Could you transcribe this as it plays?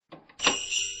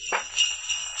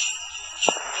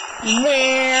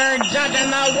We're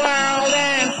judging the world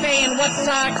and saying what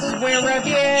sucks. We're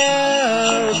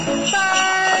reviews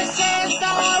versus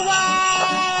the world.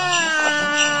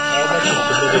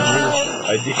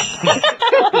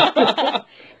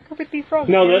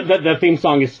 No, the theme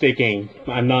song is sticking.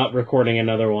 I'm not recording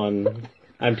another one.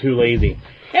 I'm too lazy.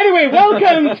 Anyway,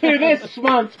 welcome to this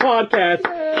month's podcast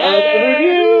of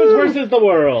Reviews versus the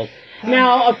World.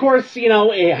 Now, of course, you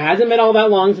know, it hasn't been all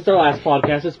that long since our last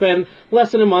podcast. It's been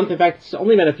less than a month. In fact, it's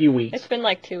only been a few weeks. It's been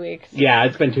like 2 weeks. Yeah,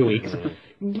 it's been 2 weeks.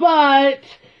 But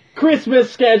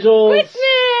Christmas schedules. Christmas!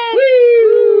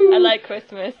 Woo! I like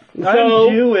Christmas. So,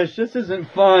 I'm Jewish. This isn't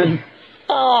fun.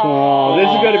 oh, this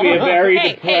is going to be a very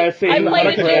depressing. Hey, I played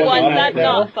a Jew once. That's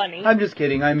now. not funny. I'm just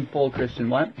kidding. I'm full Christian.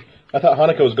 What? I thought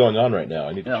Hanukkah was going on right now.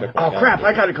 I need to check my Oh, crap.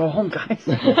 I gotta go home, guys.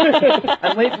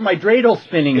 I'm late for my dreidel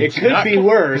spinning. It could be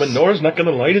worse. Menorah's not going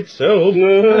to light itself.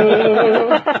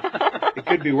 It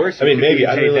could be worse. I mean, maybe.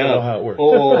 I don't really know how it works.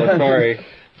 Oh, sorry.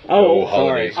 Oh,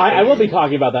 sorry. I will be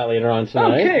talking about that later on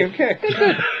tonight. Okay.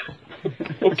 Okay.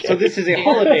 So this is a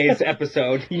holidays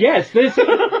episode. Yes,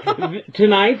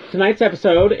 tonight's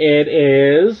episode, it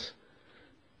is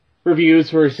Reviews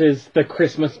versus the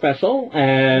Christmas special,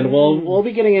 and we'll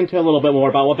be getting into a little bit more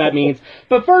about what that means.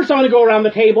 But first, I want to go around the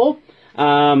table.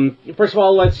 First of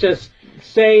all, let's just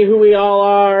say who we all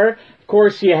are. Of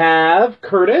course, you have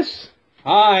Curtis.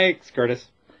 Hi, it's Curtis.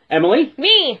 Emily.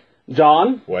 Me!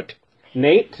 John. What?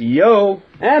 Nate. Yo.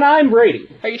 And I'm Brady.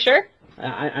 Are you sure?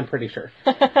 I'm pretty sure.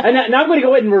 And now I'm going to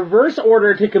go in reverse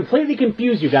order to completely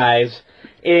confuse you guys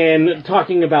in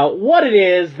talking about what it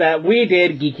is that we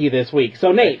did geeky this week.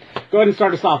 So, Nate, go ahead and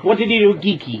start us off. What did you do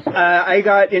geeky? I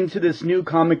got into this new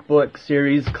comic book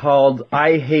series called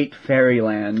I Hate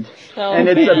Fairyland. Oh, and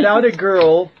it's man. about a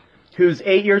girl who's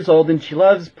 8 years old and she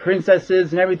loves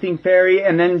princesses and everything fairy,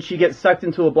 and then she gets sucked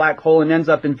into a black hole and ends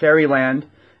up in fairyland.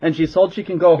 And she's told she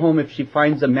can go home if she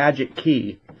finds a magic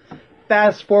key.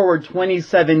 Fast forward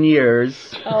 27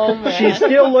 years. Oh, man. She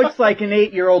still looks like an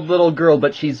 8-year-old little girl,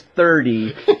 but she's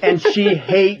 30, and she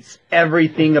hates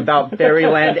everything about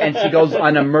Fairyland, and she goes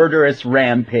on a murderous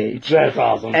rampage. That's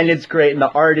awesome. And it's great, and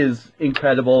the art is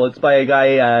incredible. It's by a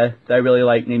guy that I really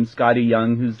like named Scotty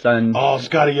Young, who's done... Oh,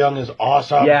 Scotty Young is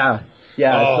awesome. Yeah,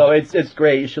 Oh. so it's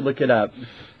great. You should look it up.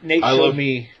 Nate showed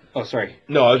me... Oh, sorry.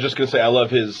 No, I was just going to say, I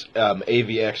love his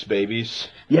AVX babies.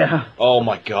 Yeah. Oh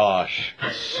my gosh.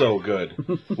 So good.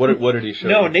 What did he show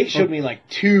No, you? Nate showed me like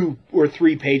 2 or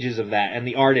 3 pages of that, and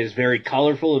the art is very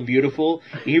colorful and beautiful,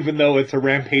 even though it's a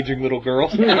rampaging little girl.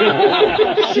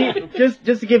 She just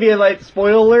to give you a light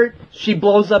spoiler alert, she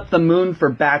blows up the moon for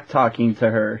back talking to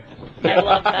her. I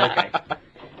love that.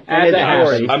 And it's that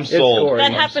gory. I'm It's sold. gory.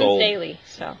 That I'm happens sold. daily,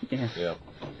 so. Yeah.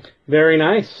 Very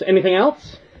nice. Anything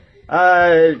else?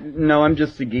 No, I'm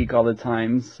just a geek all the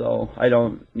time, so I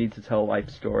don't need to tell a life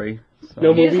story. So.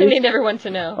 No He doesn't movies? need everyone to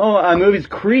know. Oh, movies.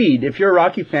 Creed. If you're a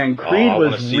Rocky fan, Creed I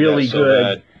wanna was see really that so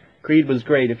good. bad. Creed was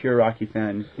great if you're a Rocky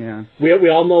fan, yeah. We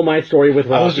all know my story with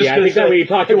I was Rocky. just I gonna think that say, we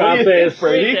talked what do about you think, this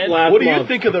Brady? last What do you month.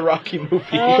 think of the Rocky movie?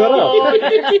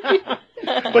 Oh.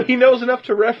 But he knows enough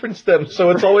to reference them, so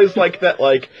it's always like that,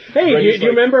 like... Hey, do Brady's you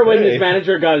like, remember when hey. his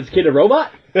manager got his kid a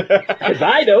robot? Because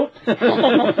I don't. But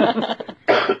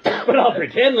I'll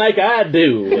pretend like I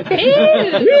do.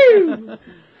 Woo!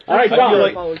 All right,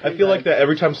 I feel like that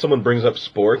every time someone brings up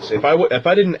sports, if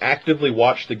I didn't actively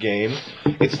watch the game,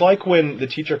 it's like when the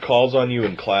teacher calls on you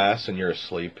in class and you're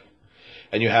asleep,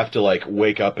 and you have to like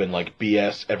wake up and like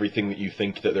BS everything that you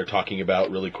think that they're talking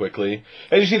about really quickly.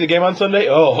 Hey, did you see the game on Sunday?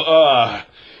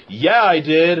 Yeah, I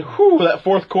did. Whew, that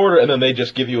fourth quarter, and then they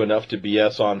just give you enough to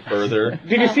BS on further.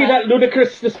 Did you see that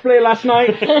ludicrous display last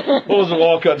night? What was the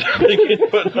Walcott thinking?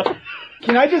 But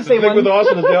Can I just say the thing with one?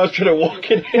 Austin is they always try to walk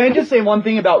in. Can I just say one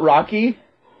thing about Rocky?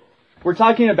 We're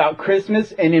talking about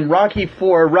Christmas, and in Rocky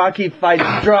 4, Rocky fights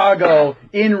Drago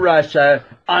in Russia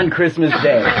on Christmas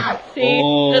Day. See?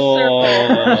 The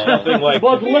circle. Something like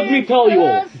But let me tell you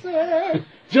all,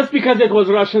 just because it was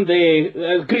Russian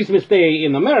Day, Christmas Day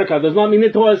in America, does not mean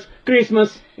it was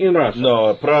Christmas in Russia.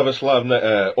 No,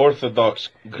 Pravoslavna Orthodox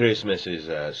Christmas is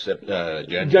January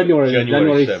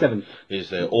 7th. Is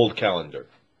the old calendar.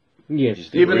 Yes. Is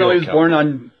the Even though real he was born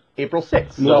on April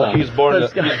 6th. No, So. He's born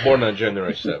Let's go. on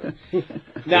January 7th.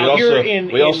 Now, We you're also-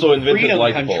 in, we also in invented freedom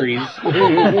light bulb. countries,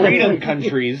 freedom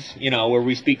countries, you know, where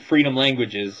we speak freedom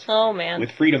languages Oh, man.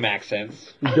 with freedom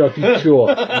accents.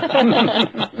 Sure.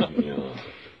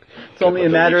 It's only a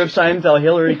matter of time till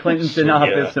Hillary Clinton's in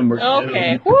office and we're...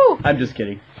 Okay. Woo! I'm just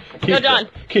kidding. Go, John.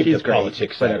 Keep She's the great.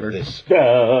 politics Whatever. out of this.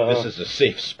 This is a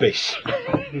safe space.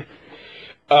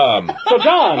 So,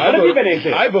 John, what have you been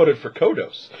into? I voted for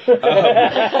Kodos.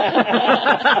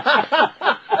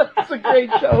 a great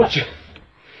show.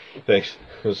 Thanks.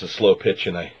 It was a slow pitch,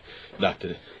 and I knocked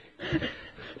it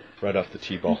right off the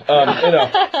tee-ball.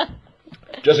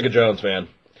 Jessica Jones, man.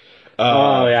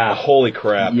 Oh, yeah. Holy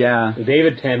crap. Yeah.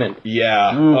 David Tennant.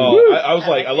 Yeah. Ooh. Oh, I was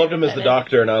like, I loved him as the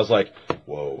Doctor, and I was like,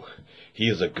 whoa, he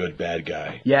is a good bad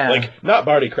guy. Yeah. Like, not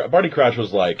Barty Crouch. Barty Crouch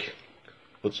was like,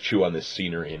 let's chew on this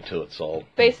scenery until it's all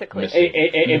Basically. missing.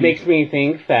 It makes me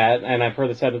think that, and I've heard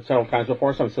this said several times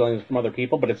before, so I'm stealing this from other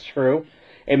people, but it's true.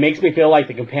 It makes me feel like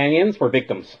the companions were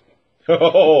victims.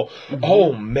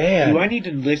 Oh man. Do I need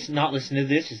to not listen to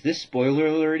this? Is this spoiler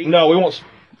alerty? No, we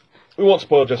won't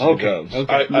spoil Jessica Okay, Jones.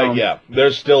 okay. Yeah,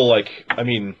 there's still like, I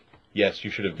mean, yes,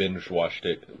 you should have binge watched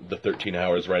it the 13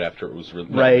 hours right after it was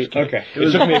released. Right. Okay.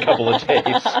 It took me a couple of days.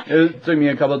 It took me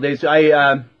a couple of days.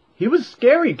 He was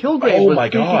scary. Kilgrave Oh was my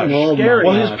gosh. freaking scary.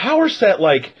 Well, his power set,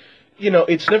 like, you know,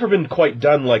 it's never been quite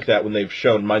done like that when they've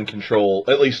shown mind control,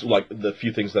 at least, like, the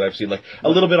few things that I've seen. Like, a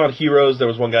little bit on Heroes, there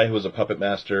was one guy who was a puppet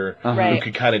master Right. who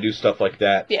could kind of do stuff like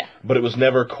that. Yeah. But it was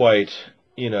never quite,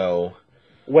 you know...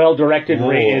 Well directed, Whoa.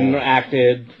 written,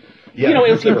 acted. Yeah, You know,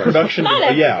 it was the Heroes. production... Not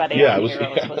everybody yeah, on it was...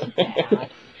 Heroes was bad.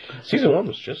 Season 1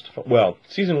 was just fine. Well,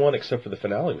 Season 1, except for the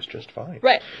finale, was just fine.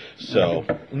 Right. So,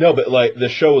 no, but, like, the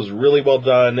show was really well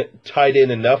done, tied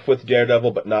in enough with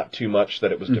Daredevil, but not too much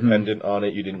that it was dependent on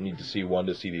it. You didn't need to see one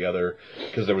to see the other,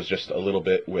 because there was just a little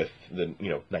bit with the, you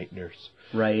know, Night Nurse.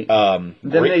 Right. Then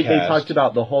Great they cast. talked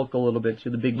about the Hulk a little bit, too,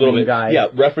 the big Little green bit, guy. yeah,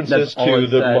 references That's all to it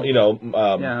the, said. you know,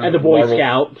 Yeah. And the Boy Marvel-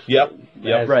 Scout Yep,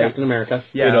 as right. Captain America.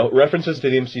 Yeah. You know, references to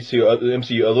the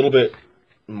MCU a little bit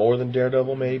more than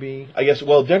Daredevil, maybe. I guess,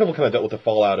 well, Daredevil kind of dealt with the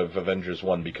fallout of Avengers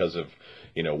 1 because of,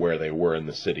 you know, where they were in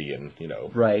the city and, you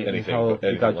know, Right, anything. and how it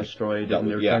anything got like destroyed, that. and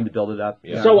they were Yeah. trying to build it up.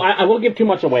 Yeah. So I won't give too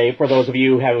much away for those of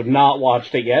you who have not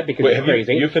watched it yet, because Wait, it's have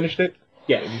crazy. you finished it?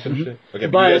 Yes. You finished it? Okay,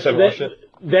 but But you guys haven't watched it?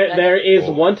 there is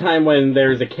Oh. one time when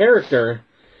there's a character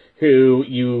who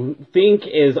you think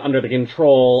is under the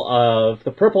control of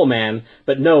the Purple Man,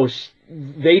 but no,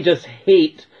 they just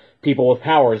hate people with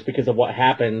powers because of what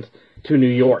happened to New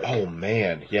York. Oh,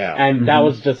 man, yeah. And that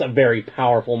was just a very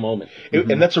powerful moment.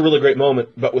 And that's a really great moment,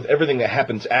 but with everything that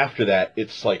happens after that,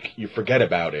 it's like you forget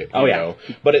about it. Oh, you yeah. know?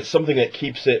 But it's something that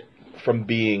keeps it from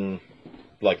being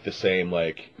like the same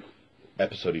like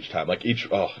episode each time. Like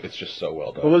it's just so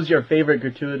well done. What was your favorite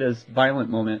gratuitous violent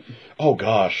moment? Oh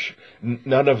gosh,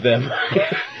 none of them.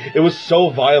 It was so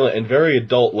violent and very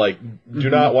adult. Like, do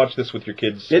not watch this with your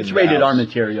kids. It's in the rated house. R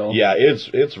material. Yeah,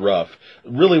 it's rough.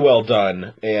 Really well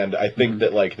done, and I think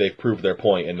that like they've proved their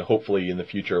point, and hopefully in the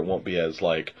future it won't be as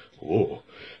like, whoa,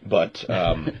 but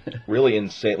really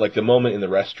insane. Like the moment in the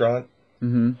restaurant.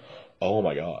 Mm-hmm. Oh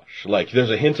my gosh. Like, there's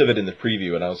a hint of it in the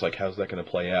preview, and I was like, how's that going to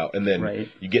play out? And then Right.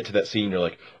 you get to that scene, you're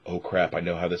like, oh crap, I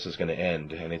know how this is going to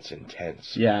end, and it's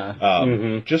intense.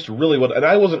 Yeah. Just really well. And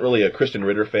I wasn't really a Kristen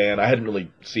Ritter fan. I hadn't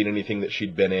really seen anything that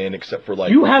she'd been in, except for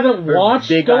like... You haven't Her watched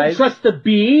big Don't eyes? Trust the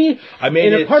Bee I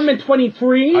made in it... Apartment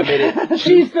 23? I made it...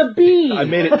 She's the bee! I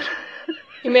made it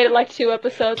You made it like 2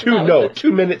 episodes. and that was it.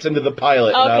 2 minutes into the pilot,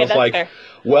 and I Okay, was that's like, fair.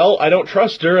 well, I don't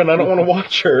trust her, and I don't want to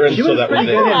watch her, and She so was that was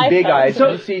pretty it. good in I Big thought Eyes.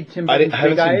 so. Did you see Tim I Burton's haven't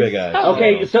Big seen Eyes? Big Eyes.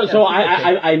 Okay, so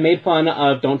Yeah, I made fun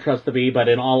of Don't Trust the Bee, but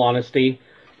in all honesty,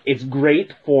 it's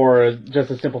great for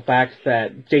just a simple fact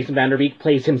that Jason Vanderbeek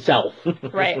plays himself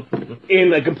Right.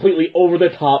 in a completely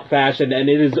over-the-top fashion, and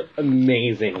it is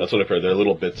amazing. That's what I've heard. There are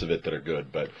little bits of it that are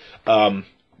good, but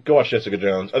go watch Jessica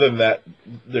Jones. Other than that,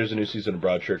 there's a new season of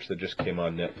Broadchurch that just came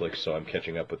on Netflix, so I'm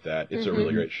catching up with that. It's a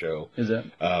really great show. Is it?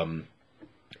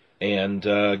 And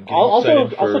getting Also,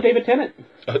 excited for David Tennant.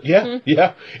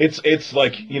 yeah. It's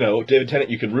like, you know, David Tennant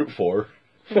you can root for.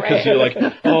 Because Right. you're like,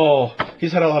 oh,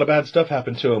 he's had a lot of bad stuff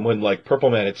happen to him. When like Purple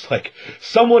Man, it's like,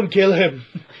 someone kill him.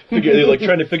 They're like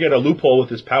trying to figure out a loophole with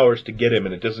his powers to get him,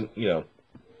 and it doesn't, you know.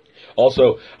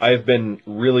 Also, I've been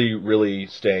really, really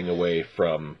staying away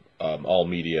from all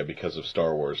media because of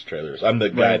Star Wars trailers. I'm the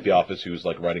guy Right. at the office who's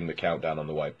like writing the countdown on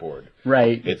the whiteboard.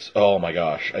 Right. It's, oh my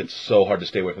gosh, it's so hard to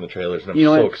stay away from the trailers, and I'm You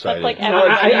know so what? excited. That's like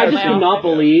I just do now. not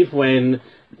believe when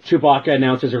Chewbacca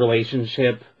announces a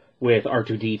relationship with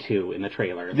R2-D2 in the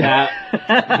trailer. That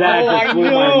I just blew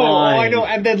know. my Oh, mind. I know.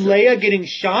 And then Leia getting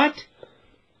shot.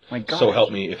 My God. So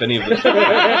help me, if any of this...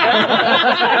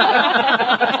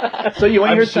 So you want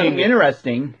to I'm hear seeing something it.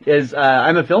 interesting? Is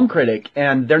I'm a film critic,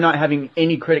 and they're not having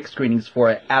any critic screenings for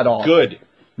it at all. Good.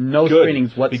 No Good.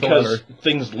 screenings whatsoever. Because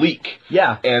things leak.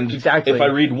 Yeah. And exactly. if I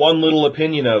read one little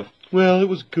opinion of, well, it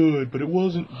was good, but it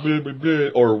wasn't blah, blah, blah,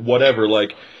 or whatever,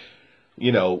 like,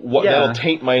 you know, what Yeah. that'll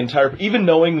taint my entire... Even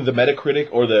knowing the Metacritic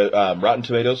or the Rotten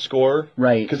Tomatoes score,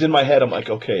 Right. because in my head I'm like,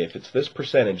 okay, if it's this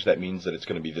percentage, that means that it's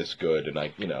going to be this good, and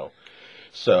I, you know...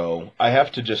 So I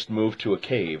have to just move to a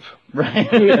cave Right.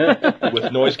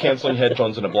 with noise-canceling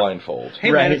headphones and a blindfold.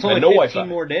 Hey Right. man, it's only And no 15 Wi-Fi.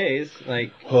 more days.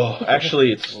 Like, Oh,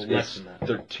 actually, it's, Well, less it's than that.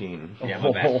 13. yeah,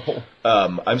 my bad.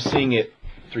 I'm seeing it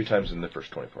 3 times in the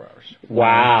first 24 hours.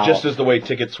 Wow. Just as the way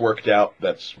tickets worked out,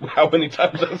 that's how many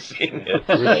times I'm seeing it.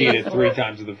 Repeated 3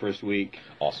 times in the first week.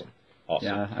 Awesome. Awesome.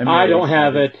 Yeah, I'm I really don't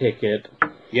have a excited. ticket.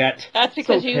 Yet. That's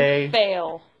because okay. you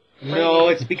fail. No,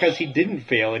 it's because he didn't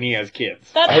fail and he has kids.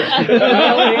 That's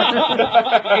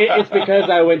It's because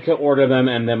I went to order them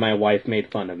and then my wife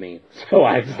made fun of me. So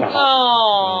I stopped.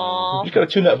 Aww. You gotta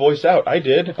tune that voice out. I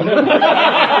did.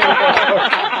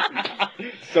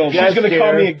 So She's gonna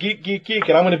call dear. me a geek,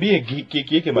 and I'm gonna be a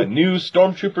geek in my new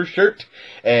Stormtrooper shirt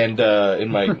and in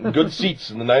my good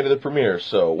seats in the night of the premiere.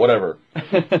 So whatever.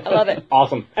 I love it.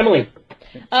 Awesome. Emily.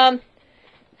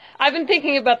 I've been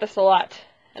thinking about this a lot,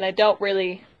 and I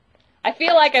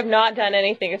feel like I've not done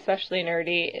anything especially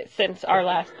nerdy since our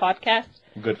last podcast.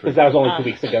 Good for Because you. that was only 2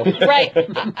 weeks ago. Right.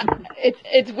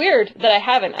 It's weird that I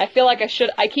haven't. I feel like I should.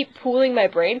 I keep pooling my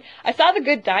brain. I saw The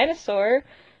Good Dinosaur.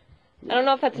 I don't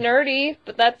know if that's nerdy,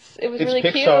 but it was It's really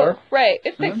Pixar. cute. Right.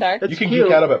 It's Pixar. That's You can cute.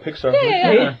 geek out about Pixar.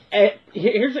 Yeah.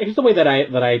 Here's the way that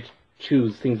I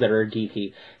choose things that are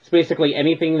geeky. It's basically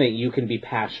anything that you can be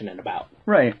passionate about.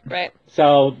 Right. Right.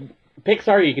 So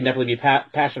Pixar, you can definitely be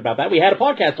passionate about that. We had a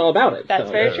podcast all about it. That's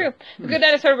so. very true. The Good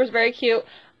Dinosaur was very cute.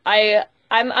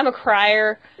 I'm a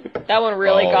crier. That one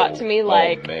really got to me.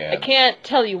 Like, man. I can't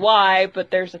tell you why, but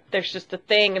there's just a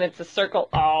thing and it's a circle.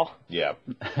 Oh, Yeah.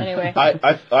 anyway.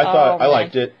 I thought I man.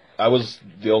 liked it. I was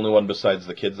the only one besides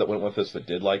the kids that went with us that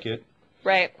did like it.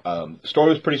 Right. The story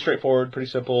was pretty straightforward, pretty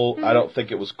simple. I don't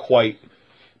think it was quite.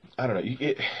 I don't know.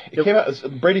 It came out.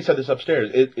 Brady said this upstairs.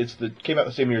 It came out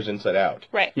the same year as Inside Out.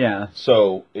 Right. Yeah.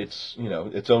 So it's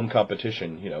its own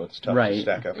competition. It's tough to Right.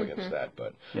 stack up against that,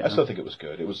 but Yeah. I still think it was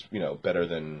good. It was better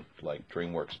than like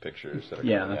DreamWorks pictures that are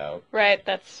coming out. Right.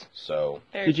 That's So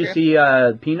very Did you true.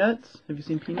 see Peanuts? Have you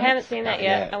seen I Peanuts? haven't seen that Not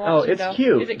yet. yet. I want Oh, to it's know.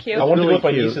 cute. Is it cute? I wanted to go with my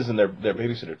Really cute. nieces and their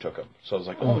babysitter took them. So I was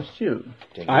like, Oh, oh, shoot.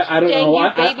 dang it. I don't Dang know. you, I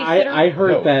babysitter.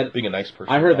 heard No, that. being a nice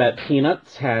person. I heard that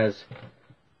Peanuts has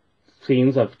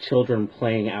scenes of children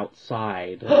playing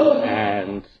outside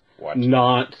and What?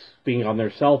 not being on their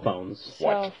cell phones. So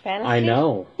What? fantasy. I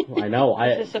know.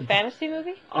 Is this a fantasy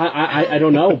movie? I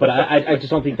don't know, but I just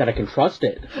don't think that I can trust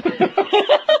it.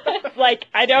 Like,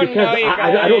 I don't Because know you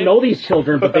guys. I don't know these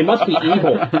children, but they must be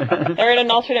evil. They're in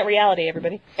an alternate reality,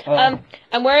 everybody.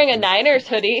 I'm wearing a Niners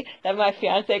hoodie that my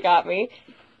fiance got me.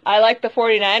 I like the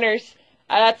 49ers.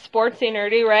 That's sportsy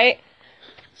nerdy, right?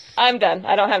 I'm done.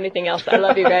 I don't have anything else. I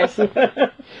love you guys.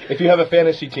 If you have a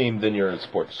fantasy team, then you're a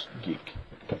sports geek.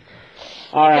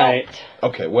 All right.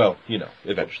 Okay, well,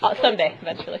 eventually. Someday,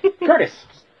 eventually. Curtis.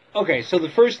 Okay, so the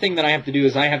first thing that I have to do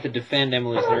is I have to defend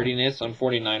Emily's nerdiness on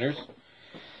 49ers.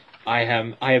 I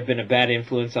have been a bad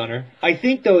influence on her. I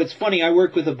think, though, it's funny, I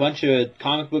work with a bunch of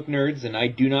comic book nerds, and I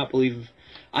do not believe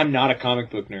I'm not a comic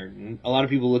book nerd. And a lot of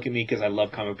people look at me because I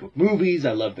love comic book movies,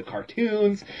 I love the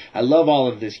cartoons, I love all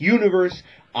of this universe.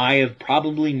 I have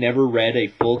probably never read a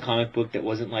full comic book that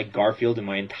wasn't like Garfield in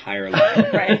my entire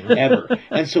life. Right. Ever.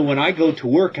 And so when I go to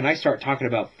work and I start talking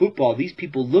about football, these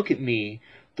people look at me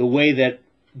the way that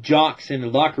jocks in the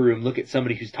locker room look at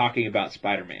somebody who's talking about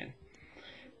Spider-Man.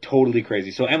 Totally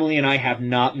crazy. So Emily and I have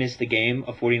not missed a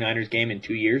 49ers game in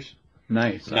 2 years.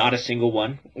 Nice. Not a single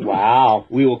one. Wow.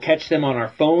 We will catch them on our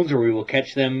phones, or we will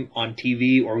catch them on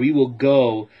TV, or we will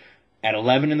go at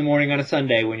 11 in the morning on a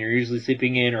Sunday when you're usually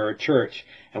sleeping in or at church,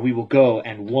 and we will go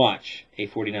and watch a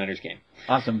 49ers game.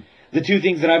 Awesome. The two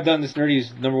things that I've done this nerdy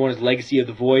is, number one is Legacy of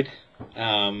the Void.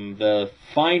 The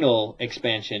final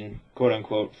expansion, quote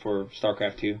unquote, for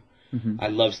StarCraft 2. Mhm. I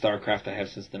love StarCraft. I have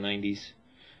since the 90s.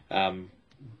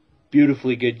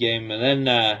 Beautifully good game. And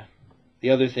then the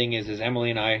other thing is Emily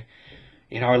and I,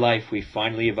 in our life, we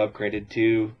finally have upgraded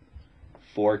to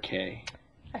 4K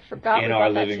I forgot in we our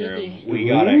got that living TV. room. We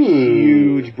got a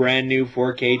Ooh. huge, brand new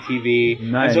 4K TV.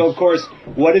 Nice. And so, of course,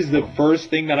 what is the first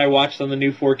thing that I watched on the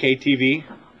new 4K TV?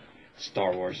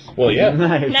 Star Wars. Well, yeah.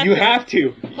 Nice. That's You it. have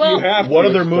to. Well- You have to. One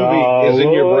other movie is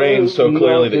in your brain so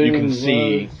clearly that you can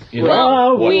see.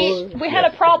 Well, what's- we had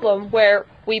a problem where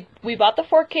we bought the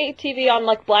 4K TV on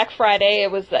like Black Friday.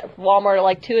 It was at Walmart at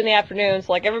like 2 in the afternoon.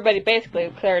 So like everybody basically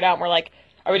cleared out. And we're like,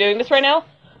 are we doing this right now?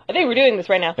 I think we're doing this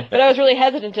right now. But I was really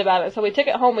hesitant about it. So we took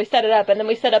it home, we set it up, and then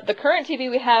we set up the current TV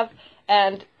we have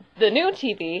and the new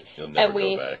TV. You'll never and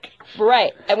we go back.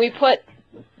 Right, and we put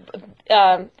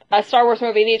a Star Wars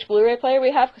movie in each Blu-ray player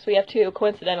we have, because we have two,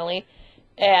 coincidentally.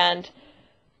 And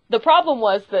the problem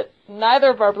was that neither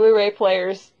of our Blu-ray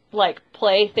players, like,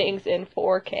 play things in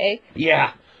 4K.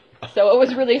 Yeah. So it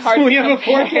was really hard So to we have a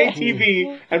compare. 4K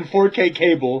TV and 4K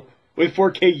cable with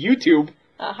 4K YouTube,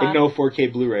 Uh-huh. but no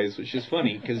 4K Blu-rays, which is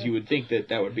funny because you would think that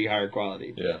that would be higher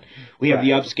quality. Yeah. We have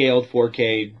the Right. upscaled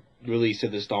 4K release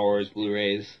of the Star Wars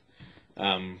Blu-rays,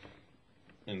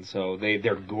 and so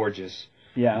they're gorgeous.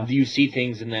 Yeah. You see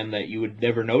things in them that you would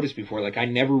never notice before. Like it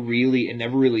never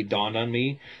really dawned on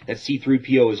me that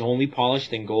C-3PO is only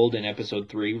polished in gold in Episode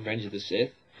 3, Revenge of the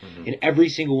Sith. In every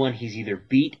single one, he's either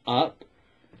beat up,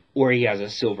 or he has a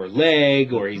silver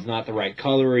leg, or he's not the right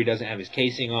color, or he doesn't have his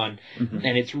casing on.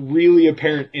 And it's really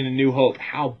apparent in A New Hope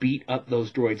how beat up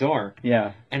those droids are.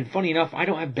 Yeah. And funny enough, I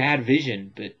don't have bad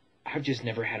vision, but I've just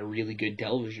never had a really good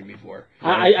television before.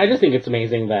 I just think it's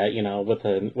amazing that, you know, with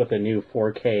the new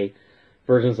 4K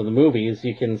versions of the movies,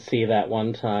 you can see that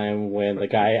one time when the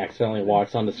guy accidentally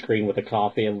walks on the screen with a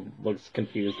coffee and looks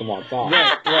confused and walks off.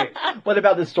 Right. What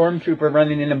about the stormtrooper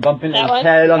running in and bumping That his one?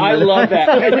 head on I the... love that.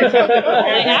 They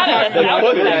added They a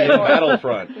put sound that in effect.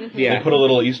 Battlefront. Yeah. They put a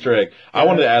little Easter egg. I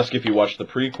wanted to ask if you watched the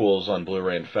prequels on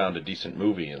Blu-ray and found a decent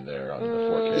movie in there on the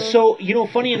 4K. So, you know,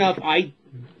 funny enough,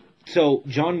 So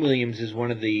John Williams is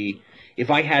one of the... If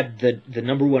I had the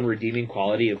number one redeeming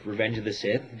quality of Revenge of the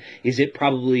Sith, is it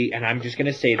probably, and I'm just going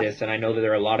to say this, and I know that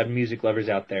there are a lot of music lovers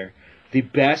out there, the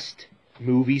best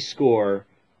movie score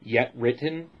yet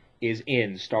written is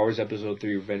in Star Wars Episode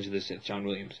 3, Revenge of the Sith, John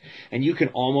Williams. And you can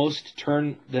almost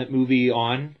turn that movie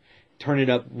on, turn it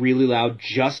up really loud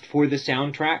just for the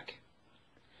soundtrack,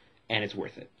 and it's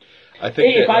worth it. I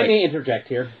think If that, I like- may interject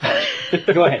here,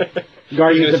 Go ahead.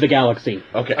 Guardians of the Galaxy.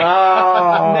 Okay. Oh.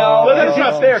 No, Well, that's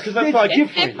not fair because that's It's like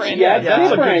different. Yeah,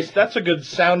 Yeah. that's a good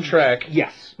soundtrack.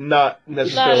 Yes. Not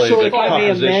necessarily So the if I may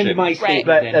composition. amend my statement,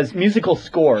 But then, as musical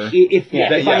score... if Yeah,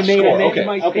 I may score, amend okay.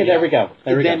 my Okay, statement, there we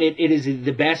go. then it is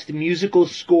the best musical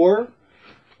score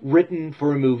written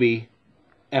for a movie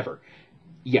ever.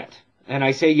 Yet. And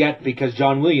I say yet because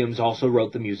John Williams also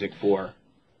wrote the music for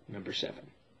number 7.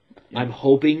 I'm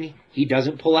hoping he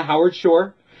doesn't pull a Howard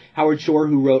Shore. Howard Shore,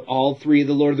 who wrote all 3 of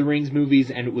the Lord of the Rings movies,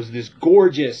 and it was this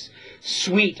gorgeous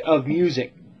suite of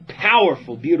music.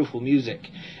 Powerful, beautiful music.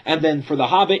 And then for The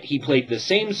Hobbit, he played the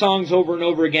same songs over and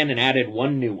over again and added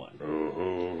one new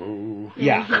one.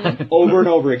 Yeah, over and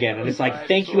over again. And it's like,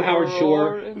 thank you, Howard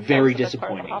Shore. Very That's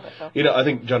part of The disappointing. Hobbit, though. You know, I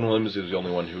think John Williams is the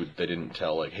only one who they didn't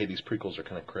tell, like, hey, these prequels are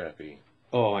kind of crappy.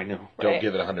 Oh, I know. Don't Right.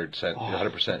 give it 100%.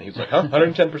 100%. He's like, huh?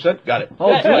 100%? Got it. Oh,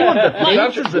 doing the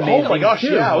Sounds- face is amazing, oh my gosh,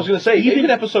 too. yeah. I was going to say, even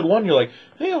Episode 1, you're like,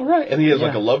 hey, all right. And he has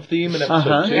like Yeah. a love theme in Episode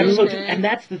Uh-huh. 2. And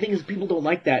that's the thing is people don't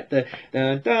like that. The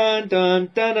dun dun dun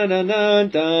dun dun dun dun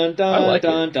dun dun I like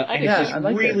dun it. dun. And Yeah, it's I this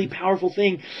like really it. powerful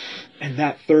thing. And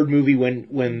that third movie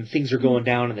when things are going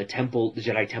down and the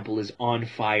Jedi temple is on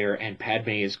fire and Padme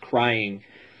is crying.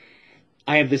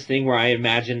 I have this thing where I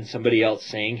imagine somebody else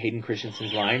saying Hayden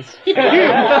Christensen's lines.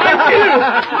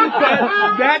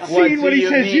 That What scene do when he you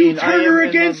says, mean? "You I turn her am in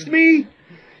against love." me,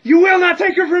 you will not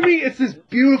take her from me." It's this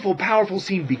beautiful, powerful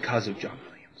scene because of John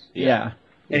Williams. Yeah.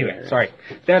 Anyway, sorry.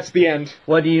 That's the end.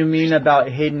 What do you mean about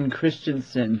Hayden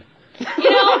Christensen? You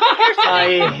know, here's the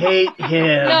thing. I hate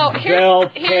him. No, They'll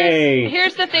pay.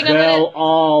 here's the thing. I'm They'll gonna.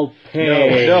 all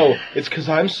pay. No, it's because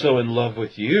I'm so in love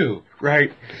with you.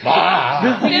 Right.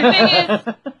 Ah! The thing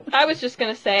is, I was just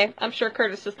gonna say, I'm sure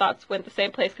Curtis's thoughts went the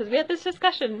same place because we had this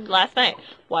discussion last night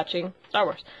watching Star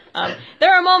Wars.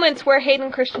 There are moments where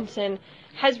Hayden Christensen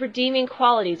has redeeming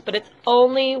qualities, but it's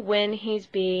only when he's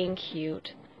being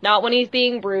cute, not when he's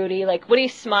being broody. Like when he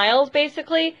smiles,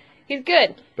 basically, he's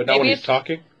good. But not when Maybe he's it's-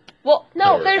 talking. Well,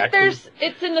 no, Or there's acting.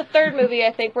 it's in the third movie,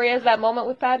 I think, where he has that moment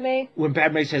with Padme. When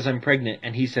Padme says, "I'm pregnant,"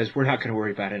 and he says, "We're not going to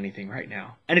worry about anything right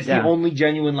now," and it's Yeah. the only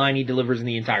genuine line he delivers in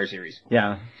the entire series.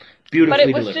 Yeah. Beautifully But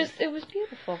it was delivered. it was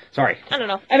beautiful. Sorry. I don't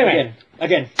know. Anyway,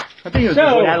 Again. I think it was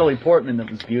So- Natalie Portman that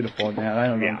was beautiful in that. I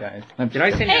don't know, Yeah. guys. Did I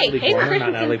say Hey, Natalie Hayden Portman, not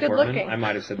Christensen's Natalie good Portman? looking. I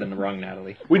might have said the wrong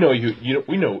Natalie. We know you. You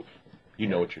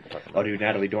know what you're talking Oh, about. dude,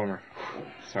 Natalie Dormer.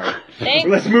 Sorry. Thanks.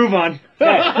 Let's move on.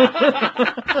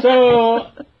 so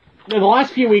in the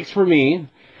last few weeks for me,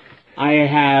 I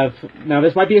have, now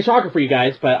this might be a shocker for you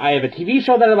guys, but I have a TV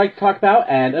show that I'd like to talk about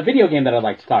and a video game that I'd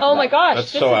like to talk about. Oh my gosh,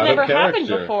 That's this so has out of never happened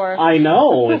character. before. I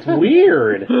know, it's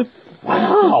weird.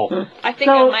 Wow. I think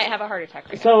So- I might have a heart attack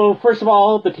right now. So, first of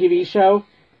all, the TV show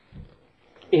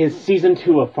is season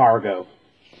 2 of Fargo.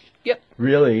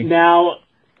 Really? Now,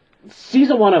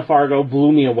 season 1 of Fargo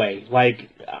blew me away. Like,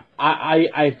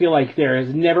 I feel like there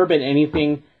has never been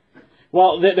anything.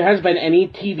 Well, there hasn't been any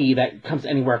TV that comes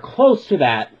anywhere close to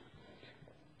that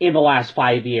in the last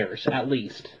 5 years, at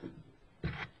least.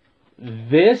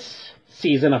 This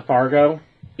season of Fargo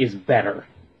is better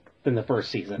than the first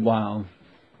season. Wow.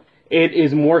 It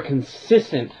is more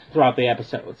consistent throughout the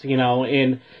episodes. You know,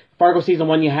 in Fargo season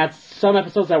 1, you had some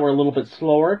episodes that were a little bit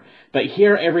slower, but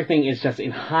here everything is just in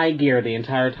high gear the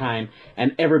entire time,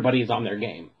 and everybody's on their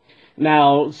game.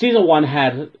 Now, season 1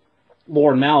 had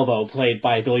Lord Malvo, played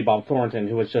by Billy Bob Thornton,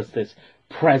 who was just this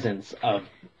presence of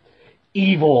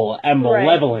evil and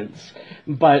malevolence.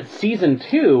 But season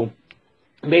 2,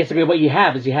 basically what you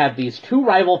have is you have these two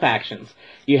rival factions.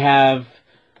 You have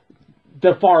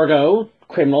the Fargo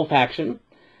criminal faction,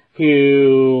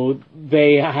 who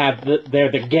they're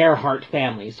the Gerhardt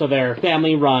family, so they're a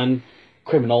family-run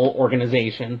criminal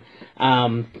organization,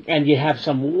 and you have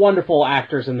some wonderful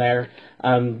actors in there.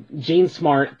 Jean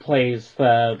Smart plays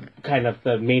the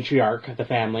matriarch of the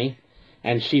family,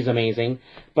 and she's amazing.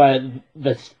 But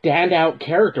the standout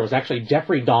character was actually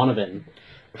Jeffrey Donovan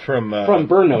From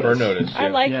Burn Notice. Burn Notice. I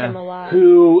Yeah. like him a lot.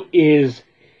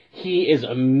 He is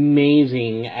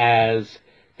amazing as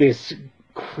this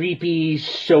creepy,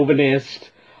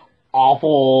 chauvinist,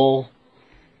 awful,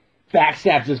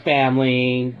 backstabs his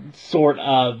family, sort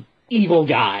of evil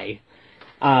guy.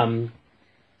 And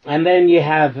then you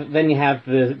have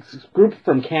the group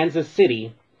from Kansas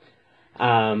City,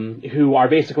 who are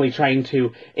basically trying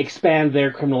to expand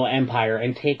their criminal empire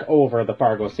and take over the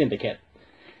Fargo Syndicate.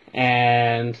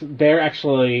 And they're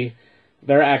actually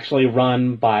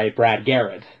run by Brad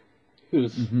Garrett,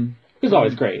 who's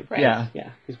always great. Right. Yeah.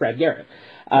 He's Brad Garrett.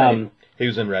 He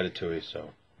was in Ratatouille, so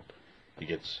he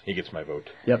gets my vote.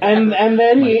 Yep. And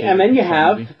then you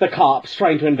have movie. the cops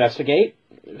trying to investigate.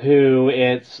 Who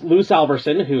it's Lou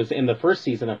Salverson, who's in the first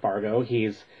season of Fargo.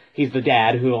 He's the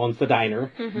dad who owns the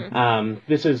diner.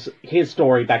 This is his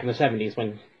story back in the 70s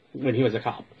when he was a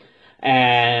cop.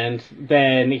 And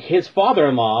then his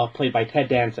father-in-law, played by Ted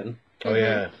Danson. Oh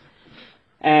yeah.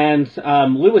 And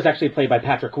Lou is actually played by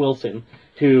Patrick Wilson,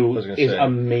 who was gonna is say.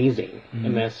 amazing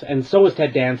in this. And so is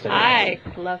Ted Danson. I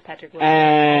love Patrick Wilson.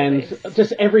 And always.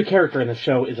 just every character in the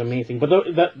show is amazing. But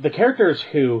the characters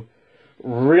who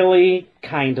really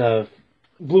kind of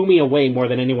blew me away more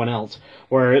than anyone else,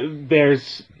 where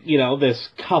there's, this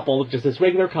couple, just this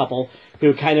regular couple,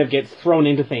 who kind of gets thrown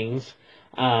into things.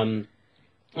 And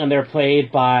they're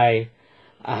played by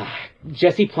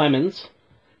Jesse Plemons,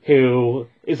 who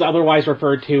is otherwise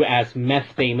referred to as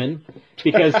Meth Damon,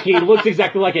 because he looks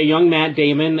exactly like a young Matt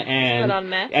Damon, But on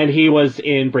meth? and he was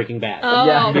in Breaking Bad.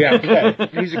 Oh, Yeah, okay.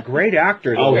 He's a great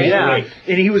actor. Oh, though. he's yeah. great.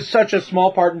 And he was such a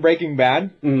small part in Breaking Bad,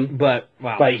 Mhm. but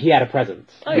wow. But he had a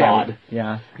presence. Oh, yeah. God.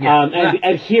 Yeah.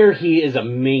 And here he is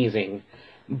amazing.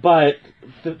 But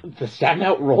the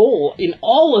standout role in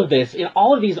all of this, in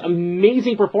all of these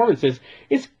amazing performances,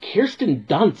 is Kirsten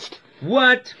Dunst.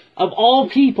 What? Of all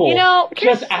people, just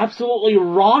Kirsten- absolutely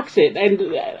rocks it.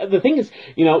 And the thing is,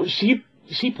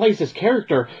 she plays this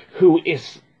character who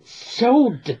is so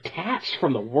detached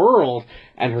from the world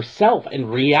and herself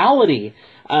and reality.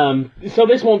 So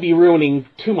this won't be ruining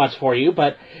too much for you,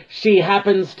 but she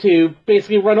happens to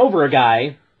basically run over a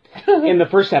guy in the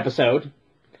first episode.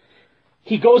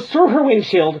 He goes through her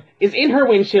windshield, is in her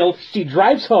windshield, she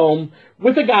drives home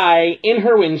with a guy in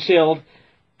her windshield,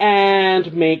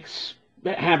 and makes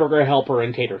hamburger helper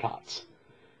and tater tots.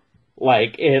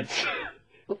 Like, it's...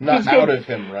 Not out of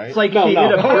him, right? It's like No, he no.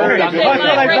 hit a bird. That's That's what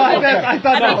I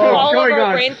thought that was all going of our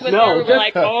on. brains went No, there. We were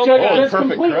like, oh, just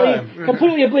perfect crime.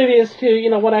 completely oblivious to,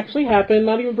 what actually happened,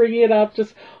 not even bringing it up,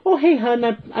 just, oh, hey, hon,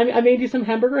 I made you some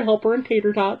hamburger helper and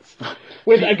tater tots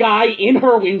with a guy in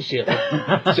her windshield.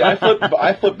 See,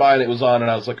 I flipped by and it was on,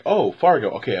 and I was like, "Oh,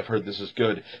 Fargo. Okay, I've heard this is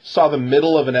good." Saw the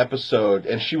middle of an episode,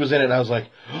 and she was in it, and I was like,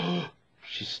 "Oh,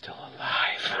 she's still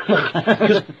alive."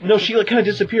 Because no, she kind of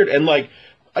disappeared, and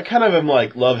I kind of am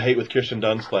love-hate with Kirsten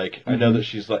Dunst. I know that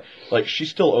she's she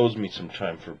still owes me some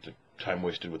time for the time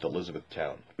wasted with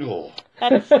Elizabethtown. Ugh.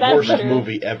 that's Worst true.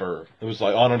 movie ever. It was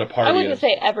on at a party. I wouldn't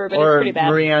say ever, but it's Or pretty bad.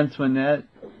 Marie Antoinette.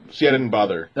 See, I didn't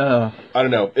bother. Oh. I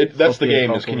don't know. That's the Sophia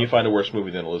game. Is Coppola. can you find a worse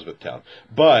movie than Elizabethtown?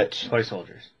 But Toy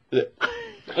Soldiers.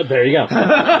 There you go.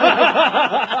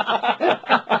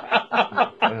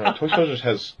 I don't know, Toy Soldiers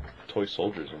has toy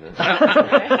soldiers in it.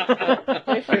 At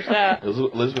least there's that.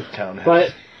 Elizabethtown has.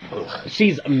 But Ugh.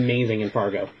 she's amazing in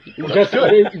Fargo. that's Just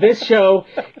good. this show,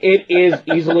 it is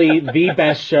easily the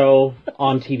best show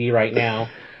on TV right now.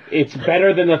 It's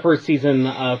better than the first season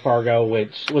of Fargo,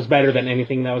 which was better than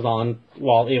anything that was on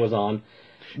while it was on.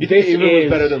 You think This even it was is-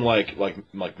 better than like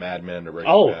Mad Men or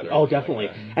Breaking Bad? or Oh, anything definitely.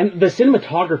 like that? And the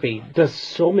cinematography does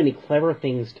so many clever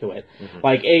things to it. Mm-hmm.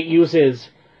 Like it uses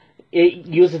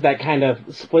that kind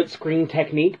of split screen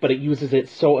technique, but it uses it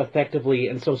so effectively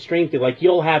and so strangely. Like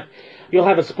you'll have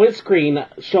a split screen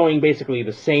showing basically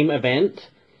the same event,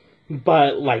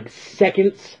 but like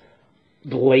seconds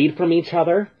delayed from each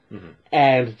other.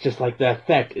 and just like the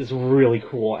effect is really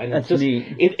cool, and That's it's just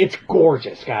neat. it's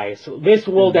gorgeous, guys. This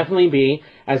will definitely be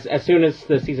as soon as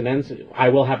the season ends, I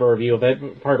will have a review of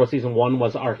it. Fargo season 1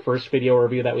 was our first video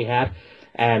review that we had,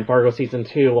 and Fargo season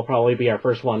 2 will probably be our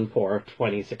first one for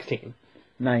 2016.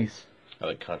 Nice. I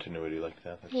like continuity like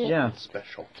that. That's Yeah.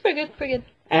 special. It's pretty good, pretty good.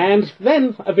 And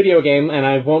then a video game, and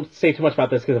I won't say too much about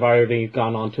this because I've already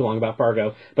gone on too long about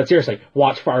Fargo. But seriously,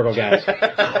 watch Fargo, guys.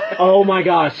 Oh my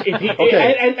gosh! If you,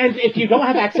 and if you don't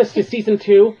have access to season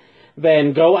 2,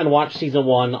 then go and watch season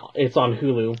 1. It's on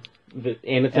Hulu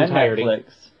in its And entirety. Netflix.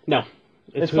 No,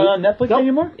 It's not on Netflix Nope.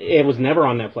 anymore? It was never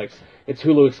on Netflix. It's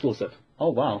Hulu exclusive. Oh,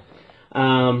 wow.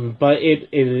 But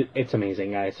it's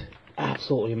amazing, guys.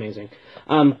 Absolutely amazing.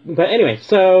 But anyway,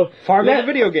 so Fargo that- the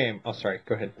video game. Oh, sorry.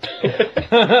 Go ahead.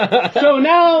 So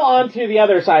now on to the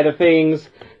other side of things.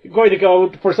 Going to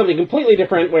go for something completely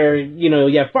different where,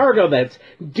 you have Fargo that's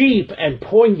deep and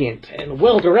poignant and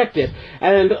well-directed.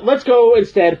 And let's go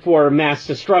instead for mass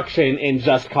destruction in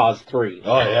Just Cause 3.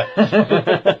 Oh,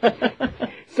 yeah.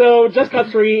 So Just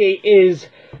Cause 3 is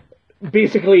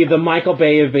basically the Michael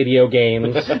Bay of video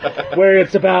games, where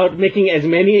it's about making as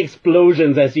many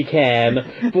explosions as you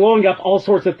can, blowing up all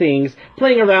sorts of things,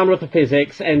 playing around with the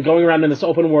physics, and going around in this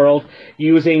open world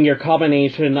using your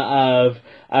combination of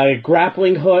a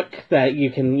grappling hook that you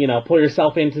can, pull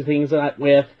yourself into things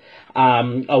with,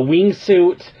 a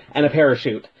wingsuit, and a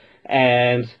parachute.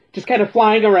 And just kind of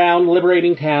flying around,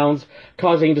 liberating towns,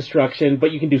 causing destruction,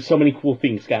 but you can do so many cool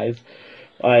things, guys.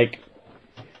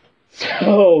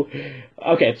 So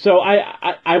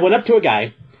I went up to a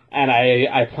guy, and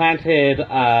I planted,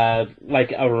 a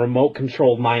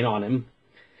remote-controlled mine on him.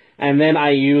 And then I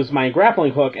used my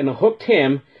grappling hook and hooked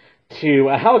him to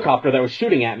a helicopter that was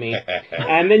shooting at me.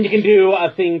 And then you can do a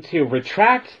thing to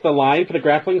retract the line for the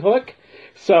grappling hook.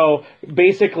 So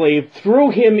basically,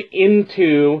 threw him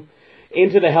into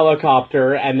the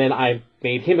helicopter, and then I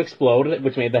made him explode,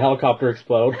 which made the helicopter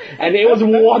explode, and it was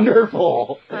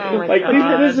wonderful. Oh my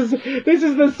God. This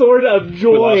is the sort of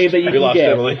joy that you we can lost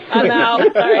get. Emily. I'm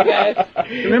out. Sorry, guys.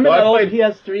 Remember Well, that I old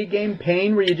played- PS3 game,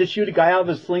 Pain, where you just shoot a guy out of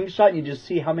a slingshot and you just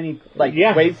see how many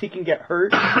Yeah. ways he can get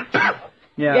hurt?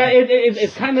 Yeah,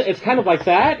 it's kind of like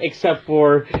that, except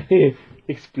for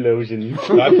explosions.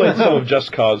 I played some of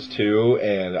Just Cause 2,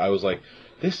 and I was like,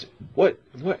 what?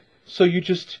 So you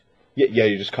just, yeah,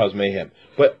 you just cause mayhem.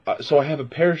 But, so I have a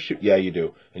parachute? Yeah, you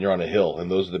do. And you're on a hill, and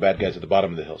those are the bad guys at the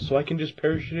bottom of the hill. So I can just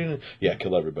parachute in and, yeah,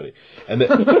 kill everybody. And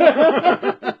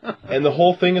and the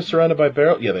whole thing is surrounded by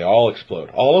barrels? Yeah, they all explode.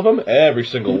 All of them? Every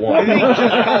single one.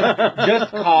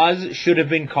 Just Cause should have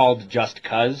been called Just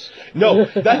Cuz. No,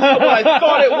 that's not what I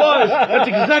thought it was. That's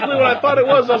exactly what I thought it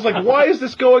was. I was like, why is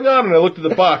this going on? And I looked at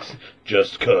the box.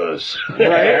 Just cuz.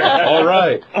 Right? All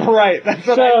right. All right. That's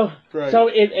what So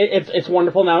it's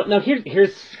wonderful. Now here's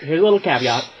a little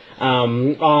caveat.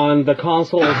 On the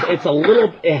consoles,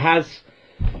 it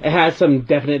has some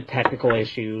definite technical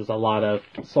issues, a lot of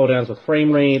slowdowns with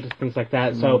frame rate, things like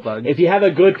that. So bugs. if you have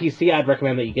a good PC, I'd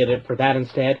recommend that you get it for that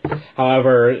instead.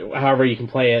 However you can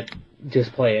play it,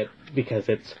 just play it because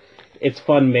it's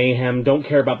fun mayhem. Don't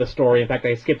care about the story. In fact,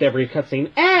 I skipped every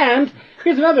cutscene. And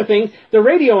here's another thing: the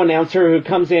radio announcer who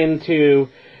comes in to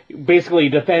basically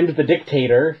defend the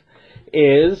dictator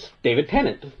is David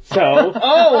Tennant. So we've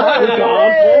gone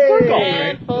full circle.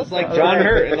 And full It's like circle. John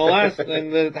Hurt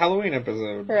in the Halloween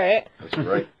episode. Right. That's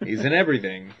right. He's in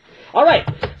everything. All right,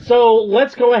 so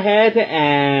let's go ahead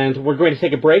and we're going to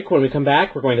take a break. When we come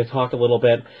back, we're going to talk a little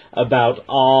bit about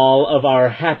all of our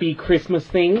happy Christmas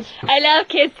things. I love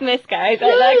Christmas, guys.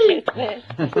 I love Christmas.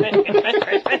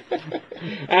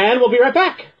 And we'll be right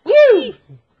back. Woo!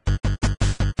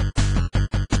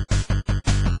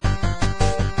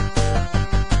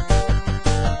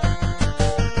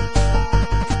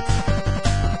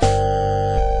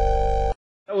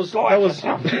 That was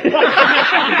That's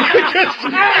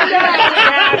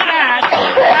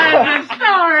the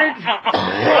start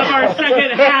of our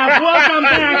second half. Welcome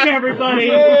back, everybody,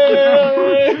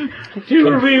 to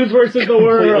Reviews versus the completely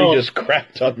World. just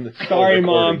cracked on the Sorry,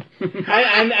 Mom.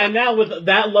 And now with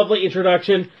that lovely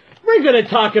introduction, we're going to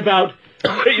talk about.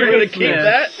 You're going to keep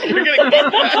that? You're going to keep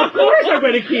that? Of course, I'm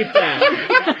going to keep that.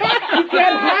 You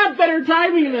can't have better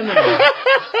timing than that.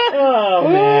 Oh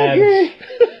man.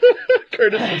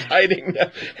 Curtis is hiding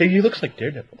now. Hey, he looks like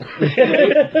Daredevil.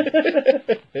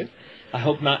 I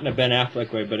hope not in a Ben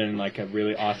Affleck way, but in like a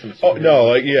really awesome. Oh no!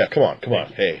 Like, yeah, come on.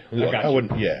 Hey, got I you.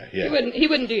 wouldn't. Yeah. He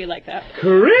wouldn't do you like that.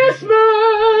 Christmas.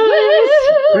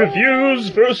 Reviews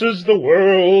versus the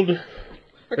world.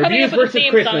 We're coming Reviews up with a versus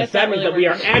theme song. Christmas. It's That not means really that we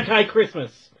are working.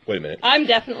 anti-Christmas. Wait a minute. I'm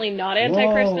definitely not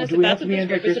anti-Christmas. do If we that's have to what be this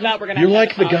group is anti-Christmas? about, we're gonna. You're have like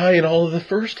to the talk. guy in all of the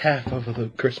first half of the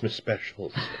Christmas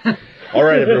specials. All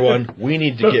right, everyone, we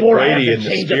need to get Before I have Brady to in the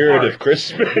change spirit apart. of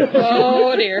Christmas.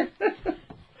 Oh dear.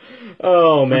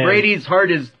 Oh man, Brady's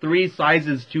heart is 3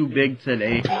 sizes too big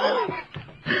today.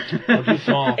 Or too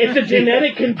small. It's a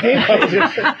genetic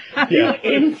condition. You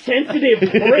insensitive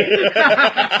prick.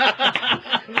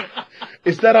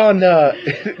 Is that on, no,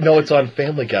 it's on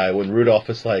Family Guy when Rudolph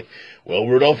is like, well,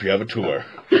 Rudolph, you have a tumor.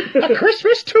 A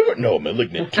Christmas tumor? No,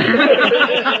 malignant tumor.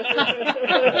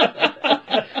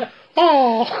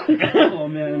 Oh,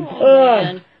 man.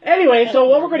 Man. Anyway, so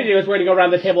what we're going to do is we're going to go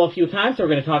around the table a few times. So we're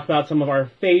going to talk about some of our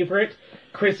favorite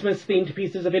Christmas-themed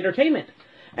pieces of entertainment.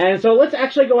 And so let's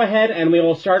actually go ahead and we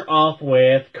will start off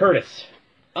with Curtis.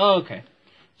 Oh, okay.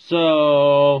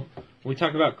 So, when we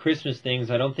talk about Christmas things,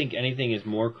 I don't think anything is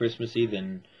more Christmassy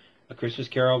than A Christmas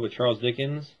Carol with Charles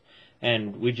Dickens.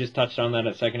 And we just touched on that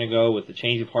a second ago with the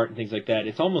change of heart and things like that.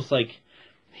 It's almost like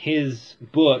his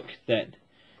book that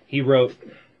he wrote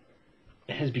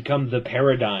has become the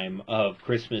paradigm of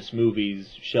Christmas movies,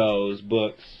 shows,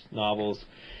 books, novels.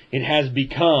 It has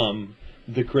become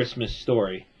the Christmas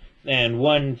story. And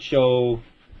one show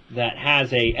that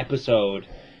has a episode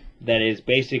that is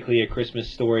basically a Christmas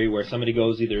story where somebody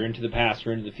goes either into the past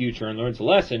or into the future and learns a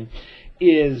lesson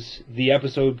is the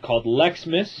episode called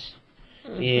Lexmas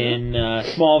in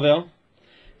Smallville.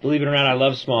 Believe it or not, I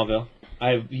love Smallville.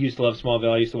 I used to love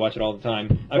Smallville. I used to watch it all the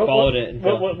time. I followed it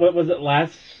until... What was it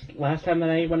last time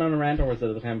that I went on a rant, or was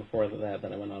it the time before that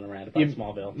I went on a rant about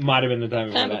Smallville? Might have been the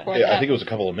time Time before before that. Yeah, I think it was a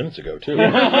couple of minutes ago, too.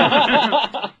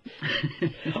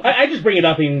 I just bring it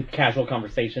up in casual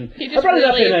conversation. He I just brought it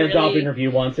up in a really- job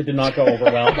interview once. It did not go over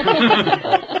well.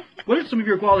 What are some of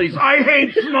your qualities? I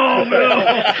hate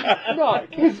Smallville! No,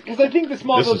 because I think the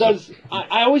Smallville This is does...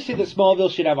 I always say that Smallville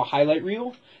should have a highlight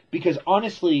reel, because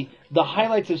honestly, the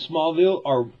highlights of Smallville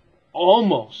are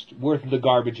almost worth the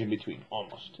garbage in between.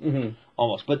 Almost. Mhm.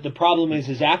 Almost. But the problem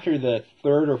is after the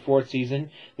 3rd or 4th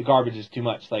season, the garbage is too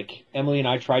much. Like, Emily and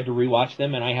I tried to rewatch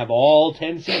them, and I have all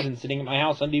 10 seasons sitting at my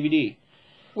house on DVD.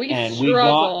 We And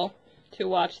struggle to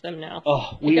watch them now.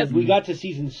 Oh, Because- we got to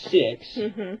season 6,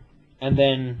 hmm and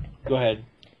then... Go ahead.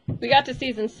 We got to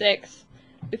season 6.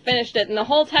 We finished it, and the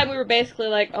whole time we were basically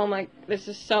like, oh my, this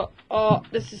is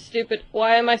stupid.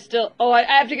 Why am I still, I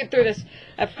have to get through this.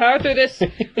 I have to power through this.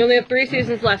 We only have 3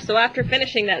 seasons left. So after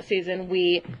finishing that season,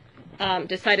 we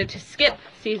decided to skip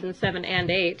season 7 and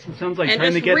 8. It sounds like And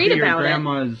trying to just get read to your about it.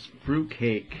 grandma's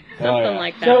fruitcake. Something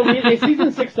like that. So is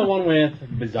season 6 the one with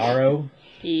Bizarro?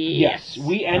 Yes,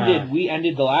 we ended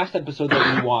the last episode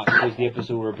that we watched was the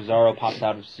episode where Bizarro pops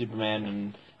out of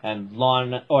Superman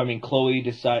and Chloe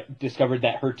discovered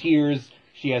that her tears,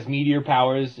 she has meteor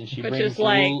powers and she Which brings is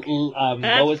like,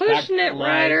 that's Lois back pushing to it, life.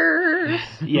 writers.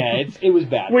 Yeah, it was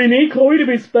bad. We need Chloe to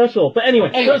be special. But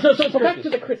anyway, so back Christmas. to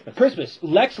the Christmas. Christmas.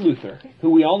 Lex Luthor,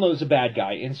 who we all know is a bad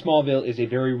guy, in Smallville is a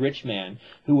very rich man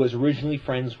who was originally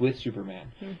friends with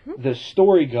Superman. Mm-hmm. The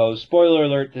story goes, spoiler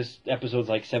alert, this episode's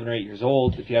like 7 or 8 years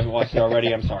old. If you haven't watched it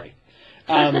already, I'm sorry.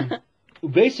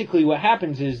 Basically what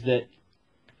happens is that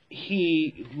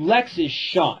Lex is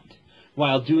shot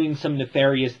while doing some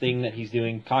nefarious thing that he's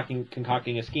doing,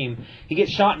 concocting a scheme. He gets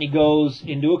shot and he goes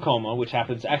into a coma, which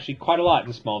happens actually quite a lot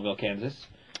in Smallville, Kansas.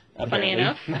 Funny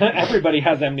enough. Everybody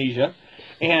has amnesia.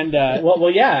 And Well,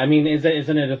 yeah. I mean,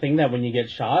 isn't it a thing that when you get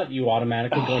shot, you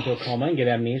automatically go into a coma and get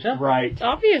amnesia? right.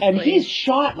 Obviously. And he's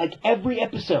shot like every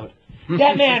episode.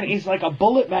 That man is like a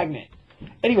bullet magnet.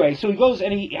 Anyway, so he goes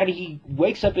and he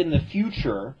wakes up in the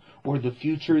future, or the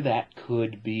future that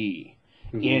could be,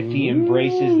 if he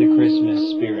embraces the Christmas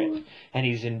spirit. And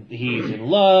he's in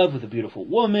love with a beautiful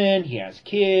woman, he has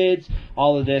kids,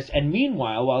 all of this. And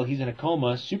meanwhile, while he's in a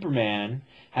coma, Superman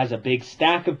has a big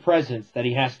stack of presents that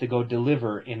he has to go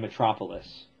deliver in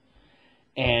Metropolis.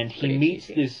 And he meets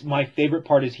this, my favorite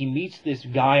part is he meets this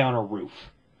guy on a roof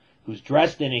who's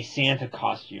dressed in a Santa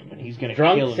costume, and he's going to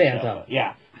kill himself. Santa.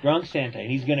 Yeah, drunk Santa, and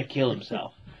he's going to kill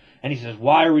himself. And he says,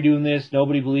 why are we doing this?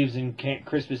 Nobody believes in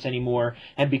Christmas anymore.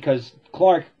 And because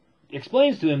Clark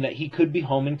explains to him that he could be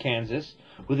home in Kansas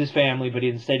with his family, but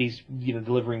instead he's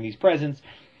delivering these presents,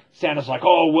 Santa's like,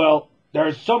 oh, well,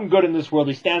 there's some good in this world.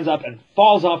 He stands up and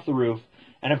falls off the roof.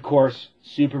 And, of course,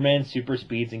 Superman super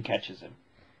speeds and catches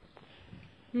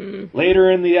him. Later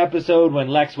in the episode, when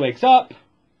Lex wakes up,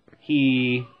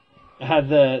 he had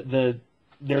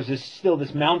there's still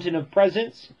this mountain of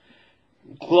presents.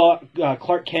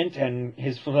 Clark Kent and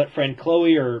his friend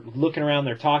Chloe are looking around.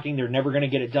 They're talking. They're never going to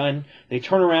get it done. They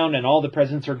turn around and all the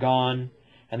presents are gone.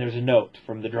 And there's a note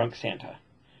from the drunk Santa.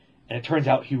 And it turns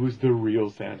out he was the real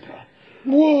Santa.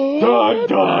 Dun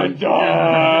dun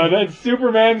dun! And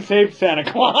Superman saved Santa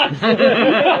Claus.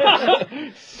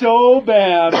 So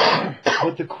bad.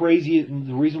 But the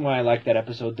reason why I like that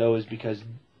episode though is because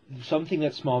something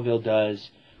that Smallville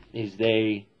does is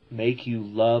they make you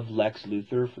love Lex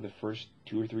Luthor for the first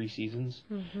 2 or 3 seasons.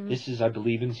 Mm-hmm. This is, I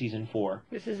believe, in season 4.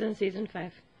 This is in season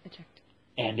 5. I checked.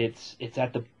 And it's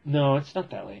at the no, it's not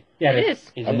that late. Yeah, It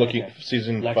is. Is I'm it? looking Okay.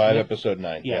 season Lex 5, Smith? episode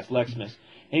 9. Yes, Lex Smith.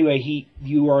 Anyway,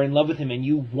 you are in love with him and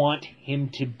you want him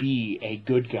to be a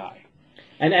good guy.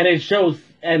 and it shows,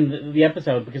 and the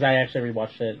episode, because I actually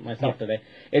rewatched it myself today,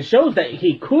 it shows that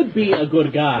he could be a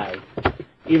good guy,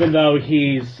 even though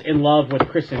he's in love with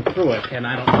Kristen Cruick, and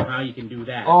I don't know how you can do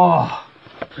that. Oh,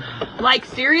 Like,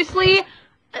 seriously?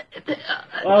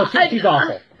 Well, she's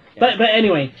awful. But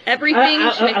anyway, Everything,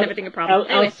 she makes everything a problem.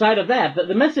 Anyway. outside of that,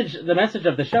 the message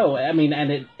of the show, I mean,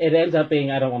 and it ends up being,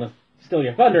 I don't want to steal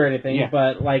your thunder or anything, Yeah.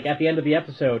 but like at the end of the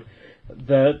episode,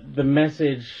 the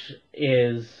message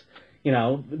is, you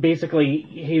know, basically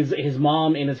his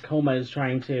mom in his coma is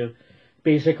trying to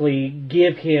basically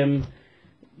give him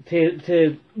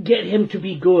to get him to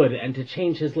be good and to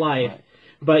change his life. Right.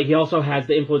 But he also has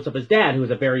the influence of his dad, who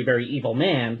is a very, very evil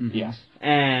man. Yes.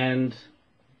 And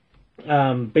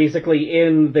basically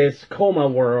in this coma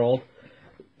world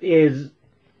is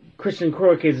Kristen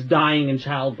Cruick is dying in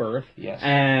childbirth. Yes.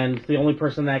 And the only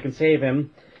person that can save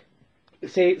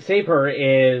her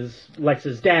is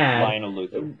Lex's dad. Lionel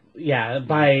Luthor. Yeah,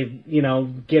 by, you know,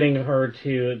 getting her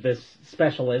to this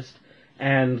specialist,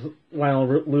 and Lionel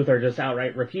Luthor just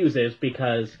outright refuses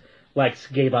because Lex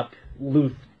gave up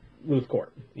Luthcorp.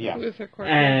 Yeah. Luther Court.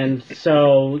 And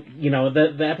so, you know,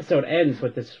 the episode ends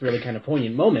with this really kind of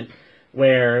poignant moment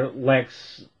where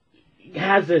Lex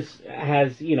has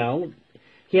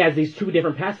he has these 2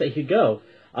 different paths that he could go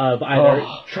of either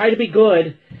try to be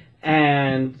good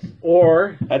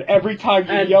or And every time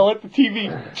you yell at the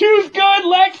TV, choose good,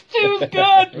 Lex, choose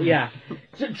good! yeah,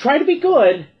 try to be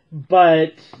good,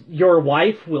 but your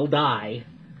wife will die,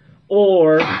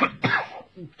 or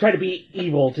try to be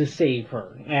evil to save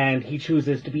her, and he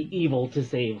chooses to be evil to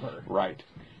save her. Right.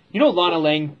 You know Lana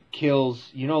Lang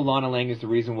is the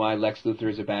reason why Lex Luthor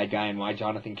is a bad guy and why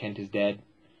Jonathan Kent is dead?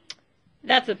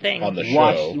 That's a thing. On the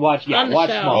show. Watch On the show,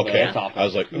 Smallville. Okay. It's awful. I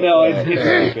was like, No, it's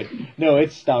stupid. No,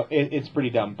 it's pretty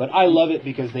dumb. But I love it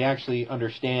because they actually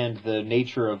understand the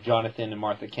nature of Jonathan and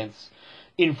Martha Kent's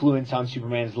influence on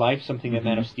Superman's life, something that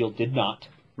Man of Steel did not.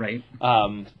 right.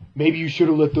 Maybe you should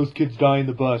have let those kids die in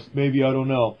the bus. Maybe, I don't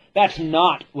know. That's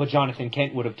not what Jonathan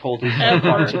Kent would have told his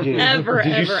Ever, to do. ever, Did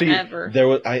you ever, see? ever. There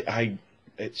was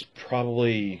it's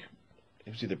probably it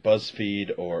was either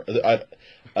BuzzFeed or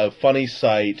a funny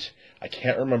site. I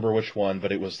can't remember which one,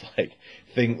 but it was like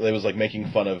it was like making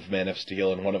fun of Man of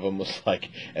Steel, and one of them was like,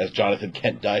 as Jonathan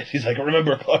Kent dies, he's like,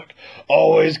 "Remember, Clark,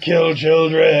 always kill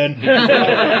children."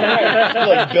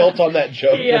 Like built on that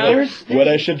joke. Yeah. Like, when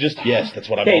I should just that's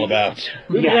what I'm all about.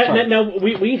 No,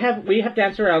 we have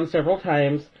danced around several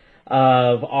times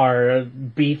of our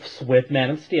beefs with Man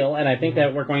of Steel, and I think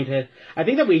that I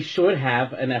think that we should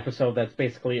have an episode that's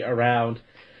basically around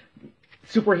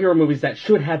superhero movies that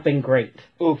should have been great.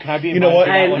 Oh, can I be? You know what?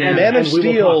 And Man of we will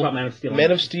Steel. talk about Man of Steel.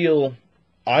 Man of Steel,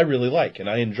 I really like and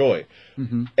I enjoy.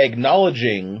 Mm-hmm.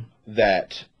 Acknowledging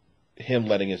that him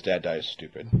letting his dad die is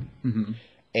stupid, Mm-hmm.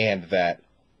 and that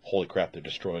holy crap, they're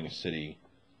destroying a city,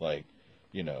 like,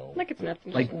 you know. Like it's nuts.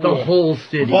 Like the whole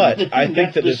city. But I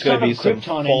think that there's going to be some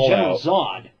Krypton and General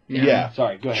fallout. Zod. Yeah.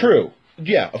 Sorry, go ahead. True.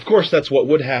 Yeah, of course that's what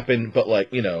would happen, but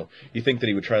like, you know, you think that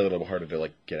he would try a little harder to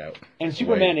like get out. And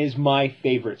Superman is my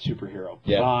favorite superhero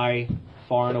by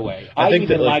far and away. I think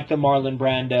even that, like like the Marlon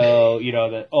Brando, you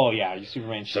know,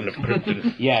 Superman. Son of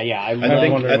Krypton. Yeah, I I love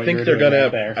think wondering what you were they're doing gonna.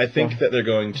 right there. I think that they're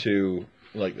going to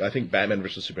I think Batman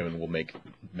vs Superman will make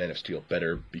Man of Steel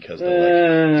better because they'll like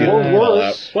Or get the hell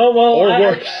worse. out. Well, Or I,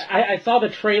 worse. I saw the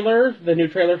new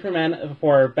trailer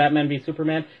for Batman v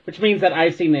Superman, which means that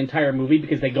I've seen the entire movie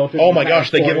because they go through. Oh the my entire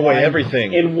gosh, they give away storyline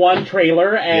everything. in one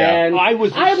trailer, and I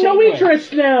was the I have no same way.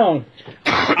 interest now.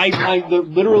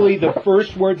 Literally the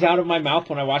first words out of my mouth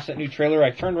when I watched that new trailer,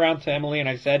 I turned around to Emily and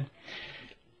I said,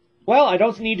 "Well, I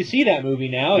don't need to see that movie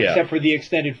now, Yeah. except for the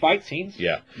extended fight scenes."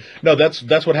 Yeah, no, that's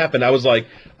what happened. I was like,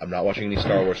 I'm not watching any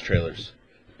Star Wars trailers,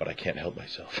 but I can't help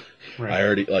myself. Right. I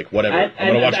already whatever. I'm And-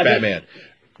 gonna watch I think Batman.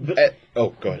 Go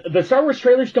ahead. The Star Wars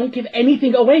trailers don't give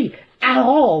anything away at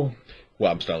all.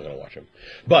 Well, I'm still gonna watch them,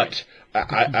 but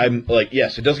I'm like,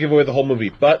 yes, it does give away the whole movie.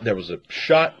 But there was a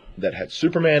shot that had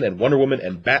Superman and Wonder Woman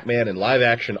and Batman in live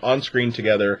action on screen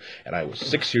together, and I was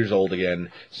 6 years old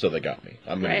again, so they got me.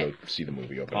 I'm gonna Right. go see the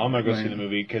movie open. I'm gonna go see Right. the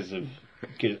movie because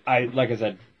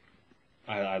I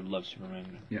I love Superman.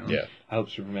 Yeah. I hope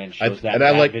Superman shows that. And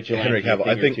I like vigilante Henry Cavill.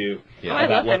 I thing or think two yeah. Oh, I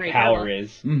about love what Henry power Cavill.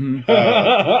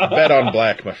 is. Bet on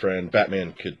black, my friend.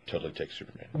 Batman could totally take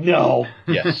Superman. No.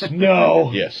 Yes.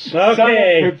 No. Yes.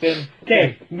 Okay.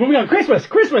 Okay. Moving on. Christmas.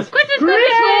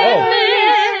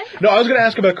 No, I was going to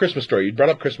ask about Christmas Story. You brought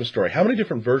up Christmas Story. How many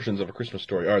different versions of A Christmas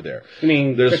Story are there? You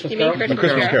mean There's- Christmas You mean Carol? A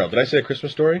Christmas Carol. Did I say A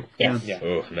Christmas Story? Yes. Yeah.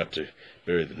 Oh, not to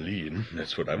bury the lead.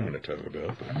 That's what I'm going to talk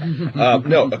about.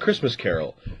 No, A Christmas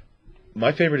Carol.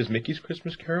 My favorite is Mickey's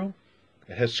Christmas Carol.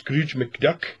 It has Scrooge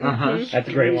McDuck. That's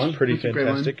a great one. It's pretty That's a great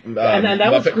one. fantastic. And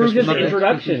that was Muppet Scrooge's Christmas Carol.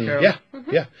 introduction. Carol. Yeah,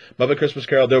 yeah. Muppet Christmas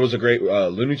Carol. There was a great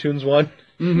Looney Tunes one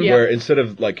Yeah. where instead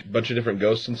of like a bunch of different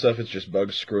ghosts and stuff, it's just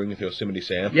bugs screwing with Yosemite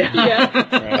Sam.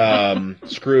 Yeah.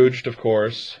 Scrooged, of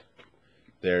course.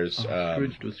 There's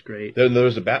Scrooge was great. then there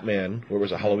was a Batman where it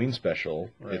was a Halloween special.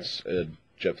 Right. It's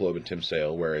Jeff Loeb and Tim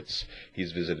Sale where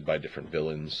he's visited by different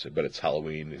villains, but it's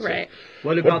Halloween. It's Right.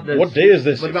 What about this? what day is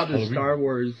this? What about It's the Halloween. Star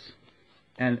Wars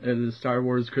and the Star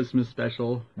Wars Christmas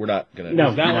special? We're not gonna.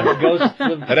 No, That one goes.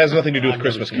 That has nothing to do with I've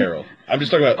Christmas never seen Carol. I'm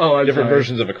just talking about Oh, I'm different sorry.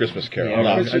 versions of A Christmas Carol. Yeah,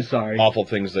 not I'm sorry. awful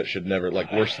things that should never,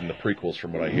 like worse than the prequels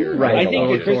from what I hear. Right. I Like, think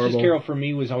Oh, A it's Christmas horrible. Carol for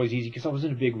me was always easy because I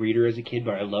wasn't a big reader as a kid,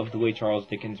 but I loved the way Charles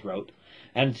Dickens wrote.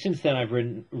 And since then, I've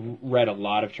read a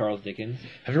lot of Charles Dickens.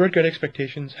 Have you read Great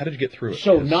Expectations? How did you get through it?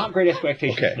 So 'Cause- not Great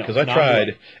Expectations. Okay, no, because I not tried,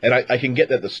 really. and I can get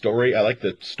that the story. I like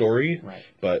the story, Right.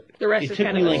 but The rest It is took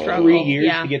kind me of a like struggle. 3 years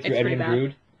Yeah, to get through it's pretty Edmund bad.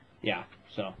 Drood. Yeah,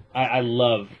 so I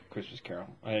love Christmas Carol.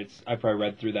 I probably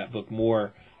read through that book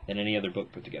more than any other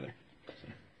book put together.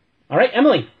 All right,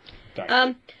 Emily.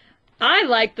 Sorry. I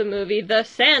like the movie The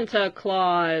Santa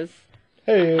Claus.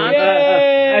 hey,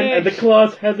 And the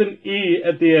clause has an E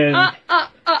at the end.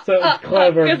 So it's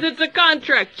clever. Because it's a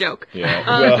contract joke.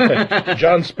 yeah. Well,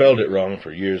 John spelled it wrong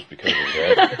for years because of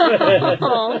that.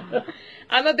 Aw.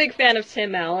 I'm a big fan of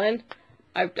Tim Allen.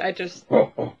 I just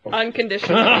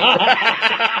unconditionally.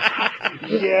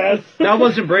 Yes. That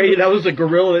wasn't Brady. That was a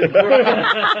gorilla.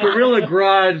 Gorilla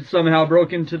Grodd somehow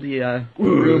broke into the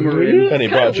room we're in. And he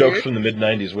brought kinda jokes weird. from the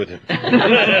mid-'90s with him.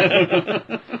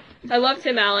 I love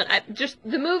Tim Allen. Just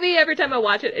the movie, every time I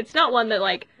watch it, it's not one that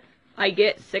like I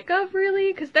get sick of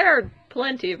really, because there are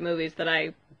plenty of movies that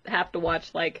I have to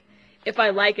watch. Like, if I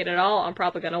like it at all, I'm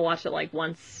probably gonna watch it like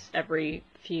once every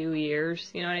few years.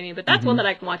 You know what I mean? But that's one that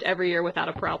I can watch every year without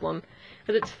a problem,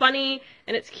 because it's funny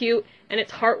and it's cute and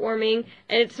it's heartwarming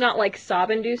and it's not like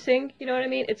sob-inducing. You know what I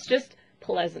mean? It's just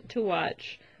pleasant to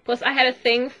watch. Plus, I had a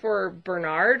thing for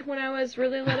Bernard when I was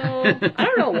really little. I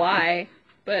don't know why.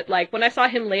 But, like, when I saw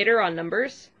him later on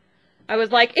Numbers, I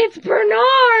was like, it's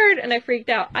Bernard! And I freaked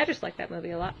out. I just like that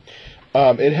movie a lot.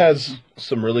 It has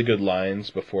some really good lines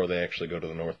before they actually go to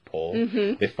the North Pole.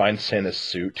 Mhm. They find Santa's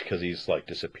suit because he's, like,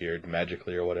 disappeared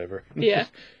magically or whatever. Yeah.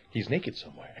 He's naked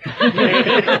somewhere.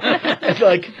 It's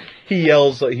like, he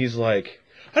yells, like, he's like,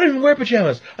 I don't even wear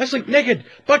pajamas. I sleep naked,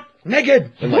 but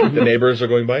naked. And, like, the neighbors are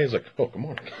going by. He's like, oh, good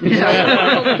morning.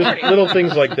 Just little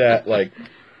things like that, like,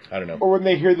 I don't know. Or when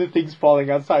they hear the things falling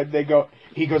outside,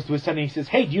 he goes to his son and he says,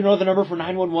 "Hey, do you know the number for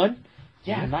 911?"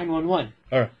 Yeah, 911.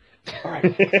 All right. All right.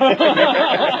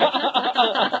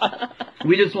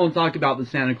 We just won't talk about the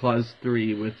Santa Claus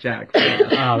 3 with Jack. Oh,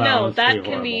 that No, was that pretty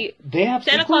can be... They have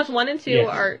Santa sequels? Claus 1 and 2 Yes.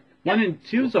 are... 1 and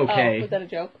 2's Oh, okay. was that a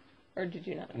joke? Or did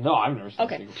you not? No, I've never seen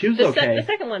Okay. sequels. 2's The okay.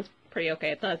 second one's pretty okay.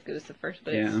 It's not as good as the first,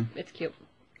 but Yeah. it's cute.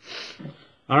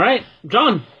 All right,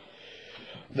 John.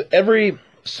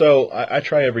 So I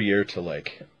try every year to,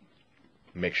 like,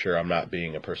 make sure I'm not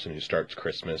being a person who starts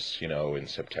Christmas, in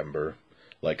September,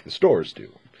 like the stores do.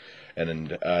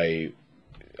 And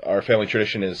our family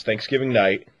tradition is Thanksgiving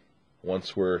night,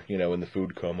 once we're, in the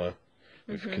food coma,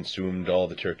 we've consumed all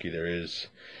the turkey there is,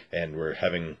 and we're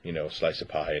having, a slice of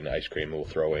pie and ice cream, we'll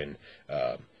throw in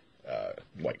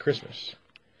White Christmas,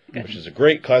 which is a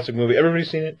great classic movie. Everybody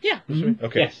seen it? Yeah.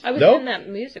 Okay. Yes. I was No? in that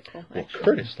musical, Well, actually.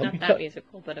 Curtis, let Not me that tell-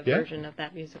 musical, but a Yeah? version of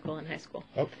that musical in high school.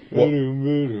 Oh, well,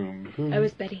 I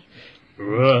was Betty,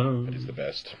 that is the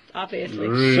best.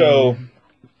 obviously. So,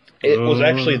 it was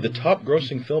actually the top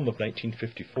grossing film of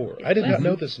 1954. I did not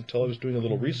know this until I was doing a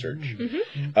little research.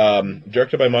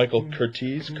 Directed by Michael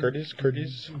Curtiz,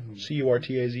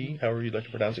 C-U-R-T-A-Z, however you'd like to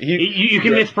pronounce it. You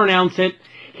can mispronounce it.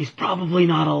 He's probably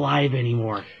not alive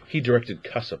anymore. He directed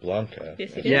Casablanca.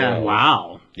 Yes, he did. Yeah.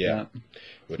 Wow. Yeah.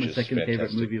 It's Which my is second favorite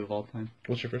fantastic. movie of all time.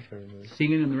 What's your first favorite movie?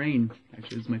 Singing in the Rain,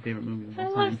 actually, is my favorite movie of I all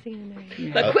love time. seeing the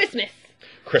Yeah. But Christmas.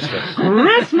 Christmas.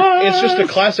 Christmas. It's just a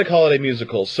classic holiday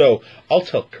musical, so I'll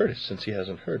tell Curtis, since he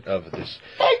hasn't heard of this.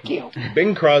 Thank you.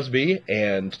 Bing Crosby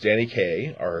and Danny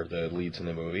Kaye are the leads in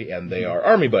the movie, and they are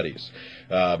army buddies.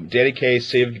 Danny Kaye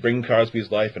saved Bing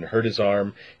Crosby's life and hurt his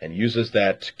arm, and uses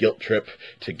that guilt trip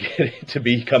to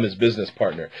become his business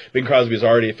partner. Bing Crosby is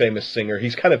already a famous singer.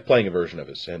 He's kind of playing a version of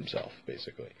himself,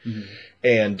 basically. Mm-hmm.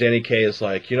 And Danny Kaye is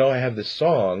like, I have this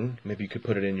song. Maybe you could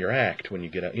put it in your act when you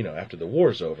get out, after the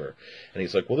war's over. And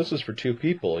he's like, well, this is for 2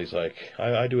 people. He's like,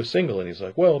 I do a single. And he's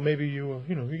like, well, maybe you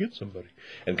get somebody.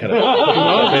 And kind of,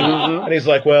 and he's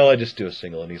like, well, I just do a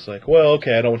single. And he's like, well,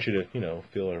 okay, I don't want you to,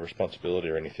 feel a responsibility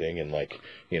or anything. And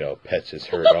pets his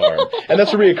hurt arm. And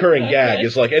that's a reoccurring gag.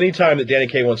 It's like anytime that Danny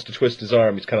Kaye wants to twist his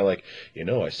arm, he's kind of like,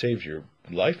 I saved your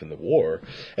life in the war.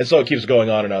 And so it keeps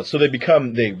going on and on. So they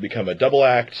become a double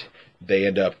act. They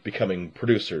end up becoming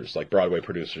producers, like Broadway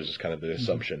producers is kind of the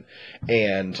assumption.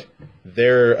 And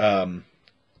they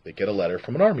get a letter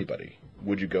from an army buddy.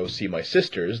 Would you go see my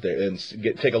sisters and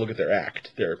take a look at their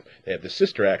act? They have the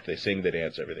sister act. They sing, they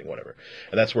dance, everything, whatever.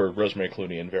 And that's where Rosemary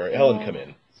Clooney and Vera Ellen come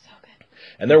in. So good.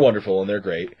 And they're wonderful and they're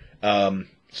great.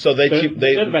 So they're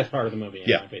the best part of the movie, in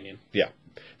my opinion. Yeah,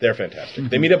 they're fantastic.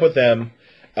 They meet up with them.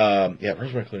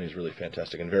 Rosemary Clooney is really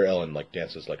fantastic, and Vera Ellen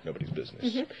dances like nobody's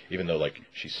business, even though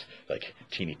she's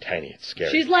teeny tiny. It's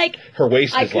scary. She's like her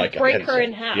waist I is could like break a her pencil.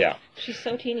 in half. Yeah. She's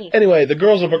so teeny. Anyway, the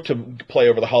girls are booked to play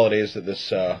over the holidays at this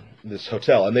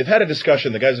hotel, and they've had a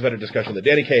discussion. The guys have had a discussion that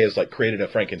Danny Kaye has created a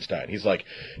Frankenstein. He's like,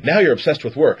 now you're obsessed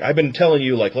with work. I've been telling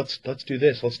you let's do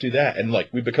this, let's do that, and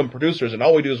we become producers, and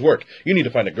all we do is work. You need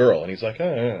to find a girl, and he's like,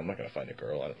 I'm not gonna find a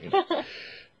girl. I don't.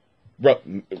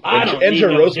 Enter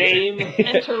Rosemary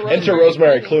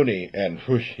Clooney, and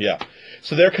whoosh, yeah.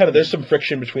 So there's some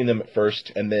friction between them at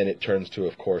first, and then it turns to,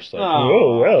 of course,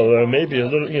 maybe a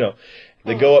little,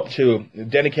 They go up to,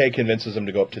 Danny Kaye convinces them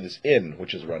to go up to this inn,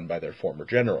 which is run by their former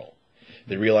general.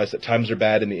 They realize that times are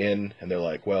bad in the inn, and they're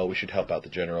like, well, we should help out the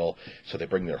general. So they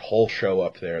bring their whole show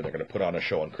up there, and they're going to put on a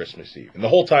show on Christmas Eve. And the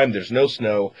whole time, there's no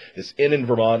snow. This inn in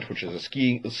Vermont, which is a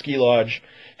ski lodge,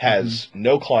 has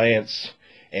no clients.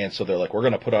 And so they're like, we're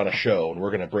going to put on a show, and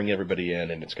we're going to bring everybody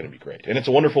in, and it's going to be great. And it's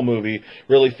a wonderful movie,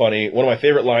 really funny. One of my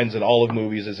favorite lines in all of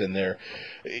movies is in there.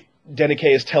 Danny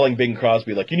Kaye is telling Bing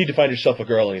Crosby, you need to find yourself a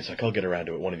girl, and he's like, I'll get around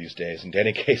to it one of these days. And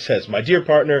Danny Kaye says, my dear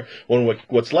partner, when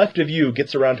what's left of you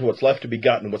gets around to what's left to be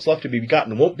gotten, what's left to be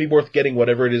gotten won't be worth getting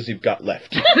whatever it is you've got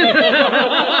left.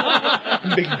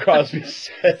 Bing Crosby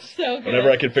says, so good.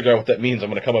 Whenever I can figure out what that means, I'm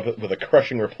going to come up with a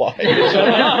crushing reply.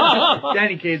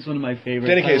 Danny Kaye's one of my favorites.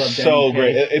 Danny Kaye's so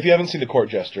great. If you haven't seen The Court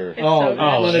Jester...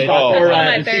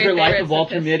 The Secret Life of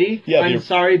Walter Mitty? Yeah, I'm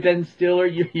sorry, Ben Stiller,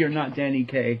 you're not Danny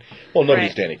Kaye. Well,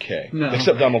 nobody's Danny Kaye. No.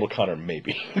 Except Donald O'Connor,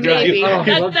 maybe. Maybe.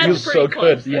 He's so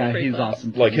good. Yeah, he's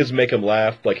awesome. His make him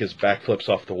laugh, his backflips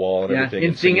off the wall and everything.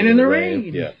 And Singing in the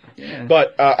Rain. Yeah.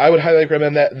 But I would highly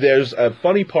recommend that. There's a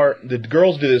funny part. The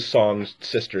girls do this song,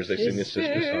 Sisters. They sing this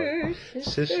sister song.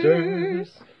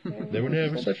 Sisters. They were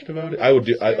never such devoted.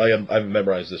 I've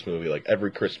memorized this movie every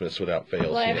Christmas without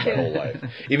fail, seen it my whole life.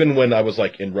 Even when I was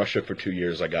in Russia for 2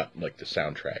 years, I got the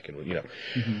soundtrack,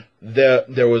 and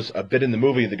there was a bit in the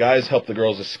movie. The guys help the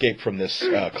girls escape from this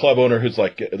club owner who's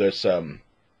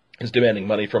is demanding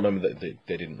money from him that they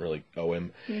didn't really owe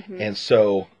him. And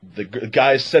so the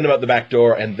guys send him out the back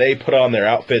door, and they put on their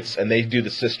outfits, and they do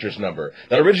the Sisters number.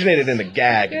 That originated in a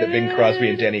gag that Bing Crosby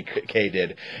and Danny Kaye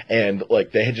did. And,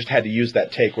 they had just had to use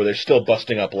that take where they're still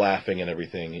busting up laughing and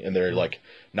everything, and they're,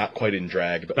 not quite in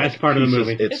drag. But best part of the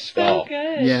movie. It's so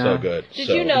good. Yeah. So good. Did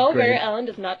you know Vera Ellen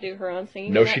does not do her own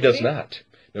singing? No, she does not.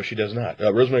 No, she does not.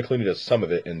 Rosemary Clooney does some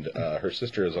of it, and her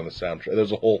sister is on the soundtrack.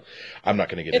 There's a whole... I'm not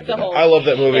going to get into that. I love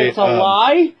that movie. It's a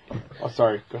lie? Oh,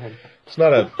 sorry. Go ahead. It's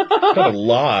not a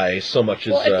lie so much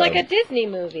as... Well, it's like a Disney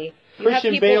movie. You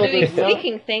Christian have people Bale doing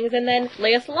speaking things, and then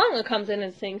Lea Salonga comes in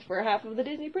and sings for half of the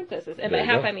Disney princesses. And by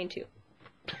half, I mean 2.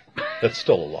 That's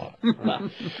still a lot.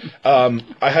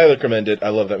 I highly recommend it. I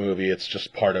love that movie. It's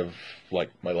just part of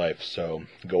my life. So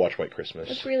go watch White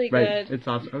Christmas. It's really good. Right. It's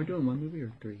awesome. Are we doing one movie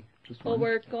or 3? Just one? Well,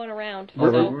 we're going around. We're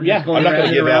I'm not going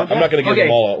to give I'm not going to give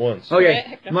them all at once.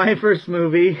 Okay. My first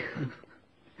movie.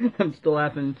 I'm still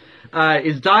laughing.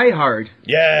 Is Die Hard.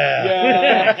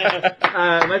 Yeah.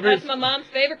 That's my mom's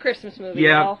favorite Christmas movie.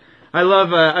 Yeah. Y'all. I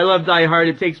love Die Hard.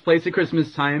 It takes place at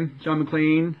Christmas time. John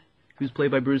McClane, who's played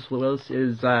by Bruce Willis,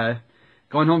 is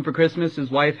going home for Christmas.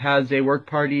 His wife has a work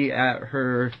party at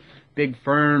her big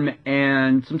firm,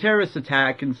 and some terrorists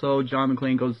attack, and so John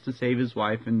McClane goes to save his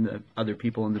wife and the other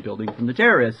people in the building from the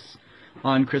terrorists.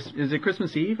 On is it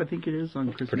Christmas Eve? I think it is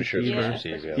on Christmas Eve. Pretty sure it's Christmas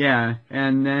Eve, Yeah,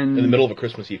 and then... in the middle of a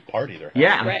Christmas Eve party, they're having.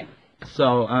 Yeah. Right.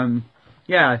 So,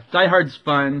 Die Hard's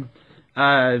fun.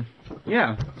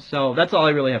 Yeah, so that's all I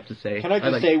really have to say. Can I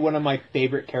just say one of my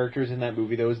favorite characters in that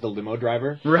movie though is the limo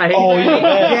driver? Right. Oh,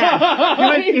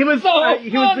 yeah. He was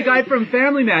the guy from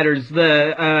Family Matters,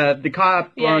 the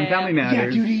cop on Family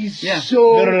Matters. Yeah, dude, he's No,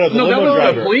 so. the limo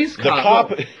driver. The police The cop.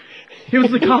 cop. He was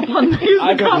the cop on. He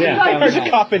was the cop. yeah. He's a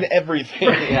cop in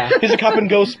everything. He's a cop in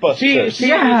Ghostbusters. See,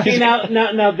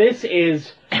 now this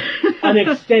is an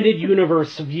extended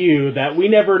universe view that we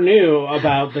never knew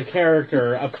about the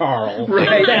character of Carl.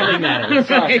 Right. Family Matters.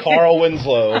 Carl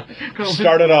Winslow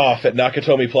started off at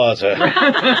Nakatomi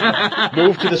Plaza,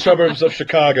 moved to the suburbs of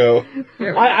Chicago.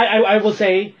 I will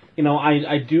say,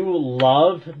 I do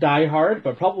love Die Hard,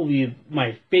 but probably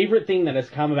my favorite thing that has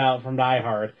come about from Die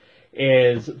Hard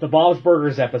is the Bob's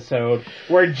Burgers episode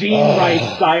where Gene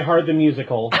writes Die Hard the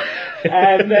musical,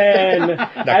 and then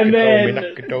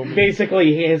Nakatomi.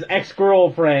 basically his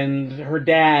ex-girlfriend, her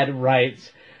dad, writes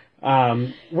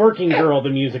Working Girl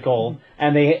the musical,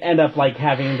 and they end up like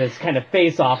having this kind of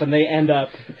face-off, and they end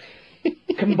up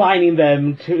combining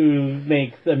them to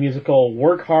make the musical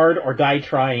Work Hard or Die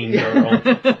Trying Girl.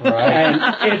 And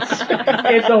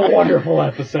it's a wonderful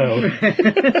episode.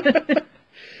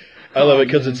 I love it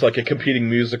because it's like a competing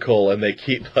musical, and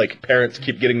parents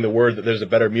keep getting the word that there's a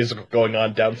better musical going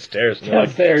on downstairs, and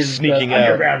they're like sneaking the out.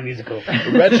 underground musical.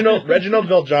 Reginald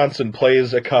Vel Johnson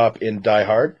plays a cop in Die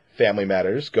Hard, Family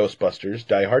Matters, Ghostbusters,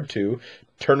 Die Hard 2,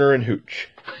 Turner and Hooch,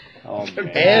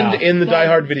 and in the Die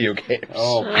Hard video games.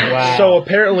 Oh, Wow. So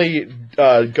apparently,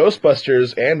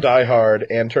 Ghostbusters and Die Hard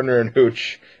and Turner and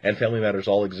Hooch and Family Matters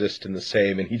all exist in the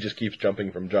same, and he just keeps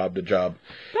jumping from job to job.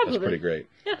 That's pretty great.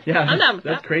 Yeah, I'm down with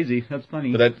that's that. crazy. That's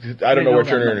funny. But I don't know know where that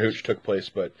Turner and much. Hooch took place,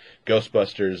 but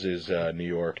Ghostbusters is New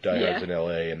York, Die Hard's in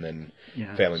L.A., and then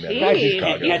Family Matters is Jeez,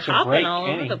 Chicago. he's Catch a hopping break, all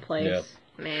over Kenny. the place. Yeah.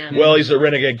 Man. Well, he's a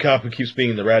renegade cop who keeps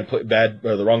being in the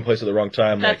the wrong place at the wrong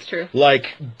time. That's true. Like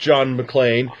John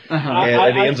McClane,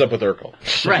 and he ends up with Urkel.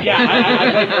 Right. Yeah,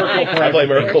 I blame Urkel for I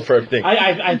blame everything. Urkel for everything.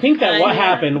 I think that what Yeah.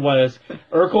 happened was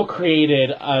Urkel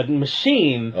created a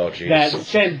machine Oh, jeez. that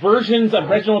sent versions of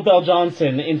Reginald Bell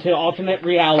Johnson into alternate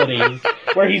realities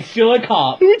where he's still a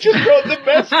cop. We just wrote the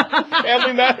best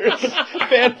Family Matters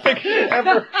fan fiction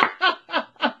ever.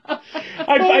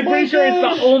 I'm pretty sure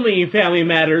it's the only Family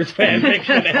Matters fan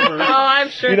fiction ever. Oh, I'm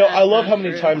sure. I love how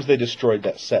many times they destroyed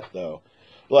that set, though.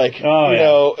 Like,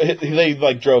 Oh,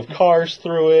 they drove cars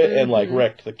through it and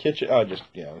wrecked the kitchen. Oh,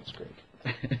 it's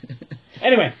great.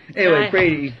 Anyway, Right.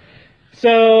 Brady.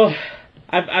 so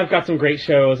I've got some great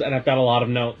shows and I've got a lot of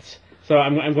notes. So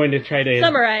I'm going to try to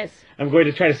Summarize. I'm going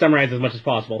to try to summarize as much as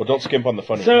possible. Well, don't skimp on the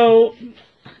funny. So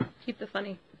Keep the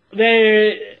funny.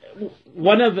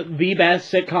 one of the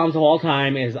best sitcoms of all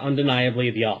time is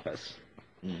undeniably The Office.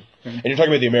 And you're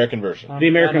talking about the American version. The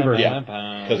American version.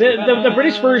 Yeah. The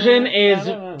British version is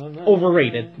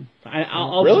overrated.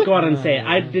 I'll Really? just go out and say it.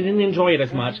 I didn't enjoy it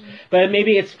as much, but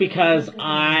maybe it's because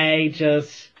I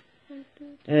just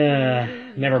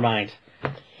never mind.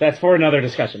 That's for another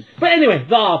discussion. But anyway,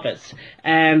 The Office.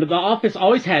 And The Office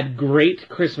always had great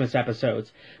Christmas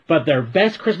episodes, but their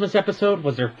best Christmas episode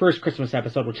was their first Christmas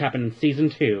episode, which happened in season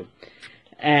 2.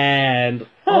 And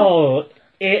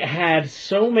it had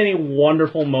so many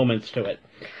wonderful moments to it.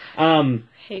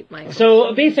 Hate Michael.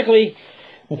 So basically,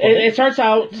 it starts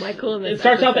out. Michael in It this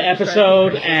starts out the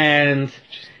episode, and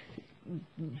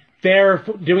they're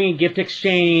doing a gift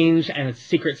exchange, and it's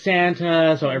Secret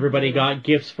Santa, so everybody got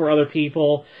gifts for other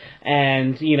people,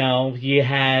 and Jim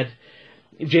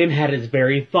had his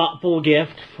very thoughtful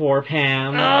gift for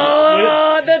Pam.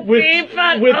 the with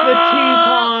teapot. with the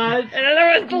teapot. And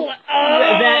there was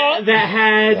the that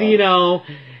had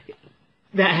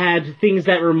that had things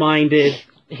that reminded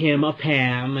him of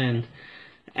Pam,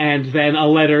 and then a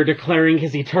letter declaring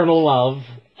his eternal love.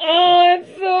 Oh, it's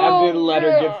so. Have the letter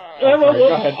good. give. Go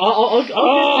ahead.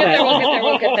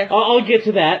 We'll get there. I'll get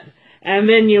to that, and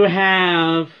then you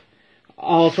have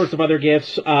all sorts of other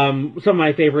gifts. Some of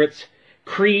my favorites: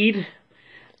 Creed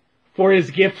for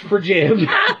his gift for Jim.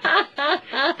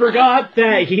 Forgot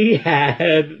that he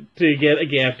had to get a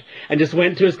gift and just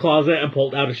went to his closet and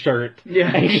pulled out a shirt and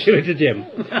gave it to Jim.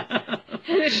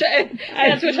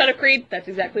 That's what shot of Creed. That's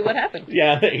exactly what happened.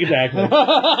 Yeah, exactly.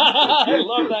 I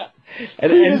love that.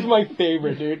 And, He is and, my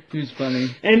favorite, dude. Who's funny?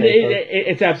 and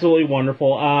it's absolutely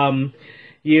wonderful.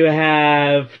 You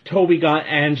have Toby got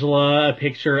Angela a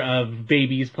picture of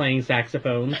babies playing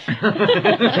saxophones.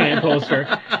 Giant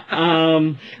poster.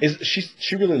 Is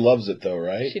she really loves it though,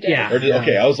 right? She does. Yeah.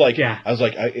 Okay, I was like, Yeah. I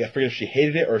forget if she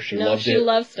hated it or if she no, loved she it.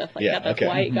 loves stuff like Yeah, that. That's okay.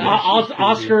 why he got it.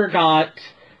 Oscar got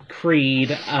Creed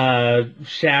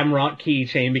Shamrock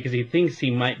keychain because he thinks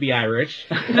he might be Irish.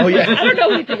 Oh I yeah. don't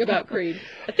know anything about Creed.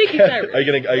 I think he's Irish. Are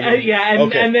you gonna? Yeah, and,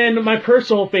 okay. and then my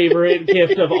personal favorite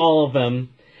gift of all of them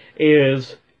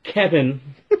is Kevin,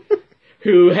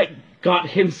 who got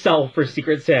himself for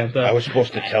Secret Santa. I was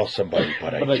supposed to tell somebody,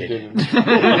 but I didn't. And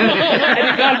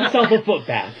he got himself a foot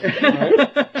bath.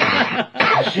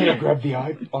 I should have grabbed the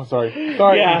eye. Oh, sorry.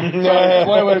 Sorry. Yeah.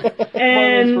 Spoilers.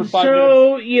 And for 5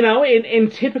 so, you know,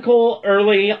 in typical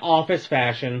early Office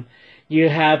fashion, you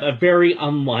have a very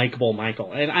unlikable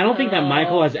Michael. And I don't think that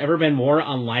Michael has ever been more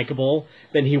unlikable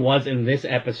than he was in this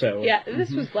episode. Yeah,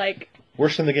 this was like...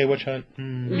 Worse than the Gay Witch Hunt.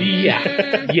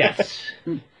 Yeah. Yes.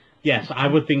 Yes, I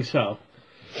would think so.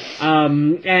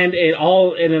 And it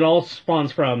all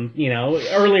spawns from, you know,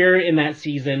 earlier in that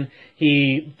season,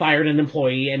 he fired an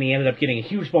employee and he ended up getting a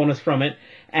huge bonus from it.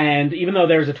 And even though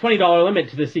there's a $20 limit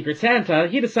to the Secret Santa,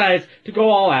 he decides to go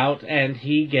all out and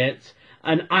he gets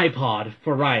an iPod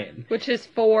for Ryan. Which is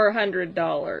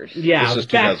 $400. Yeah, This is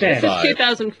back then. This is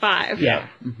 2005. Yeah.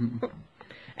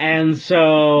 And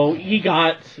so he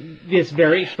got this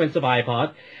very expensive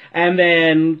iPod. And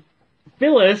then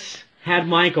Phyllis had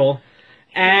Michael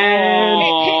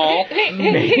and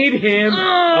made him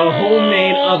a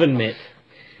homemade oven mitt.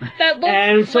 That looks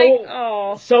And so, like...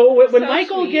 Oh. so when so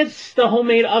Michael sweet. gets the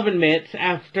homemade oven mitt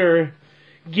after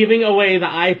giving away the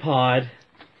iPod,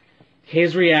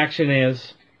 his reaction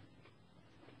is,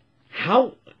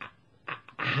 how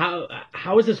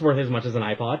is this worth as much as an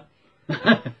iPod?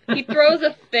 He throws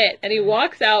a fit and he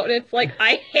walks out and it's like,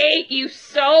 I hate you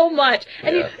so much.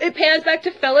 And it pans back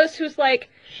to Phyllis who's like,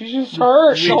 She's just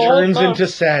hurt. She turns into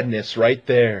sadness right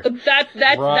there. that's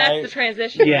Right. the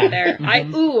transition Yeah. right there. I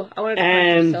wanted to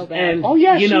punch you so bad. And Oh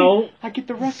yeah, you know, I get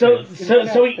the rest. so of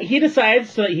it. so he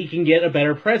decides so that he can get a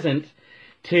better present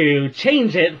to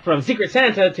change it from Secret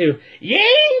Santa to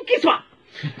Yankee Swap.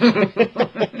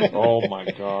 Oh my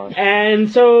god. And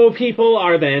so people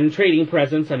are then trading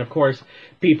presents, and of course,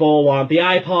 people want the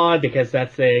iPod because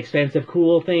that's the expensive,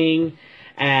 cool thing,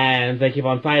 and they keep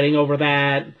on fighting over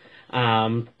that,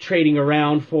 trading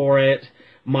around for it.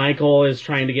 Michael is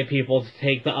trying to get people to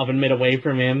take the oven mitt away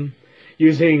from him,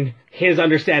 using his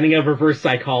understanding of reverse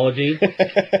psychology,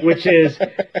 which is,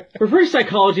 reverse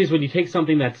psychology is when you take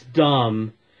something that's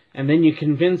dumb, and then you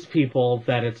convince people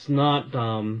that it's not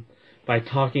dumb, by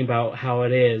talking about how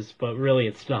it is, but really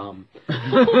it's dumb.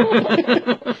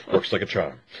 Works like a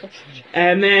charm.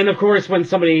 And then, of course, when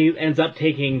somebody ends up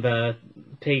taking the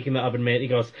oven mitt, he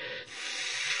goes,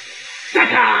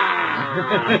 "Sucker!"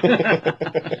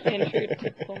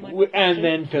 And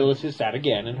then Phyllis is sad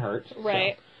again and hurt.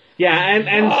 Right. Yeah, and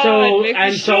Oh, it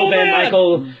makes me so then mad.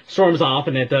 Michael storms off,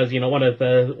 and it does, you know, one of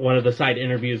the side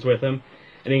interviews with him,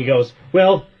 and he goes,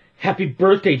 "Well, happy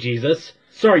birthday, Jesus.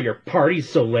 Sorry your party's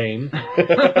so lame."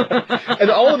 And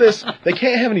all of this, they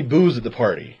can't have any booze at the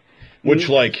party, which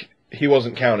like he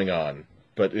wasn't counting on,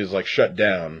 but is like shut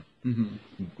down. You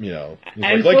know, he's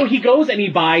And like, so he goes and he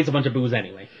buys a bunch of booze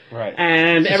anyway. Right.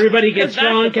 And everybody gets That's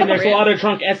drunk, and there's a lot of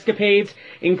drunk escapades,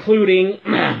 including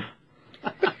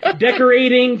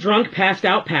decorating drunk passed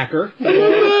out Packer,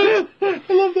 I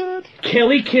love that.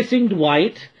 Kelly kissing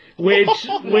Dwight, which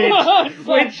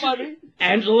funny.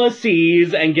 Angela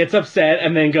sees and gets upset,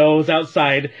 and then goes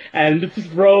outside and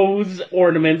throws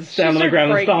ornaments down on the starts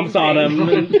ground and breaking stomps on them,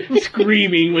 and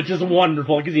screaming, which is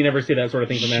wonderful because you never see that sort of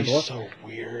thing from Angela. She's so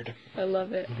weird. I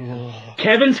love it.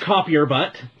 Kevin's copier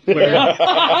butt. Where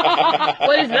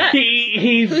What is that?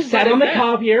 he Whose sat butt on is the that?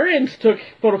 copier and took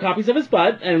photocopies of his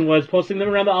butt and was posting them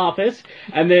around the office.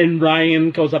 And then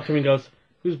Ryan goes up to him and goes,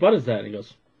 "Whose butt is that?" And he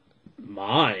goes,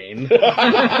 "Mine."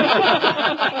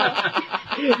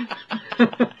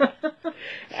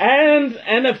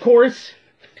 and of course,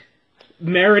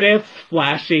 Meredith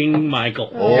flashing Michael.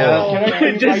 Oh. Yeah. Can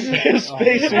I Just his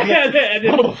face.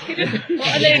 Well,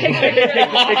 and then he takes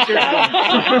pictures.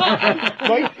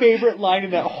 My favorite line in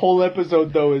that whole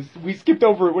episode, though, is we skipped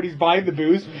over it when he's buying the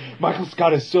booze. Michael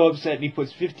Scott is so upset, and he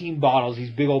puts 15 bottles, these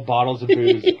big old bottles of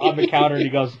booze, on the counter, and he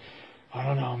goes, "I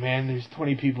don't know, man, there's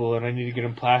 20 people, and I need to get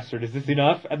them plastered. Is this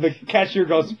enough?" And the cashier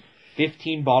goes,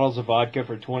 15 bottles of vodka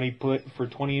for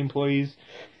 20 employees?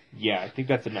 Yeah, I think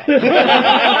that's enough.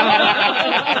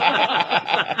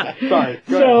 Sorry.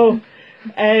 Go So,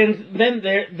 and then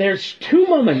there's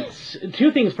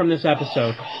two things from this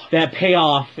episode that pay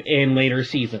off in later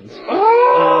seasons.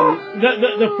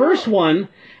 The first one,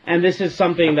 and this is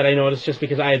something that I noticed just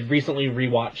because I had recently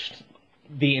rewatched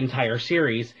the entire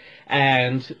series,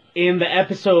 and in the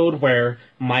episode where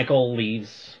Michael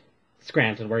leaves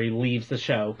Scranton, where he leaves the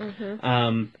show,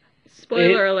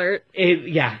 Spoiler alert.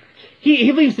 Yeah.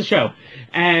 He leaves the show.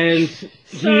 And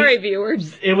Sorry,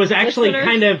 viewers. it was actually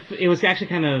Listeners.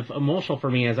 kind of emotional for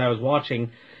me as I was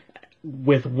watching.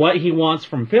 With what he wants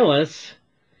from Phyllis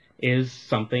is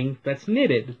something that's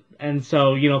knitted. And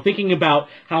so, thinking about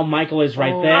how Michael is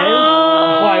right there,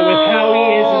 why with how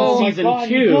he is in season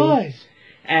 2.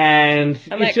 And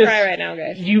I might it's just, cry right now,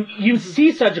 guys. You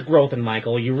see such a growth in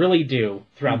Michael, you really do,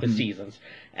 throughout the seasons.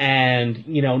 And,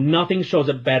 nothing shows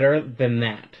it better than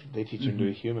that. They teach him to be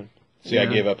a human. See, I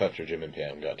gave up after Jim and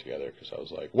Pam got together because I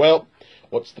was like, well,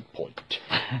 what's the point?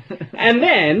 And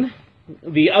then,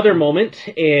 the other moment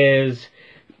is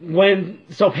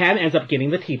so Pam ends up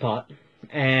getting the teapot,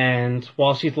 and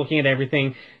while she's looking at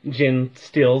everything, Jin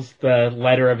steals the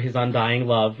letter of his undying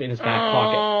love in his back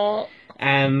pocket.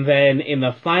 And then in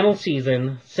the final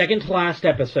season, second to last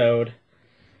episode,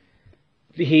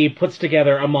 he puts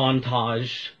together a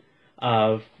montage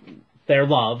of their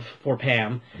love for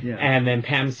Pam, and then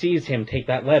Pam sees him take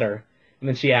that letter, and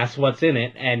then she asks what's in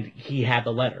it, and he had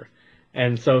the letter.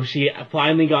 And so she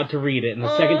finally got to read it in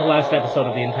the second to last episode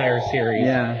of the entire series.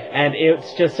 Yeah. And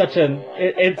it's just such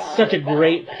a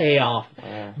great payoff.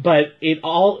 But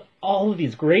all of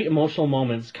these great emotional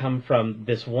moments come from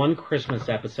this one Christmas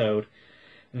episode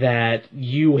that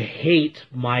you hate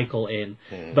Michael in,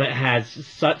 but has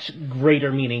such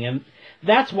greater meaning. And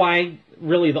that's why,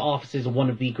 really, The Office is one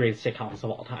of the greatest sitcoms of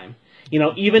all time.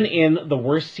 Even in the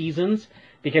worst seasons,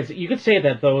 because you could say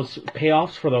that those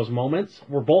payoffs for those moments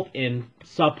were both in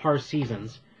subpar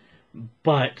seasons,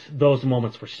 but those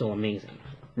moments were still amazing.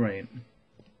 Right.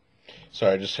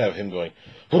 Sorry, I just have him going,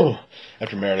 oh,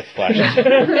 after Meredith flashes.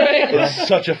 It's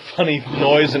such a funny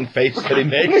noise and face that he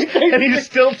makes, and he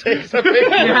still takes a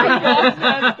picture.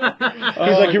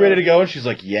 He's like, you ready to go? And she's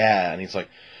like, yeah. And he's like,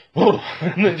 whoa.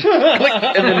 And then, click,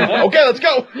 and then, okay, let's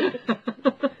go.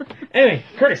 Anyway,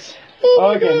 Curtis.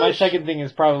 Okay, my second thing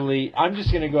is probably, I'm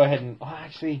just going to go ahead and,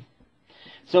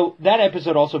 so that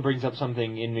episode also brings up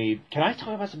something in me. Can I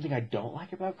talk about something I don't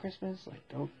like about Christmas?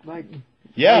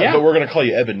 Yeah, but we're going to call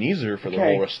you Ebenezer for the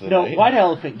whole rest of the night. No, white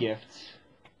elephant gifts.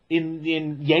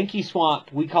 In Yankee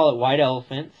Swamp, we call it white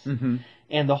elephants. Mm-hmm.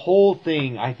 And the whole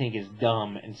thing, I think, is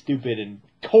dumb and stupid and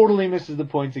totally misses the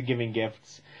points of giving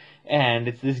gifts. And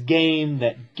it's this game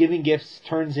that giving gifts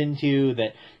turns into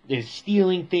that is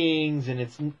stealing things, and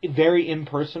it's very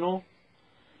impersonal.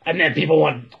 And then people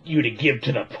want you to give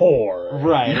to the poor.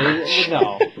 Right.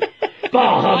 No.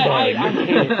 I hate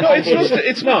it. No, it's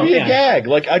supposed to be a gag.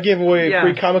 Like, I gave away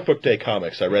free Comic Book Day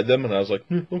comics. I read them, and I was like,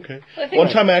 okay. One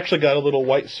time I actually got a little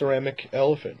white ceramic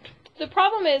elephant. The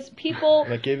problem is people...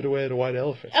 And I gave it away at a white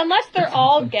elephant. Unless they're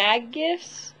all gag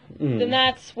gifts, then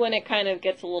that's when it kind of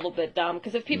gets a little bit dumb.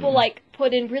 Because if people,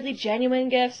 put in really genuine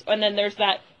gifts, and then there's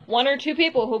that one or two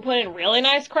people who put in really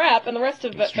nice crap, and the rest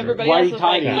of everybody else is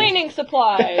like cleaning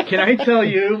supplies. Can I tell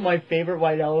you my favorite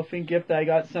white elephant gift that I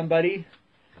got somebody?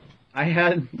 I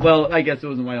guess it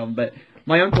wasn't white elephant, but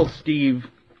my Uncle Steve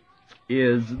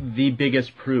is the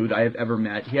biggest prude I have ever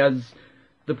met. He has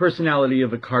the personality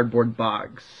of a cardboard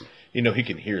box. He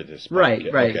can hear this. Right.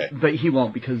 Okay. But he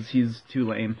won't because he's too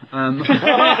lame. But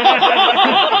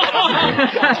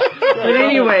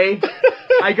anyway,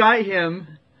 I got him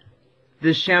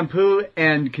the shampoo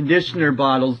and conditioner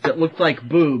bottles that look like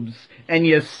boobs, and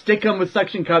you stick them with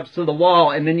suction cups to the wall,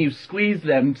 and then you squeeze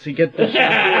them to get the shampoo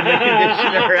and the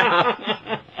conditioner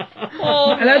out.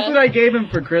 Oh, and that's what I gave him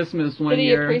for Christmas one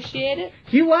year. Did he appreciate it?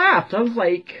 He laughed. I was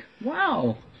like,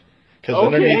 wow. Because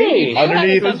underneath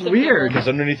it was weird. Because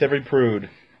underneath every prude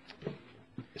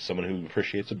is someone who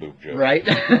appreciates a boob joke. Right?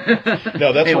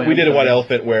 No, that's what we did at White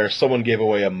Elephant, where someone gave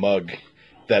away a mug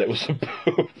that it was a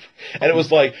boob. And it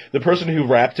was like, the person who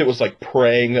wrapped it was like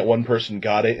praying that one person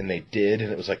got it, and they did, and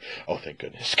it was like, oh, thank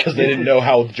goodness, because they didn't know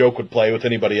how the joke would play with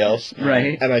anybody else.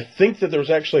 Right. And I think that there was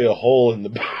actually a hole in the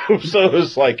boob, so it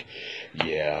was like,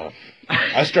 yeah.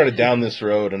 I started down this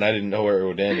road, and I didn't know where it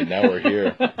would end, and now we're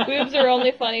here. Boobs are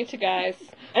only funny to guys.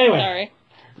 Anyway. Sorry.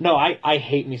 No, I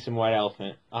hate me some white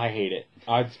elephant. I hate it.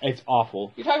 It's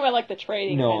awful. You're talking about the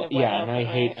trading kind of and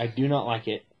I do not like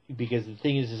it. Because the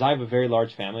thing is I have a very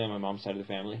large family on my mom's side of the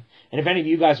family. And if any of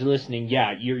you guys are listening,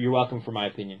 you're welcome for my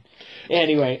opinion.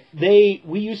 Anyway,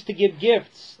 we used to give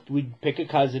gifts. We'd pick a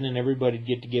cousin and everybody'd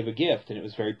get to give a gift. And it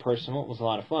was very personal. It was a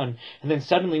lot of fun. And then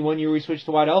suddenly one year we switched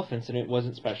to white elephants and it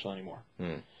wasn't special anymore.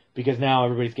 Because now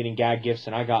everybody's getting gag gifts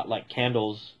and I got like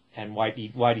candles and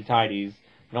whitey tidies.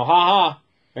 No, ha ha,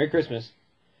 Merry Christmas.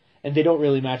 And they don't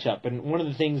really match up. And one of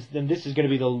the things, then this is going to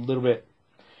be the little bit...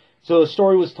 So a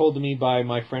story was told to me by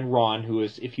my friend Ron, who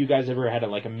is, if you guys ever had a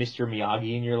Mr.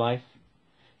 Miyagi in your life,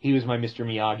 he was my Mr.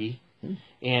 Miyagi.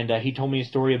 And he told me a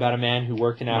story about a man who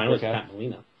worked in Mine was Africa. Pat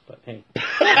Molina, but hey.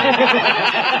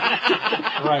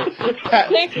 Right.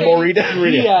 Thanks,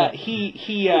 Morita.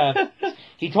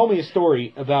 He told me a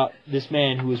story about this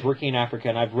man who was working in Africa,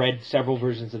 and I've read several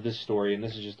versions of this story, and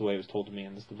this is just the way it was told to me,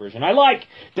 and this is the version I like.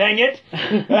 Dang it!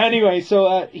 Anyway,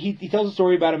 so he tells a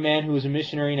story about a man who was a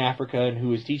missionary in Africa and who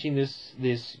was teaching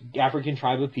this African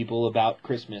tribe of people about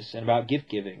Christmas and about gift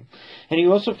giving, and he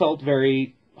also felt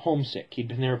very homesick. He'd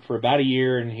been there for about a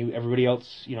year, and everybody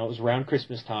else, it was around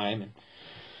Christmas time, and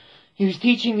he was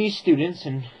teaching these students,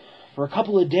 and for a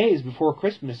couple of days before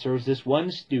Christmas, there was this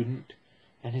one student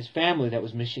and his family that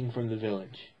was missing from the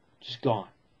village. Just gone.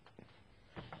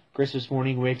 Christmas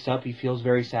morning, wakes up, he feels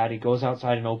very sad. He goes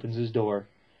outside and opens his door,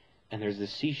 and there's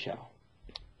this seashell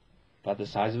about the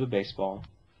size of a baseball.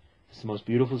 It's the most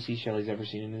beautiful seashell he's ever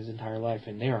seen in his entire life,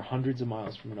 and they are hundreds of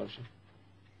miles from an ocean.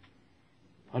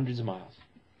 Hundreds of miles.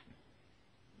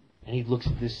 And he looks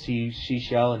at this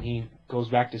seashell, and he goes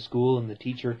back to school, and the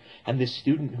teacher and this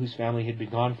student whose family had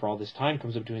been gone for all this time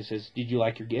comes up to him and says, "Did you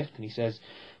like your gift?" And he says,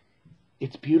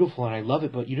 "It's beautiful and I love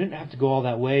it, but you didn't have to go all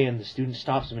that way." And the student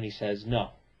stops him and he says, "No.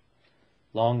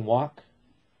 Long walk,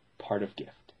 part of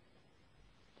gift."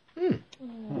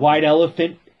 White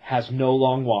elephant has no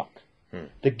long walk.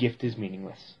 The gift is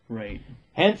meaningless. Right.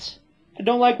 Hence, I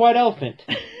don't like White Elephant.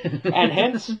 And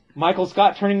hence, Michael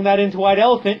Scott turning that into White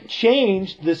Elephant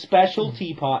changed the special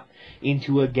teapot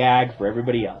into a gag for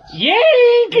everybody else.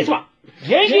 Yankee Swap!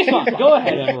 Yankee Swap! Go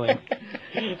ahead, Emily.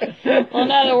 Well,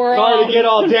 now that we're Sorry all... to get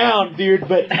all down, dude,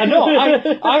 but no,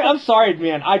 I'm sorry,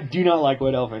 man. I do not like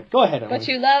White Elephant. Go ahead, Emily. But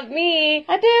you love me.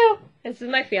 I do. This is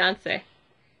my fiance.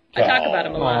 I talk about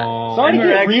him a lot. Aw. Sorry to I'm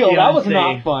your get real. That was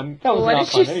ex-fiancé. not fun. That was What not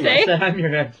did fun. you Anyway. say? I'm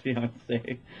your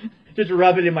ex-fiance. Just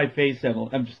rub it in my face, Emily.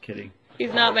 I'm just kidding.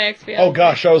 He's not my ex-fiance. Oh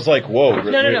gosh, I was like, whoa,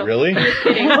 No. really? I'm just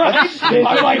kidding. I'm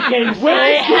like, have-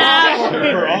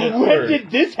 when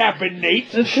did this happen,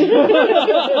 Nate?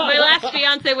 My last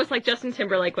fiance was like Justin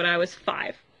Timberlake when I was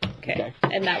 5. Okay. Okay.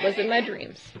 And that was in my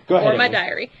dreams. Go ahead, Or my Emily.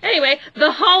 diary. Anyway,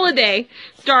 The Holiday,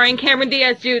 starring Cameron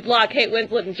Diaz, Jude Law, Kate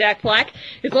Winslet, and Jack Black,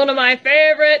 is one of my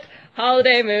favorite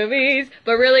holiday movies.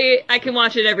 But really, I can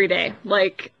watch it every day.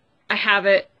 Like, I have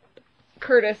it.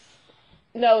 Curtis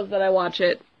knows that I watch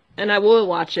it. And I will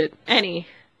watch it any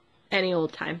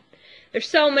old time. There's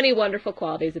so many wonderful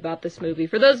qualities about this movie.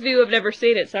 For those of you who have never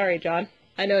seen it, sorry, John.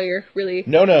 I know you're really...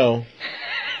 No.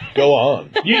 Go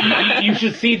on. You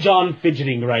should see John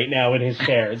fidgeting right now in his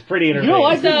chair. It's pretty You entertaining. don't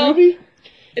like this So- movie?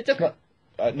 It's okay.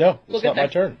 No, We'll it's get not my there.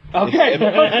 turn. Okay. We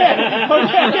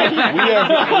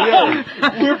are.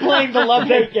 We're playing the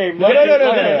love-hate game. No.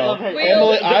 Love-hate. We-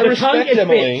 Emily, I The tongue respect is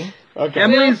Emily. fixed. Okay.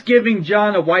 Emily's giving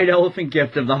John a white elephant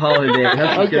gift of the holiday.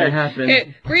 That's what's gonna happen.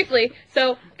 Okay, briefly,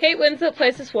 so Kate Winslet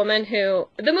plays this woman who...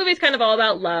 The movie's kind of all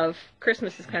about love.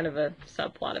 Christmas is kind of a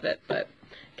subplot of it, but...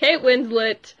 Kate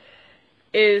Winslet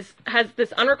has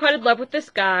this unrequited love with this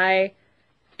guy,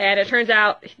 and it turns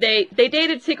out they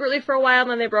dated secretly for a while,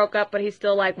 and then they broke up, but he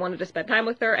still, wanted to spend time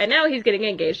with her, and now he's getting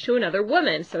engaged to another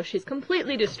woman, so she's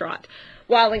completely distraught.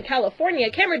 While in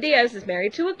California, Cameron Diaz is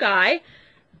married to a guy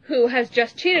who has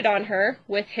just cheated on her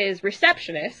with his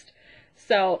receptionist,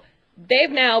 so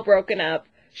they've now broken up.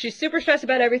 She's super stressed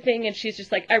about everything, and she's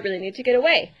just like, I really need to get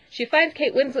away. She finds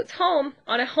Kate Winslet's home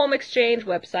on a home exchange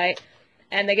website,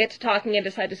 and they get to talking and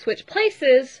decide to switch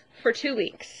places for 2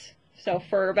 weeks. So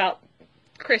for about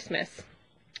Christmas.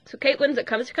 So Kate Winslet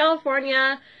comes to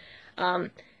California,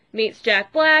 meets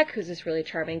Jack Black, who's this really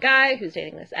charming guy who's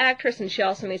dating this actress, and she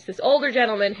also meets this older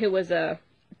gentleman who was a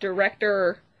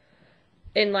director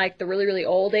in, the really, really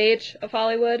old age of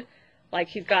Hollywood.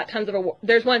 He's got tons of awards.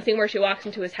 There's one scene where she walks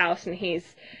into his house, and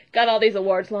he's got all these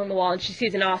awards along the wall, and she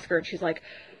sees an Oscar, and she's like,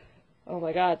 oh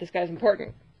my god, this guy's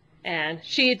important. And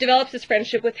she develops this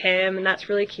friendship with him, and that's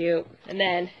really cute. And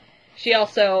then she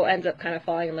also ends up kind of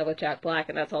falling in love with Jack Black,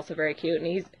 and that's also very cute.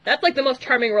 And that's the most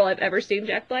charming role I've ever seen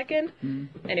Jack Black in.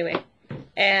 Mm-hmm. Anyway.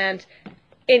 And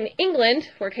in England,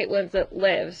 where Kate Winslet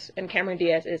lives, and Cameron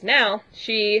Diaz is now,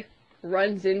 she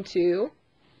runs into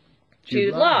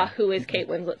Jude Law, who is Kate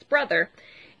Winslet's brother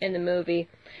in the movie.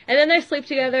 And then they sleep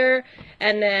together,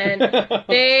 and then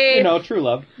they... true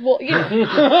love. Well,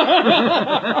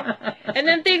 and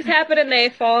then things happen, and they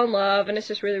fall in love, and it's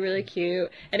just really, really cute.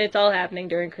 And it's all happening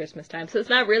during Christmas time, so it's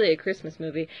not really a Christmas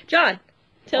movie. John,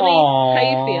 tell me how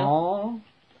you feel.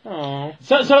 Aww.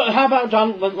 So how about,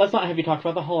 John, let's not have you talk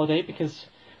about the holiday, because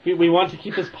we want to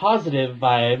keep this positive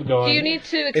vibe going. Do you need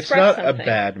to express It's not something? a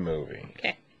bad movie.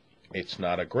 Okay. It's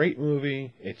not a great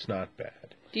movie. It's not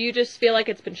bad. Do you just feel like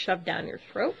it's been shoved down your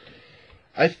throat?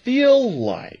 I feel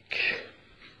like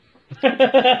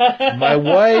my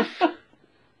wife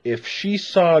if she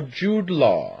saw Jude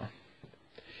Law,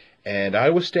 and I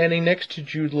was standing next to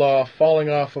Jude Law falling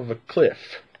off of a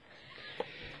cliff,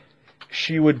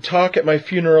 she would talk at my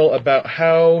funeral about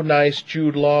how nice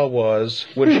Jude Law was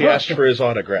when she asked for his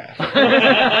autograph.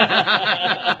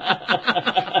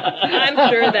 I'm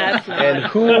sure that's not. And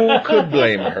who could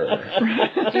blame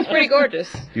her? She's pretty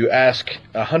gorgeous. You ask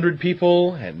 100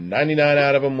 people, and 99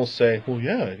 out of them will say, well,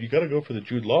 yeah, you gotta go for the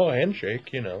Jude Law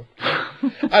handshake, you know.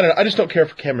 I don't know, I just don't care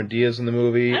for Cameron Diaz in the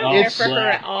movie. I don't It's care for her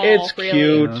at all. It's really.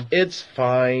 cute. Yeah. It's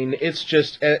fine. It's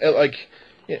just like,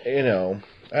 you know.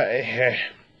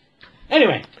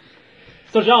 Anyway,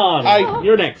 so John,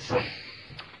 you're next.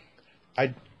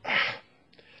 I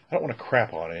don't want to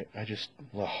crap on it. I just.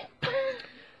 Ugh.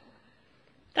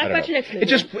 I Talk don't about know. your next movie.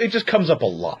 It just comes up a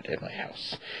lot in my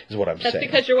house. Is what I'm That's saying.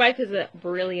 because your wife is a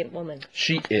brilliant woman.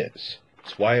 She is.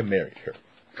 That's why I married her.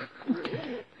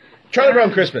 Charlie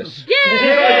Brown Christmas. Yay!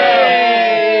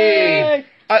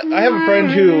 I have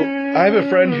a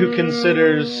friend who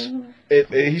considers it.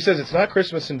 He says it's not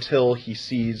Christmas until he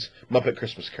sees Muppet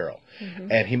Christmas Carol,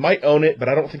 and he might own it, but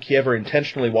I don't think he ever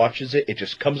intentionally watches it. It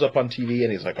just comes up on TV,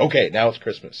 and he's like, "Okay, now it's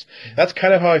Christmas." That's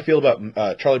kind of how I feel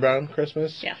about Charlie Brown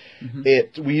Christmas. Yeah.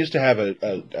 We used to have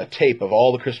a tape of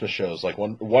all the Christmas shows. Like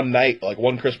one night, like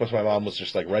one Christmas, my mom was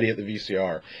just like ready at the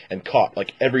VCR and caught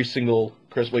like every single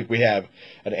Christmas week. We have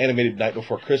an animated Night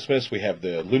Before Christmas. We have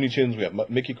the Looney Tunes. We have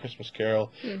Mickey Christmas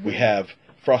Carol. We have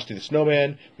Frosty the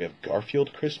Snowman. We have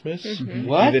Garfield Christmas.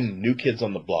 What? Even New Kids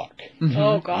on the Block.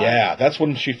 Oh, God. Yeah, that's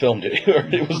when she filmed it.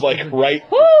 It was like right.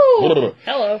 Woo!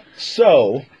 Hello.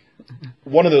 So,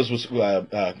 one of those was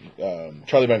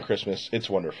Charlie Brown Christmas. It's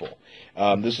wonderful.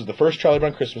 This is the first Charlie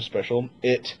Brown Christmas special.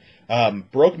 It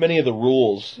broke many of the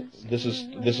rules. This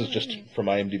is just from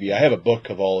IMDb. I have a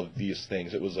book of all of these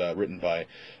things. It was written by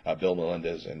Bill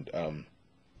Melendez and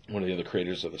one of the other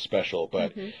creators of the special.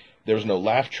 But there was no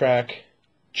laugh track.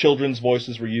 Children's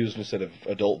voices were used instead of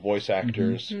adult voice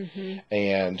actors,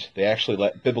 and they actually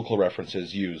let biblical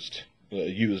references used to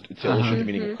illustrate the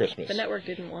meaning of Christmas. The network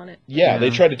didn't want it. Yeah, they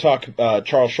tried to talk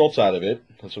Charles Schultz out of it.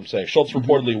 That's what I'm saying. Schultz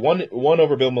reportedly won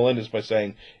over Bill Melendez by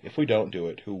saying, "If we don't do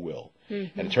it, who will?"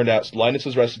 And it turned out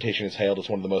Linus's recitation is hailed as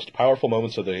one of the most powerful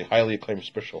moments of the highly acclaimed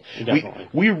special. Definitely.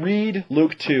 We read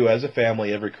Luke 2 as a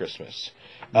family every Christmas.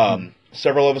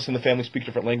 Several of us in the family speak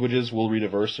different languages. We'll read a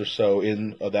verse or so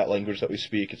in that language that we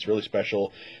speak. It's really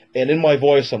special. And in my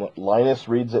voice, I'm like, Linus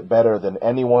reads it better than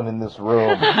anyone in this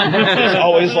room. It's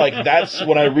always like, that's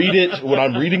when I read it, when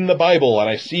I'm reading the Bible and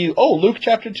I see, oh, Luke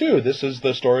chapter 2, this is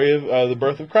the story of the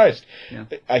birth of Christ. Yeah.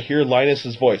 I hear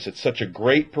Linus's voice. It's such a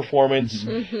great performance.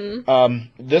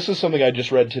 This is something I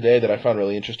just read today that I found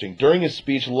really interesting. During his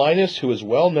speech, Linus, who is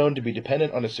well known to be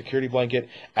dependent on his security blanket,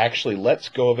 actually lets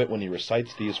go of it when he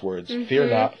recites these words.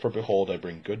 Fear not, for behold, I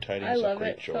bring good tidings I of love great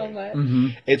it joy. so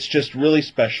much. It's just really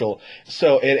special.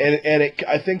 So,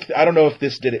 I think, I don't know if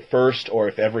this did it first or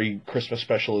if every Christmas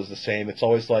special is the same. It's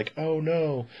always like, oh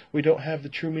no, we don't have the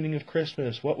true meaning of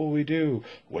Christmas. What will we do?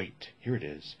 Wait, here it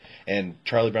is. And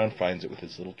Charlie Brown finds it with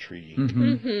his little tree.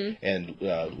 And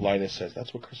Linus says,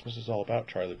 that's what Christmas is all about,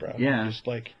 Charlie Brown. Yeah. Just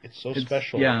like, it's so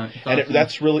special. Yeah, it's And awesome.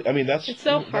 that's really, I mean, that's It's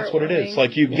so that's what it is. heartwarming.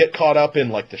 Like, you get caught up in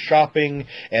like the shopping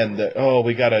and the, oh,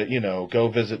 we gotta, go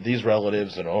visit these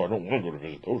relatives, and oh, I don't want to go to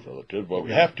visit those relatives, but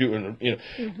we have to,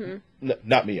 and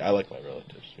not me. I like my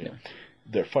relatives.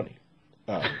 They're funny,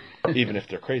 even if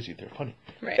they're crazy, they're funny.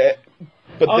 Right.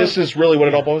 But this is really what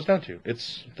it all boils down to.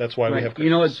 That's why we Right. have. Christmas. You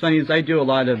know what's funny is I do a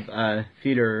lot of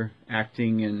theater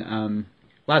acting, and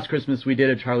last Christmas we did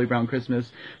a Charlie Brown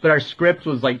Christmas, but our script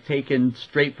was like taken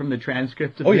straight from the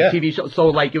transcript of the TV show. So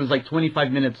like it was like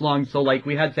 25 minutes long. So like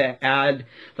we had to add,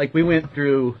 like we went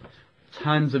through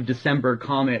tons of December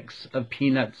comics of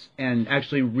Peanuts and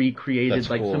actually recreated That's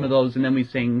like cool. some of those, and then we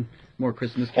sang more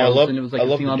Christmas I carols, love, and it was like I a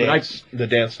love sing-along. the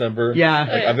dance number. Yeah.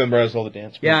 Like, I've memorized all the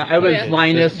dance. Yeah, moves. I was Yeah.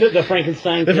 Linus. The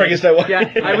Frankenstein. The Frankenstein one.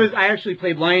 Yeah, I actually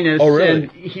played Linus. Oh, really?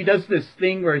 And he does this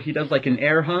thing where he does like an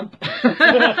air hump. Oh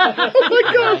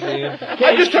my god!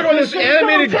 I'm just talking about this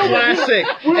animated classic,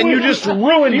 and you just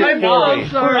ruined it for me.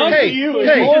 sorry. Hey, you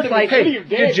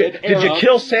did you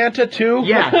kill Santa too?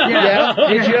 Yeah.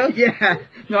 Did you? Yeah.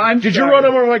 No, I'm Did you sorry. run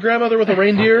over my grandmother with a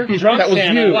reindeer? That was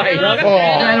Santa. you. Right. Oh.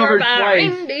 Ran over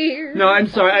twice. No, I'm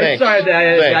sorry. I'm Thanks. sorry that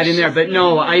I got Thanks. in there, but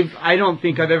no, I don't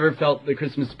think I've ever felt the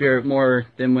Christmas spirit more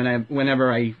than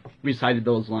whenever I recited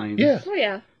those lines. Yeah. Oh,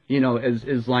 yeah.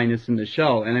 As Linus in the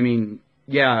show. And I mean,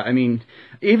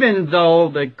 even though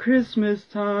the Christmas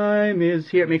time is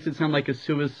here, it makes it sound like a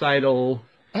suicidal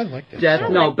I like this. death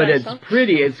song. note, like but that it's song.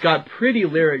 pretty. It's got pretty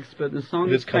lyrics, but the song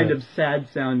It is is kind kinda- of sad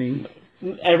sounding.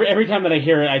 Every time that I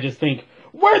hear it, I just think,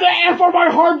 Where the F are my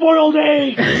hard-boiled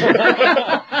eggs?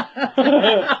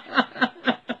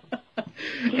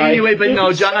 Anyway, but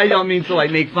no, John, I don't mean to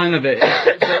like make fun of it.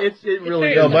 But it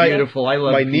really No, is my- beautiful. I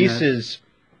love My Peanuts. nieces,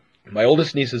 my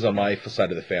oldest nieces on my side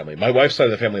of the family. My wife's side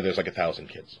of the family, there's like 1,000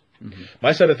 kids.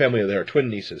 My side of the family, there are twin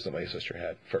nieces that my sister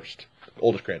had first,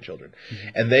 oldest grandchildren,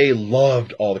 and they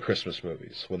loved all the Christmas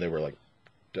movies when they were like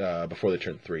before they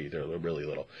turned 3. They were really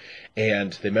little,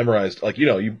 and they memorized like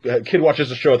a kid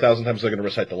watches a show 1,000 times, they're going to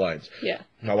recite the lines. Yeah.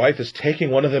 My wife is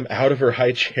taking one of them out of her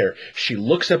high chair. She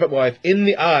looks up at my wife in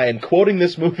the eye and quoting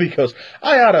this movie goes,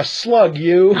 "I ought to slug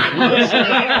you." That's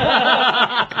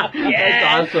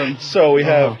awesome. So we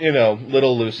have,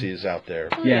 little Lucy's out there.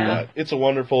 Yeah. But it's a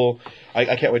wonderful.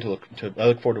 I can't wait I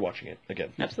look forward to watching it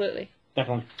again. Absolutely.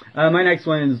 Definitely. My next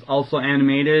one is also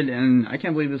animated, and I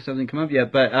can't believe this hasn't come up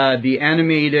yet, but the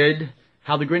animated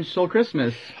How the Grinch Stole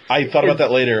Christmas. I thought about that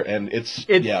later, and it's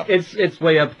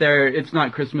way up there. It's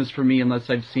not Christmas for me unless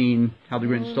I've seen How the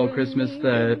Grinch Stole Christmas,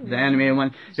 the animated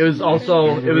one. It's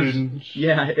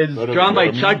drawn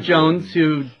by Chuck Jones,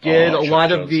 who did a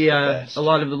lot of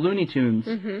the Looney Tunes.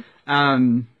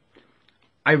 Mm-hmm.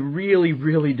 I really,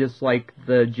 really dislike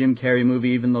the Jim Carrey movie,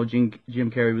 even though Jim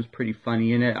Carrey was pretty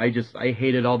funny in it. I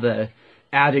hated all the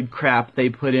added crap they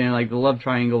put in, like the love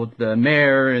triangle with the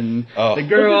mayor and the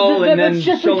girl, and then that's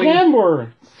Jeffrey showing.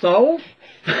 Tambor. So?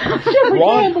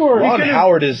 Ron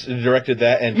Howard has directed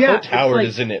that, and Yeah, Clint Howard like-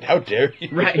 is in it. How dare you?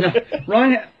 Right. No,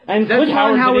 Ron. And That's Clint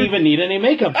Howard Howard- didn't even need any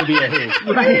makeup to be a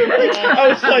Who. Right. I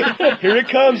was like, here it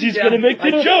comes. He's going to make the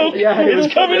joke. Yeah,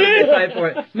 It's coming in. excited for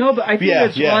it. No, but I think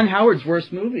it's Ron Howard's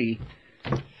worst movie.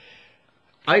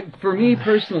 For me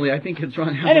personally, I think it's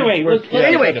Ron Howard's Anyway, worst. let's-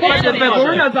 Anyway, let's- but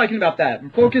we're not talking about that. We're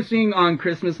focusing on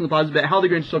Christmas and the positive bit. How the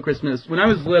Grinch Stole Christmas. When I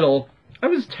was little, I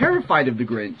was terrified of the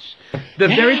Grinch. The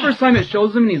very first time it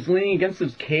shows him and he's leaning against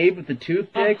his cave with the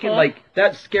toothpick, and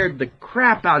that scared the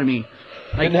crap out of me.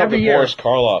 Like Didn't have every the year. Boris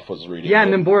Karloff was reading. Yeah, it.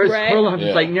 and then Boris Right. Karloff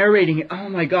Yeah. is narrating it. Oh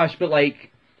my gosh! But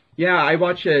I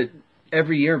watch it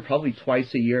every year, probably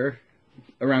twice a year,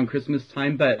 around Christmas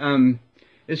time. But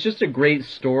it's just a great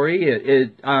story.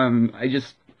 I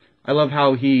love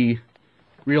how he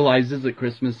realizes that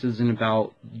Christmas isn't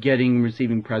about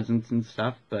receiving presents and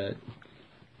stuff, but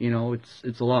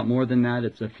it's a lot more than that.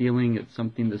 It's a feeling. It's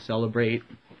something to celebrate.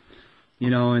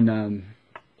 And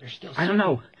I don't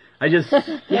know.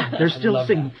 They're still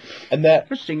singing. And that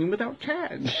They're singing without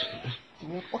tags.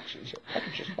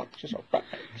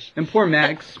 And poor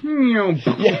Max,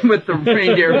 with the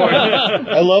reindeer horn.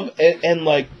 I love and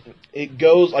it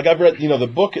goes I've read the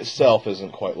book itself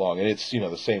isn't quite long, and it's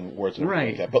the same words and everything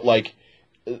Right. like that, but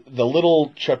the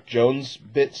little Chuck Jones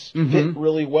bits fit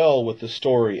really well with the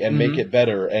story and make it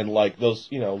better, and those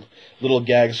little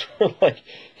gags where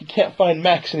he can't find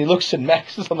Max and he looks and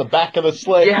Max is on the back of the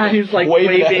sleigh, Yeah, he's waving at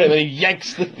waving. him and he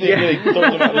yanks the thing and he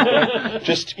throws him out his back.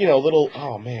 Just little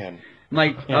man.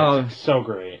 So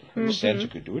great. Santa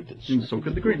could do it. And so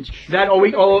could the Grinch.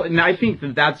 And I think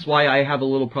that's why I have a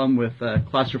little problem with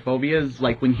claustrophobia. Is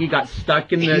when he got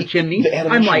stuck in the chimney. The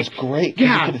animation I'm like, was great. 'Cause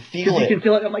yeah, you could feel you it. can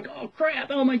feel it. I'm like, oh crap,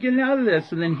 how am I getting out of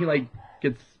this? And then he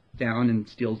gets down and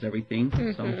steals everything.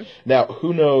 So Now,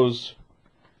 who knows?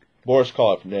 Boris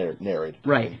Karloff narrated,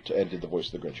 Right. and did the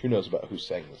voice of the Grinch. Who knows about who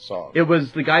sang the song? it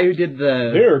was the guy who did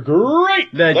the They're great.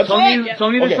 That's Tony right.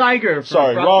 Tony the Okay. Tiger. from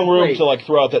Sorry, Frosted wrong room Flakes. to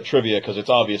throw out that trivia because it's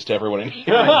obvious to everyone in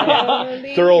here.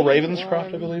 Thurl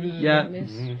Ravenscroft, I believe it is. Yeah.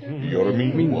 You're a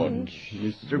mean one.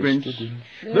 Mr. Grinch.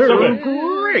 They're good.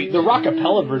 great. The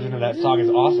rockapella version of that song is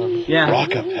awesome. Yeah.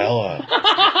 Rockapella.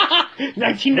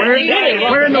 1998.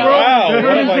 We're in the Wow, world. what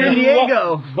We're in am I San doing?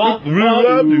 Diego.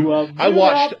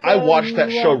 I watched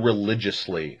that show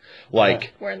religiously. We're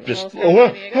in the Just whole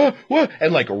San Diego.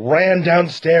 and ran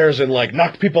downstairs and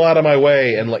knocked people out of my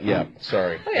way and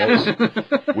sorry. Oh, yeah.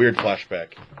 That was weird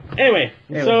flashback. Anyway,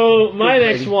 so my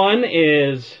next one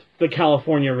is the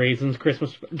California Raisins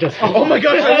Christmas. Oh my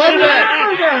gosh, I love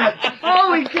that!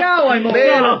 Holy cow! I'm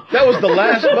Man, that was the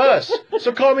last bus.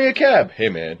 So call me a cab. Hey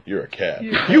man, you're a cab.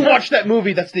 You watched that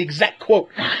movie, that's the exact quote.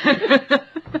 Sorry,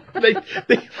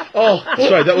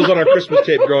 that was on our Christmas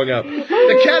tape growing up.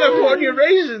 The California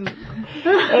Raisins.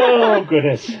 Oh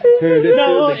goodness.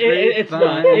 No, it's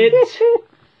not.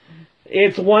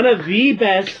 It's one of the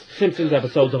best Simpsons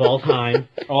episodes of all time.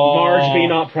 Marge Be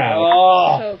Not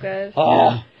Proud. So good.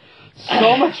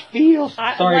 So much feels.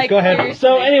 Sorry, go ahead. seriously.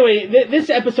 So anyway, this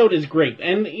episode is great,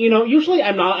 and usually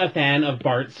I'm not a fan of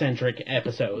Bart-centric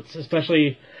episodes,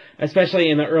 especially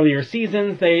in the earlier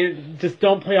seasons. They just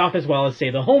don't play off as well as,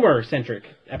 say, the Homer-centric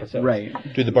episodes. Right.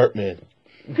 Do the Bartman.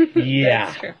 Yeah.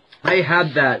 That's true. I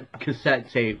had that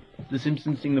cassette tape, The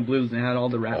Simpsons Sing the Blues, and it had all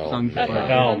the rap songs. That's for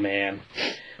it. Oh, man.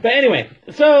 But anyway,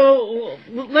 so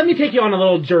let me take you on a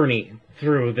little journey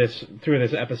through this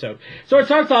episode. So it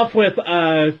starts off with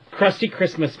a Krusty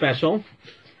Christmas special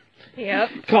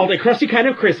Yep. called A Krusty Kind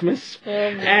of Christmas.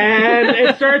 And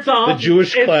it starts off... The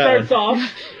Jewish It clown. starts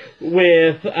off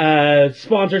with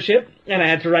sponsorship, and I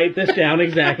had to write this down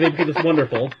exactly because it's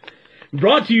wonderful.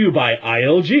 Brought to you by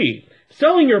ILG,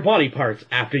 selling your body parts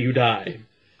after you die.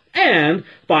 And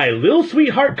by Lil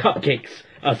Sweetheart Cupcakes,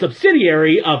 a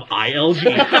subsidiary of ILG.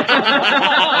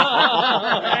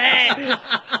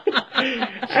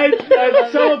 and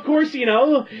so, of course, you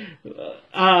know,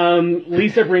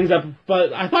 Lisa brings up,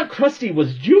 but I thought Krusty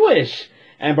was Jewish.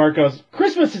 And Bart goes,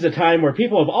 Christmas is a time where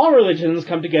people of all religions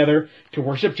come together to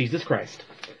worship Jesus Christ.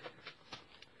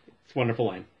 It's a wonderful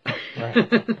line.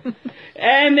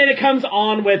 And then it comes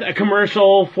on with a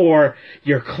commercial for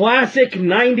your classic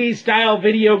 90s style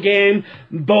video game,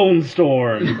 Bone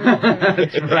Storm.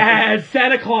 As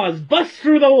Santa Claus busts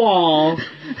through the wall,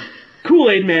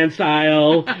 Kool-Aid Man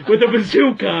style, with a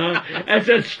bazooka, and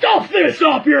says, stuff this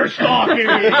up your stocking!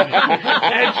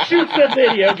 And shoots a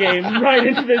video game right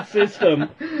into the system.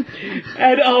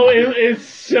 And oh, it is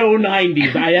so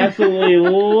 90s. I absolutely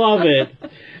love it.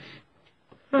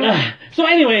 So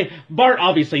anyway, Bart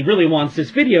obviously really wants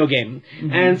this video game.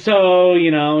 And so,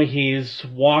 you know, he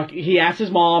asks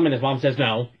his mom, and his mom says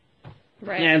no.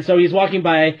 Right. And so he's walking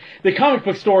by the comic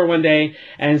book store one day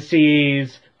and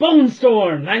sees Bone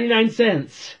Storm, 99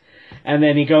 cents. And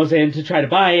then he goes in to try to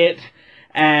buy it.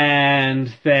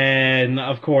 And then,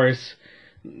 of course,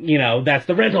 you know, that's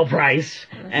the rental price.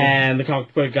 And the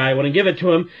comic book guy wouldn't give it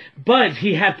to him. But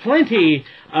he had plenty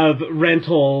of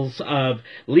rentals of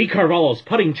Lee Carvalho's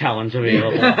putting challenge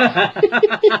available.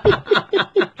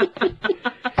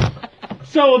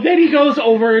 So then he goes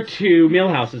over to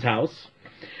Milhouse's house.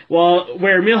 Well,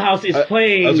 where Milhouse is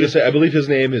playing... I was going to say, I believe his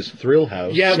name is Thrill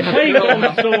House. Yeah, playing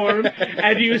Bone Storm,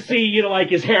 and you see, you know, like,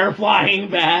 his hair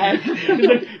flying back. He's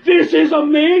like, this is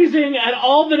amazing, and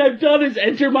all that I've done is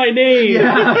enter my name.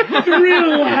 Yeah.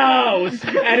 Thrill House!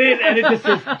 And it just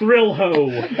says Thrill Ho.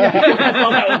 That's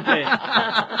all that was it.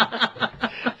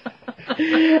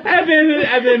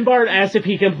 And then Bart asks if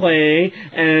he can play,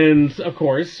 and of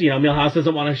course, you know, Milhouse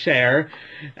doesn't want to share,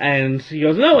 and he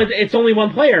goes, no, it's only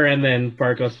one player, and then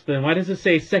Bart goes, then why does it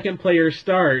say second player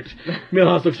start?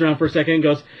 Milhouse looks around for a second and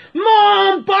goes,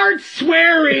 Mom, Bart's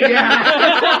swearing!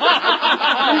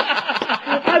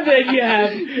 And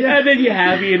then you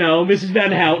have, you know, Mrs.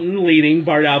 Van Houten leading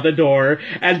Bart out the door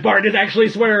as Bart is actually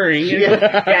swearing. And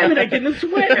damn it, I didn't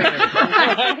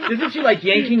swear. Isn't she like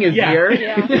yanking his Yeah. ear?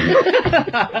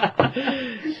 Yeah.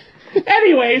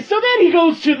 Anyway, so then he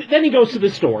goes to the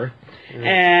store,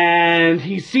 and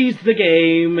he sees the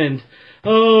game, and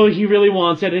oh, he really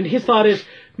wants it, and his thought is,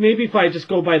 maybe if I just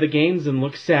go buy the games and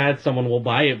look sad, someone will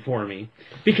buy it for me,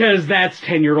 because that's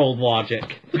 10-year-old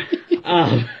logic.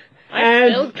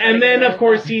 And then, of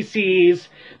course, he sees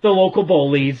the local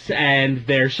bullies and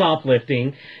their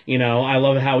shoplifting. You know, I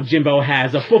love how Jimbo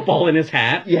has a football in his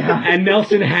hat. Yeah. And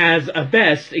Nelson has a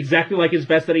vest, exactly like his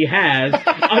vest that he has,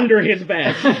 under his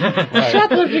vest.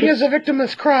 Shoplifting is a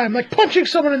victimless crime, like punching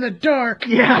someone in the dark.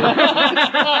 Yeah.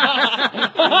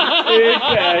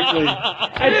 Exactly.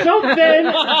 And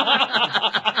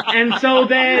so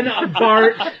then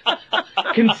Bart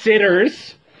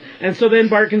considers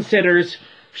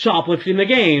shoplifting the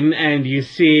game, and you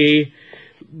see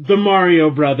the Mario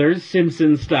Brothers,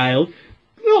 Simpson style,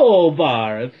 oh,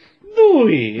 Bart, do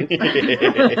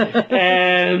it.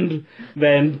 And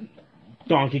then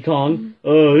Donkey Kong,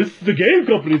 it's the game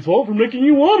company's fault for making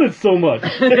you want it so much.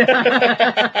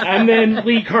 And then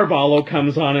Lee Carvalho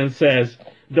comes on and says,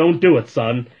 don't do it,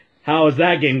 son. How is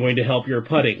that game going to help your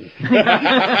putting? And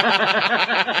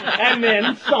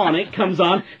then Sonic comes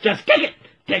on, just take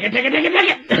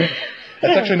it.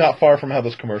 That's actually not far from how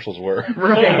those commercials were.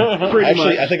 Right, pretty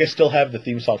Actually, much. I think I still have the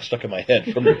theme song stuck in my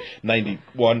head from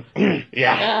 91.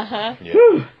 Yeah. Uh-huh.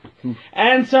 Yeah.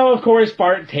 And so, of course,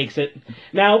 Bart takes it.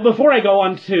 Now, before I go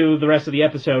on to the rest of the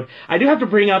episode, I do have to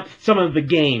bring up some of the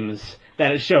games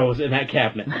that it shows in that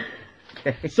cabinet.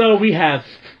 Okay. So we have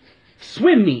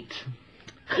Swim Meet,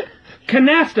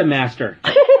 Canasta Master,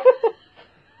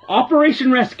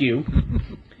 Operation Rescue,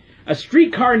 A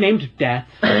Streetcar Named Death,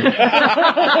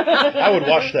 I would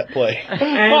watch that play.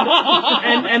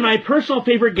 and my personal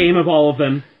favorite game of all of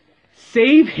them,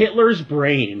 Save Hitler's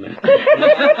Brain.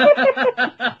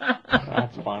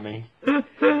 That's funny.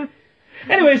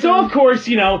 Anyway, so of course,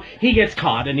 you know, he gets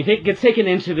caught and he gets taken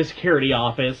into the security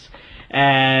office,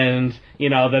 and, you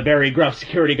know, the very gruff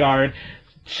security guard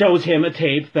shows him a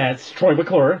tape that's Troy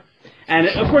McClure. And,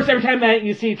 of course, every time that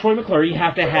you see Troy McClure, you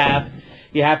have to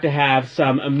have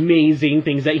some amazing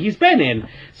things that he's been in.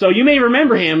 So you may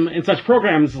remember him in such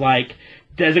programs like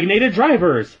Designated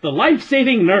Drivers, The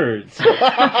Life-Saving Nerds,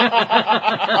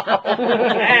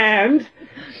 and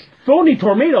Phony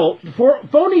Tornado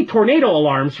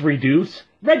Alarms Reduce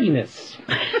Readiness.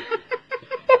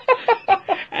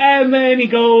 And then he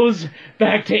goes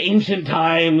back to ancient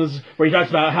times where he talks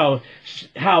about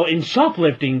how in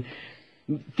shoplifting,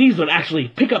 thieves would actually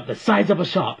pick up the sides of a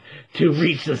shop to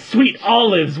reach the sweet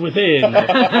olives within.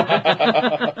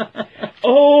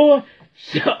 Oh,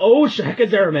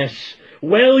 Shakazaramesh,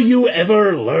 will you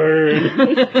ever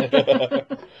learn?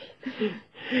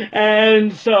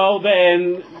 And so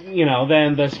then,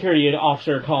 then the security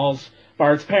officer calls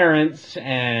Bart's parents,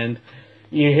 and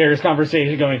you hear his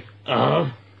conversation going,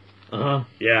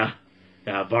 yeah,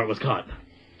 Bart was caught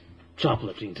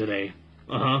shoplifting today.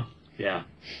 Yeah.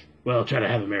 Well, try to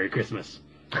have a Merry Christmas.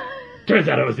 Turns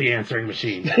out it was the answering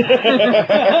machine. What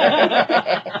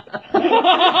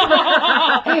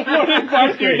did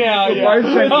Bart do now?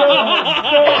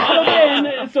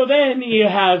 So then you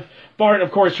have Bart,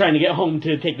 of course, trying to get home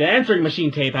to take the answering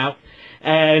machine tape out,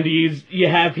 and you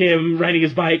have him riding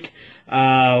his bike.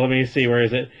 Let me see, where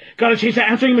is it? Gotta change that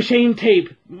answering machine tape.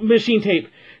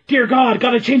 Dear God,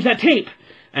 gotta change that tape.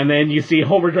 And then you see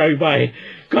Homer driving by.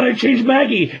 Gotta change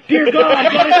Maggie. Dear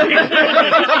God, gotta change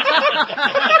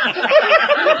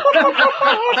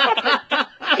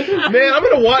Man, I'm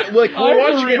gonna watch. Like, we're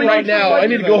watching it right now. I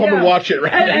need to go home and watch it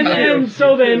right now. And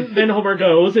so then Homer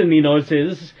goes and he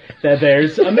notices that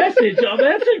there's a message on the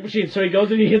answering machine. So he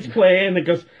goes and he hits play and it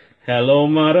goes, "Hello,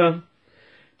 Mata.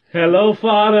 Hello,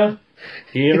 Fada.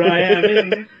 Here I am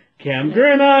in Camp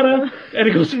Granada." And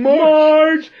it goes,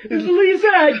 "Marge, is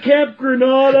Lisa at Camp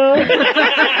Granada?"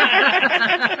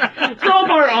 So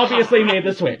Bart obviously made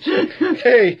the switch.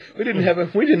 Hey, we didn't have a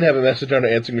message on our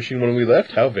answering machine when we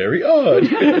left. How very odd.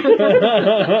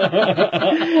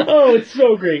 Oh, it's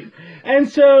so great. And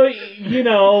so,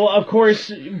 of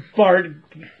course, Bart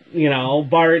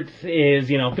is,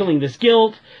 feeling this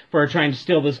guilt for trying to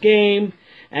steal this game.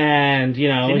 And,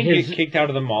 Didn't he get kicked out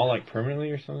of the mall, like,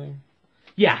 permanently or something?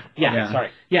 Yeah. Sorry.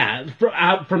 Yeah,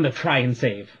 out from the try and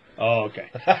save. Oh, okay.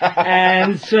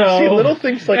 And so... See, little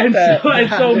things like that.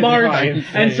 So Marge...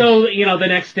 And so, the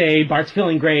next day, Bart's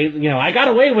feeling great. I got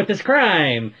away with this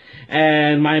crime.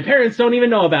 And my parents don't even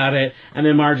know about it. And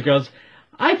then Marge goes,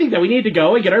 "I think that we need to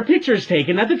go and get our pictures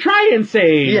taken at the try and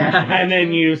save." Yeah. And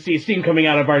then you see steam coming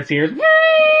out of Bart's ears. Woo!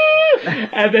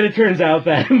 And then it turns out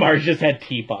that Marge just had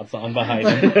teapots on behind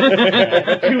him. 2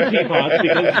 teapots,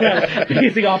 because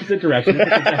facing opposite directions,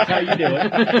 because that's how you do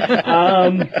it.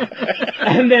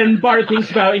 And then Bart thinks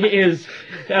about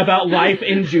life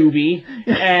in Juvie,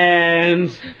 and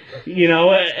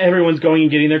everyone's going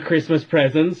and getting their Christmas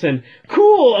presents, and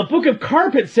cool, a book of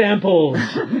carpet samples.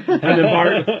 And then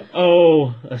Bart,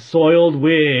 a soiled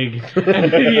wig.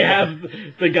 And then you have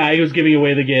the guy who's giving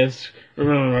away the gifts.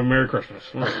 Merry Christmas.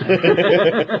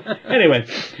 Anyway,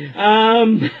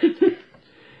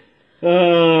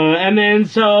 and then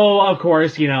so of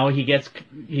course he gets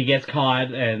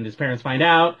caught, and his parents find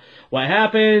out what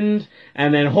happened,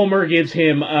 and then Homer gives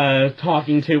him a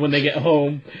talking to when they get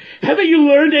home. "Haven't you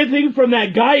learned anything from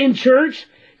that guy in church?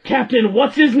 Captain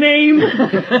what's his name?" and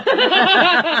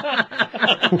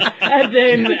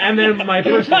then my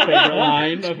personal favorite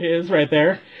line of his right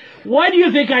there. Why do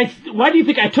you think I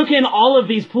took in all of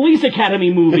these Police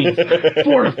Academy movies?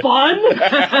 For fun?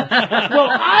 Well,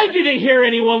 I didn't hear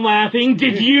anyone laughing,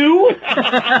 did you?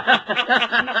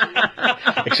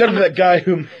 Except for that guy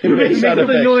who makes sound the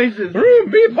effects. noises.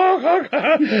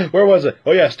 Where was it?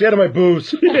 Oh yeah, stay out of my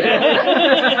booze.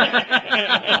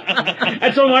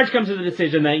 And so Marge comes to the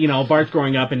decision that, Bart's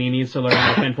growing up and he needs to learn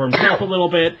how to fend for himself a little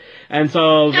bit. And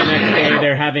so the next day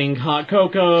they're having hot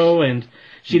cocoa, and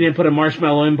she didn't put a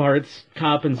marshmallow in Bart's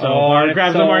cup, and so Bart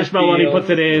grabs the marshmallow and he puts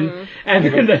it in, and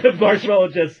then the marshmallow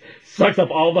just sucks up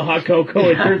all the hot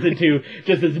cocoa and turns into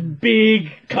just this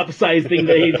big cup-sized thing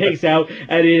that he takes out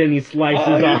and he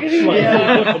slices off the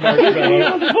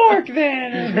marshmallow. Fork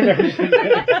then!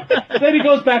 Then he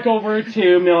goes back over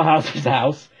to Milhouse's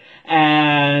house,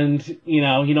 and he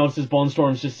notices Bone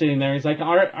Storm's just sitting there. He's like,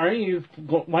 why aren't you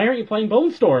playing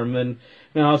Bone Storm? And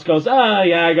Milhouse goes,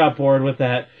 yeah, I got bored with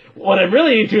that. What I'm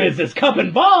really into is this cup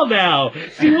and ball now.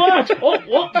 See, watch.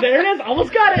 Oh, there it is.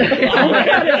 Almost got it.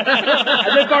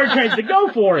 And then Bart tries to go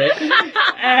for it.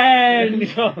 And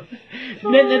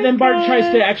then Bart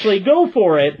tries to actually go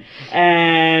for it.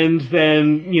 And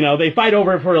then, they fight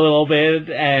over it for a little bit.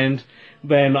 And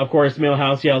then, of course,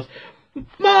 Milhouse yells,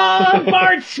 Mom,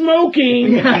 Bart's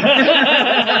smoking!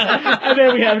 And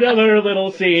then we have another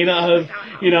little scene of,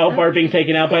 Bart being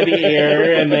taken out by the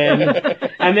ear,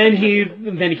 and then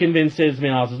he convinces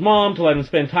Milhouse's mom to let him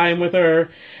spend time with her,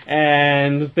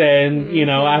 and then,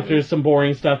 after some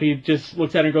boring stuff, he just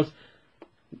looks at her and goes,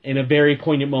 in a very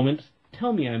poignant moment,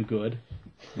 "Tell me I'm good."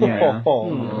 Yeah.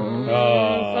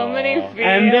 So many feels,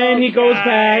 And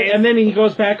then he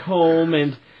goes back home,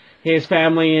 and his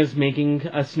family is making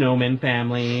a snowman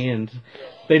family, and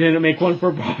they didn't make one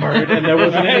for Bart, and there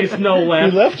wasn't any snow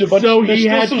left. He left a bunch so there's he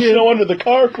still had some to, snow under the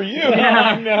car for you.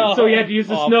 Yeah, No. so he had to use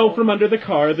the snow from under the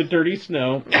car, the dirty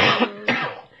snow.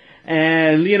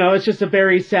 And, it's just a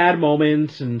very sad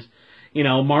moment, and,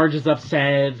 Marge is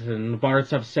upset, and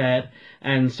Bart's upset,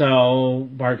 and so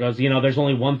Bart goes, there's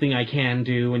only one thing I can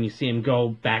do, and you see him go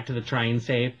back to the trying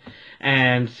safe,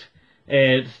 and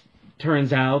it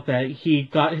turns out that he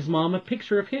got his mom a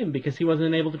picture of him, because he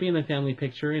wasn't able to be in the family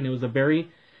picture, and it was a very,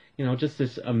 just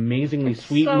this amazingly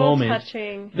sweet so moment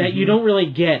touching. that you don't really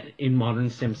get in modern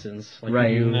Simpsons, like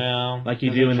Right. you do, No. like you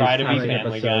Doesn't do in try this to be classic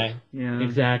Family episodes. Guy. Yeah.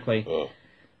 Exactly. Ugh.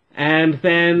 And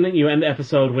then you end the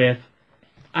episode with,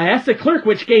 "I asked the clerk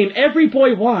which game every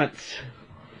boy wants."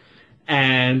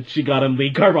 And she got him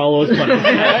Lee Carvalho's button.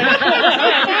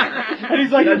 And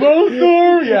he's like, both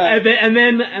are? Yeah. And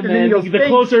then he goes, the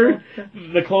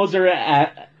 "Thanks." closer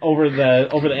over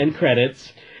the end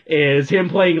credits is him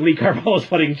playing Lee Carvalho's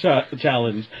putting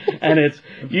challenge, and it's,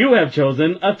 "You have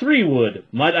chosen a 3-wood.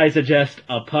 Might I suggest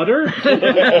a putter?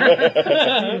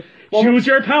 Choose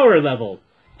your power level.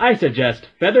 I suggest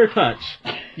feather touch.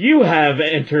 You have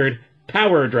entered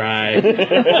power drive."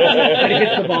 And he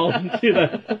hits the ball into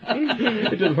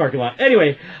the parking lot.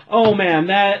 Anyway, oh man,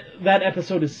 that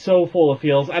episode is so full of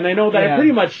feels, and I know that I Yeah.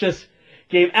 pretty much just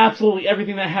gave absolutely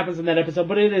everything that happens in that episode,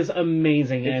 but it is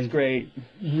amazing. It's and great.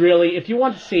 really, if you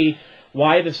want to see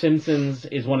why The Simpsons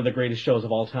is one of the greatest shows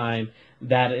of all time,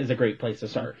 that is a great place to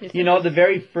start. The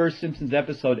very first Simpsons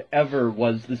episode ever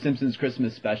was the Simpsons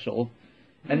Christmas special.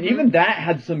 And even that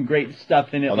had some great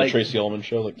stuff in it. On like the Tracy Ullman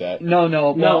show, like that. No.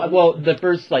 Well, the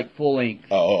first full length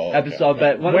Okay. episode,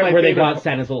 but one of my Where they favorite, got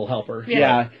Santa's little helper.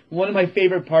 Yeah. One of my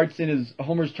favorite parts in is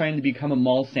Homer's trying to become a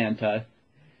mall Santa,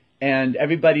 and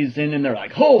everybody's in and they're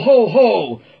like, "Ho ho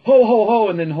ho, ho ho ho,"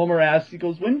 and then Homer asks, he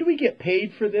goes, "When do we get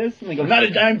paid for this?" And they go, "Not a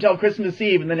dime till Christmas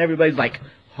Eve," and then everybody's like,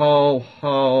 "Ho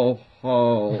ho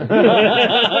ho,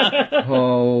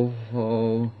 ho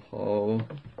ho ho."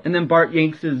 And then Bart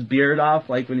yanks his beard off,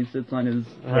 like when he sits on his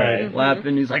Right. lap,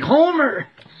 and he's like, "Homer!"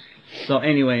 So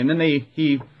anyway, and then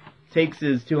he takes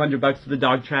his $200 to the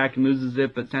dog track and loses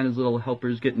it, but Santa's little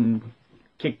helper's getting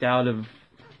kicked out of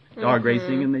dog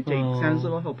racing, and they take Santa's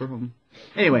little helper home.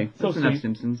 Anyway, So that's enough sweet.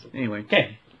 Simpsons. Anyway.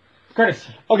 Okay, Curtis.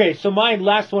 Okay, so my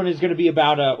last one is going to be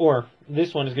about, or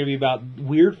this one is going to be about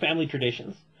weird family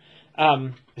traditions.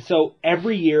 So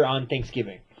every year on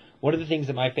Thanksgiving, one of the things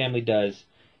that my family does,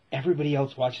 everybody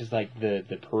else watches like the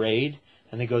parade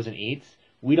and then goes and eats.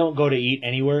 We don't go to eat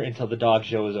anywhere until the dog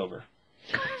show is over.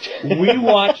 We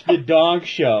watch the dog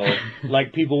show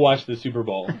like people watch the Super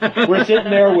Bowl. We're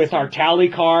sitting there with our tally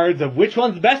cards of which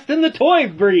one's best in the toy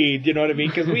breed, you know what I mean?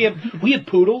 Because we have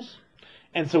poodles,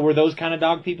 and so we're those kind of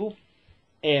dog people,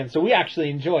 and so we actually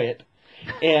enjoy it.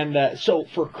 And so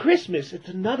for Christmas, it's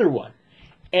another one.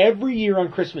 Every year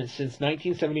on Christmas since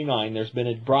 1979, there's been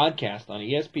a broadcast on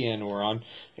ESPN or on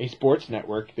a sports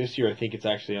network. This year, I think it's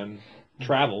actually on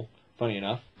Travel, funny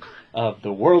enough, of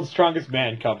the World's Strongest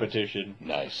Man competition.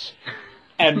 Nice.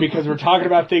 And because we're talking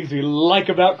about things we like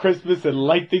about Christmas and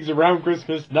like things around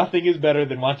Christmas, nothing is better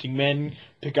than watching men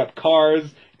pick up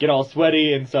cars, get all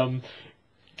sweaty, and some...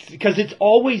 Because it's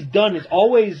always done, it's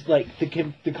always like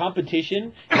the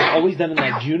competition is always done in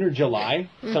like June or July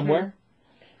somewhere.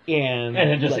 And And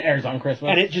it just airs on Christmas.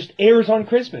 And it just airs on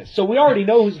Christmas. So we already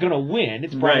know who's going to win.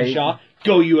 It's Brian Right. Shaw.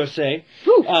 Go USA.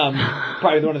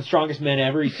 Probably one of the strongest men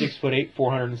ever. He's 6'8",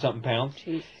 400 and something pounds.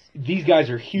 Jesus. These guys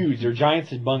are huge. They're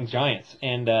giants among giants.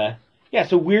 And yeah,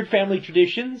 so weird family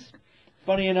traditions.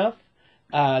 Funny enough,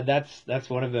 that's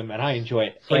one of them, and I enjoy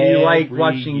it. So you like every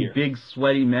watching year. big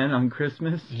sweaty men on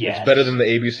Christmas? Yes. It's better than the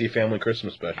ABC Family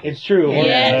Christmas special. It's true.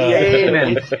 Yes.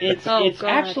 Amen. It's Oh, it's God.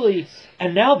 actually,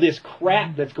 and now this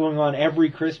crap that's going on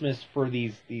every Christmas for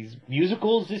these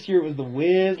musicals. This year it was The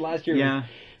Wiz. Last year it Yeah. was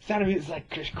Sound of Music. It's like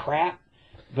just crap.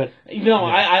 But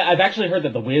I've actually heard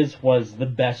that The Wiz was the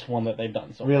best one that they've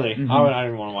done so far. really, Mhm. I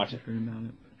didn't want to watch it. Heard about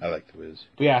it. I like the Wiz.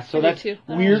 But yeah, so I do that's too.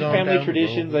 weird Zone family down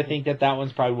traditions. below. I think that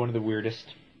one's probably one of the weirdest.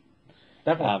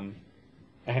 Definitely.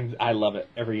 And I love it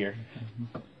every year.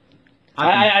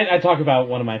 I talk about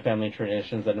one of my family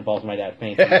traditions that involves my dad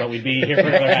fainting, but we'd be here for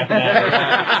another half an hour.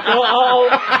 So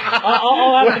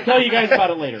I'll have to tell you guys about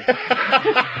it later.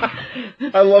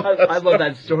 I love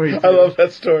that story. I love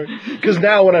that story because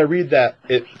now when I read that,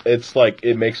 it's like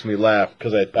it makes me laugh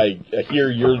because I hear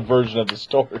your version of the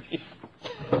story.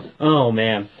 Oh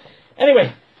man.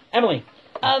 Anyway, Emily.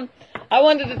 I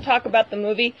wanted to talk about the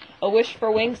movie A Wish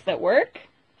for Wings That Work.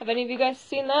 Have any of you guys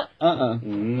seen that? I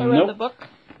read the book.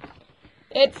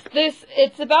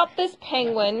 It's about this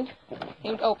penguin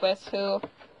named Opus who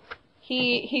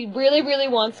he really, really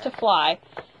wants to fly.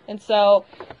 And so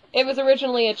it was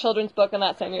originally a children's book, and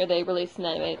that same year they released an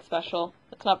animated special.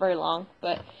 It's not very long,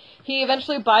 but he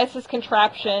eventually buys this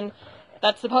contraption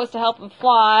that's supposed to help him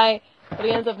fly, but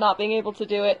he ends up not being able to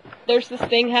do it. There's this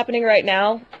thing happening right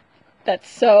now that's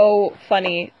so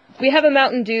funny. We have a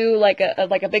Mountain Dew, like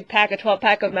a big pack, a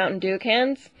 12-pack of Mountain Dew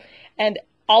cans, and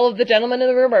all of the gentlemen in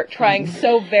the room are trying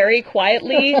so very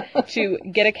quietly to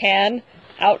get a can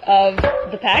out of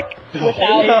the pack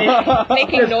without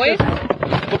making noise.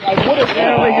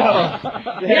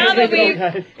 Now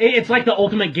that It's like the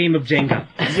ultimate game of Jenga.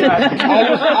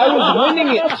 I was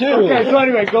winning it too. Okay, so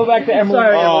anyway, go back to Emily.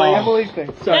 Sorry, Emily. Emily's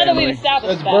thing. Sorry, now that we've Emily.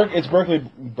 established that, It's Berkeley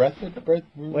Breath.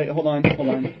 Wait, hold on.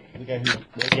 The guy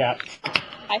who. Yeah.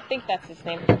 I think that's his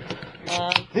name.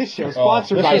 This show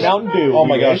sponsored this by is- Mountain Dew. Oh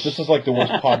my gosh, this is like the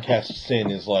worst podcast sin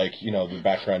is like, the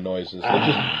background noises. Like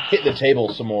just hit the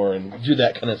table some more and do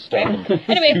that kind of stuff. and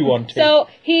Anyway, chew on tape. so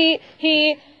he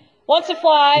wants to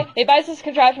fly. He buys this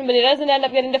contraption, but he doesn't end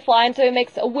up getting to fly, and so he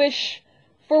makes a wish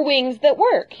for wings that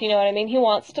work. You know what I mean? He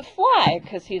wants to fly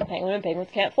because he's a penguin and penguins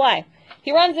can't fly.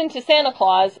 He runs into Santa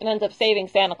Claus and ends up saving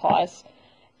Santa Claus.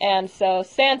 And so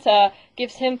Santa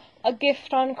gives him a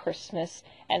gift on Christmas,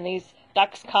 and these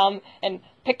ducks come and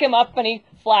pick him up, and he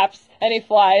flaps and he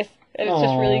flies, and it's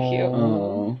just really cute.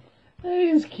 Oh. That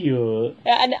is cute.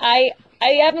 Yeah, and I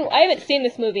haven't seen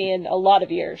this movie in a lot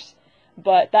of years,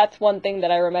 but that's one thing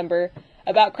that I remember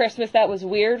about Christmas that was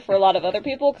weird for a lot of other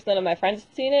people because none of my friends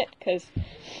had seen it. Because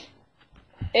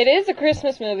it is a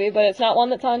Christmas movie, but it's not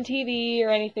one that's on TV or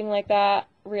anything like that,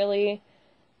 really.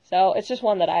 So it's just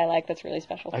one that I like that's really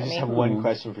special for I me. just have one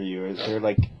question for you. Is there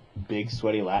like big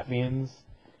sweaty Latvians?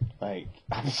 Like,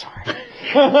 I'm sorry. You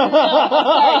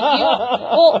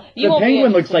The won't be penguin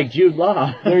in- looks like Jude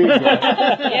Law. There you go.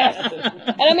 Yes.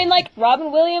 And I mean, like,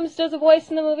 Robin Williams does a voice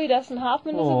in the movie, Dustin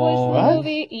Hoffman does a voice in the What?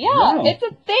 movie. Yeah, Wow. it's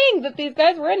a thing that these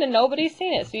guys were in and nobody's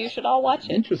seen it, so you should all watch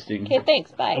it. Interesting. Okay,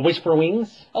 thanks, bye. A wish for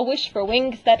wings? A wish for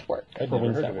wings that work. I'd For never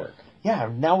wings heard that of it. work. Yeah,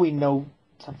 now we know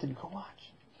something to go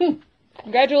watch.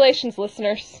 Congratulations,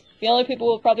 listeners. The only people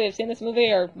who will probably have seen this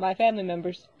movie are my family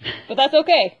members. But that's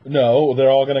okay. No, they're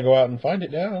all gonna go out and find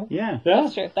it now. Yeah.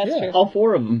 That's true, that's Yeah. true. All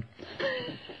four of them.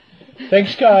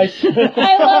 Thanks, guys.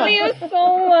 I love you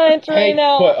so much right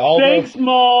now. But Aldo, Thanks,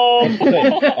 Mom!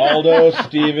 Aldo,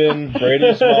 Steven,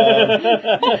 Brady's mom.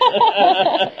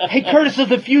 Hey, Curtis of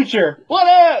the future. What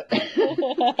up?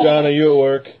 John, are you at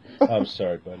work? I'm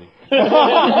sorry, buddy.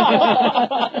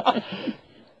 A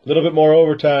little bit more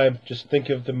overtime. Just think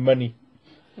of the money.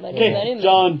 Okay,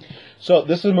 John. So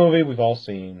this is a movie we've all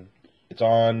seen. It's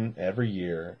on every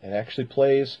year. It actually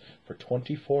plays for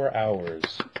 24 hours.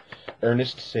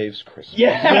 Ernest Saves Christmas.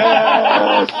 Yes.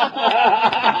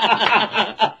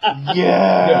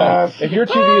 No, if your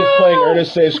TV is playing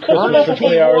Ernest Saves Christmas Ernest for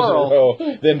 20 P. hours in a Worrell.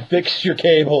 row, then fix your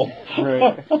cable.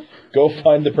 Right. Go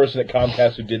find the person at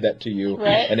Comcast who did that to you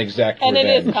Right. and exact And it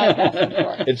is revenge. Comcast, I'm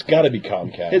sure. It's got to be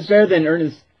Comcast. It's better than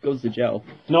Ernest Goes to Jail.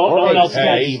 No Or one else is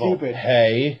that hey, evil. stupid.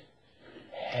 Hey.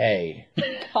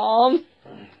 Calm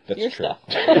That's your true. stuff.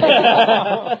 I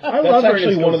That's love actually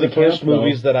Ernest one of Goes the to Camp, first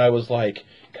movies that I was like,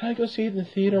 can I go see it in the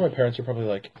theater? My parents are probably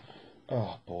like,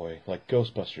 oh boy, like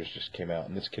Ghostbusters just came out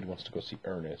and this kid wants to go see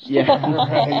Ernest. Yeah.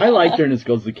 I liked Ernest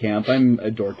Goes to Camp. I'm a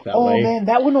dork that Oh way. man,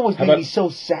 that one always How made about me so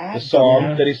sad. The song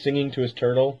Yeah. that he's singing to his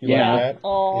turtle, you Yeah. like that?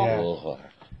 Oh. Yeah. Ugh.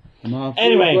 I'm awful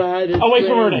Anyway, glad it's away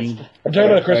from raining. Ernest. I'm talking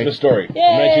about A Christmas Story from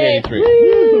Yay!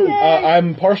 1983.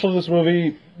 I'm partial to this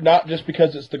movie, not just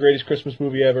because it's the greatest Christmas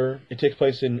movie ever. It takes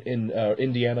place in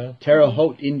Indiana. Terre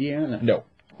Haute, Indiana. No.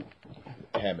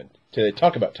 Hammond. They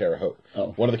talk about Terre Haute.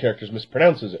 Oh. One of the characters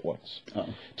mispronounces it once. Oh.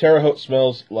 Terre Haute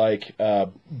smells like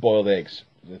boiled eggs.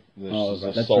 There's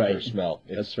a that's sulfur right. smell.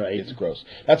 That's right. It's gross.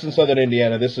 That's in southern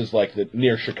Indiana. This is like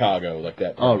near Chicago, like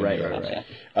that. Oh, part of right, Indiana.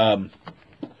 right.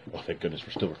 Oh, thank goodness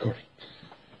we're still recording.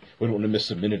 We don't want to miss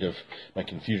a minute of my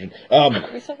confusion. Are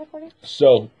we still recording?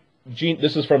 So,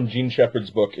 this is from Gene Shepard's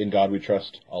book, In God We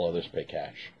Trust, All Others Pay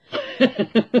Cash.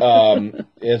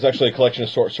 It's actually a collection of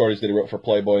short stories that he wrote for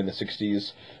Playboy in the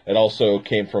 60s. It also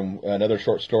came from another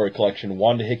short story collection,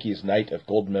 Wanda Hickey's Night of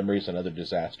Golden Memories and Other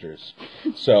Disasters.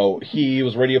 So, he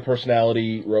was a radio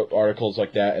personality, wrote articles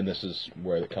like that, and this is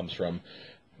where it comes from.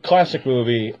 classic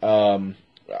movie.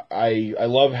 I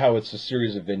love how it's a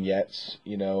series of vignettes,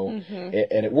 you know,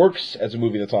 and it works as a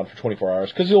movie that's on for 24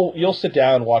 hours because you'll sit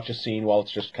down and watch a scene while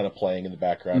it's just kind of playing in the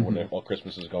background while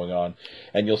Christmas is going on,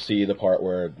 and you'll see the part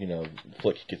where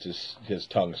Flick gets his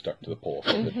tongue stuck to the pole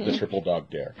from the triple dog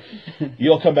dare.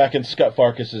 You'll come back and Scott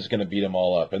Farkus is going to beat them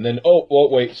all up, and then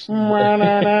wait, Peter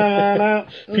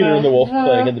and the Wolf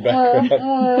playing in the background.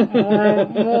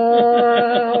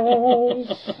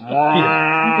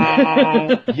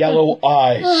 Yellow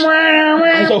eyes.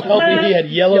 So help me, he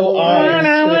had yellow eyes.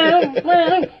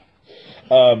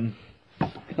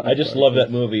 I just love that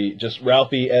movie. Just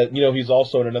Ralphie, he's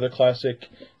also in another classic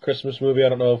Christmas movie. I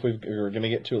don't know if we're going to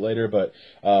get to it later, but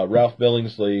Peter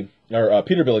Billingsley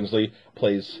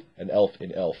plays an elf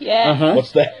in Elf. Yes.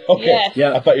 What's that? Okay. Yes.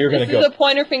 Yeah. I thought you were going to go. This is a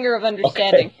pointer finger of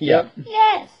understanding. Okay. Yeah.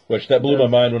 Yes. Which that blew my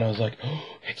mind when I was like, oh,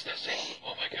 it's the same.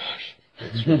 Oh my gosh.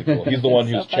 It's really cool. He's the one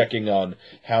who's checking on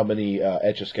how many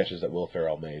Etch-a-Sketches that Will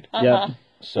Ferrell made. Uh-huh.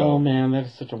 So, oh man, that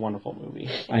is such a wonderful movie.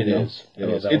 It is.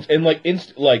 It's and I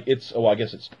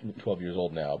guess it's 12 years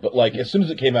old now, but as soon as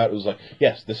it came out, it was like,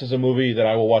 yes, this is a movie that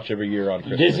I will watch every year on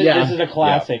Christmas. This is a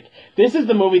classic. Yeah. This is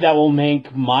the movie that will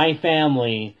make my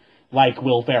family like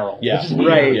Will Ferrell. Yeah, which is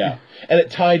weird. Yeah, and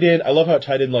it tied in. I love how it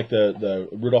tied in the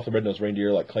Rudolph the Red-Nosed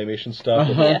Reindeer claymation stuff.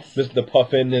 Yes. The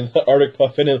Puffin and the Arctic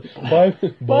Puffin and bye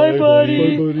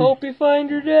buddy. Hope you find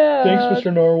your dad. Thanks,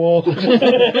 Mr. Narwhal.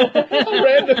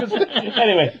 Random.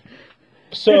 Anyway,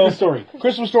 so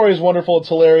Christmas Story is wonderful. It's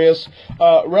hilarious.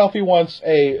 Ralphie wants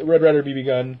a Red Ryder BB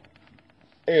gun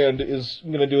and is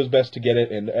going to do his best to get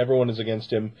it, and everyone is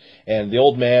against him. And the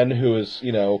old man, who is,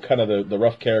 kind of the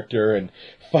rough character and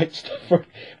fights for...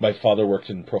 My father worked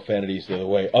in profanities the other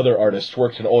way. Other artists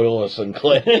worked in oilless and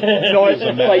clay.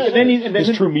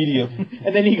 His true medium.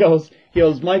 And then he goes,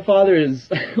 my father is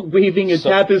weaving a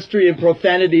tapestry of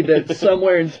profanity that's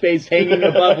somewhere in space hanging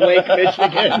above Lake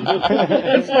Michigan.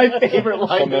 That's my favorite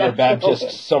line. Some men are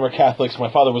Baptists, some are Catholics.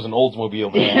 My father was an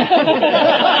Oldsmobile man.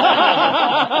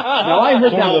 Now I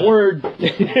heard that word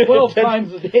 12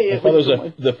 times a day. My father's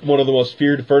one of the most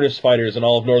feared furnace fighters in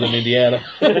all of northern Indiana.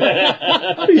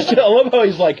 I love how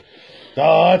he's like,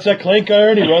 oh, it's a clinker,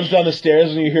 and he runs down the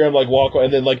stairs, and you hear him walk,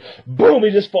 and then boom,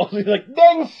 he just falls. He's like,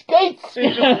 dang skates!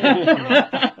 And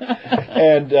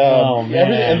everything,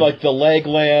 and the leg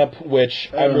lamp, which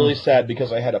I'm really sad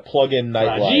because I had a plug-in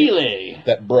nightlight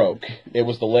that broke. It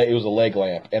was a leg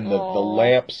lamp, and the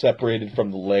lamp separated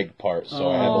from the leg part, so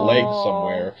I have a leg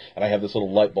somewhere, and I have this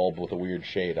little light bulb with a weird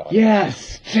shade on it.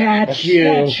 Yes,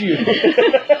 statue.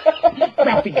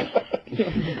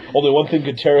 Only one thing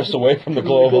could tear us away from the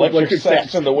glow of electric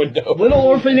sex in the window. Little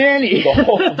Orphan Annie. The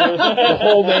whole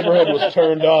neighborhood was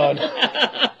turned on.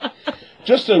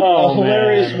 Just a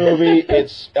hilarious movie.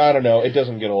 I don't know, it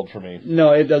doesn't get old for me.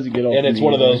 No, it doesn't get old and for me. And it's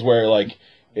one of those where,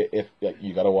 if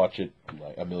you got to watch it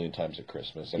a million times at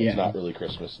Christmas, and it's not really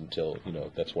Christmas until,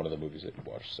 that's one of the movies that you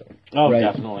watch. So. Oh,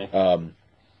 definitely. I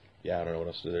don't know what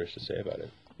else there is to say about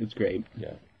it. It's great.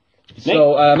 Yeah.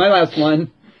 So, my last one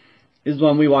is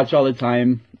one we watch all the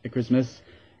time at Christmas.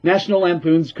 National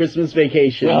Lampoon's Christmas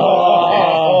Vacation.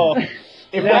 Oh!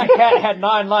 If that cat had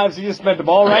 9 lives, he just spent them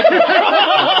all right there. So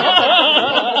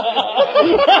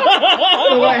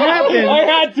what happens... It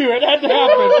had to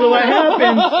happen. So what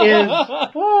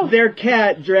happens is their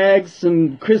cat drags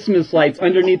some Christmas lights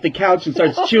underneath the couch and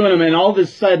starts chewing them, and all of a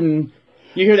sudden...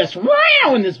 You hear this, wow,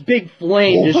 and this big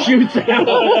flame just shoots out. That's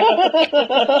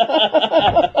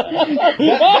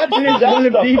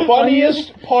the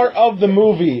funniest part of the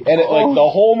movie, and the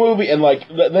whole movie, and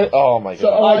oh my god!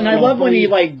 So, and I love when he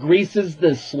greases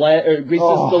the sled or greases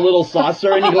the little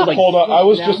saucer, and he goes Hold on, I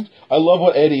love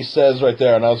what Eddie says right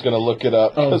there, and I was gonna look it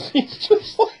up because he's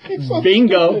just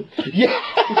bingo.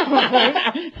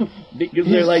 Yeah. Because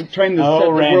they're trying to set the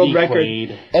world record.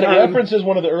 And it references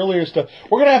one of the earlier stuff.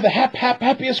 We're going to have the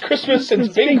happiest Christmas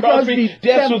since Bing Crosby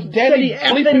danced with Daddy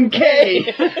Bleepin'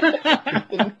 K.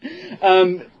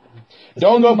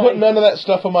 Don't go putting none of that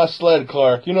stuff on my sled,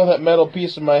 Clark. You know that metal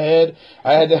piece in my head?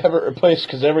 I had to have it replaced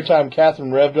because every time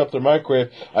Catherine revved up the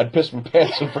microwave, I'd piss my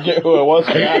pants and forget who I was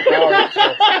for half an hour.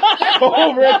 So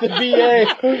over at the VA,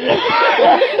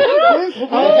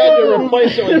 I had to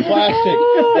replace it with plastic.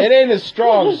 It ain't as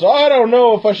strong, so I don't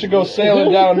know if I should go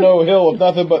sailing down no hill with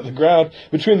nothing but the ground,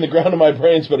 between the ground and my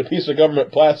brains, but a piece of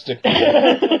government plastic.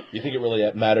 You think it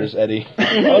really matters, Eddie?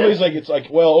 It's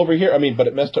well, over here, but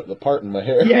it messed up the part in my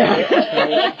hair. Yeah.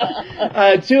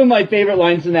 Two of my favorite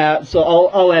lines in that, so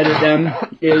I'll edit them,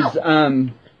 is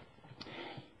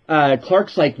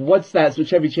Clark's like, what's that? So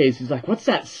Chevy Chase, he's like, what's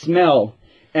that smell?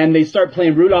 and they start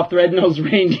playing Rudolph the Red-Nosed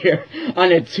Reindeer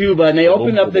on a tuba, and they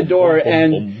open up the door,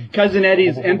 and Cousin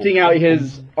Eddie's emptying out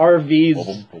his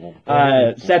RV's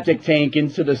septic tank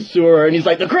into the sewer, and he's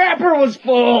like, the crapper was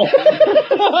full!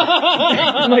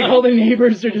 And, like, all the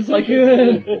neighbors are just like,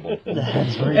 ugh.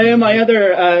 That's right. And then my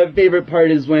other favorite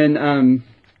part is when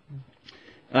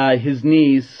his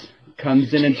niece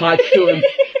comes in and talks to him,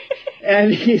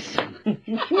 and he's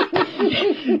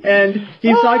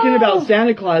talking about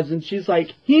Santa Claus, and she's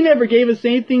like, he never gave us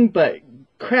anything but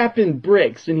crap and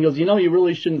bricks. And he goes, you know, you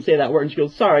really shouldn't say that word. And she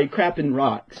goes, sorry, crap and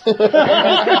rocks. But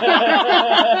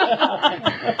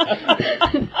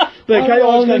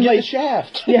Get the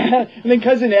shaft. yeah, and then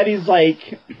Cousin Eddie's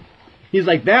like, he's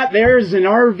like, that there's an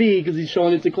RV, because he's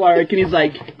showing it to Clark, and he's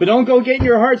like, but don't go getting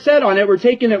your heart set on it, we're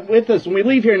taking it with us when we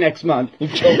leave here next month. He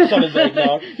chokes on his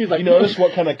eggnog. He's like, you notice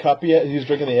what kind of cup he's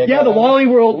drinking the eggnog? yeah, the Wally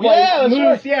World, Oh, yeah, that's moose,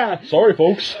 right. yeah. Sorry,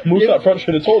 folks. Moose out front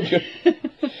should have told you.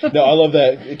 No, I love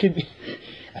that.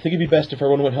 I think it'd be best if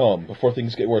everyone went home before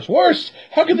things get worse. Worse?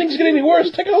 How can things get any worse?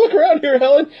 Take a look around here,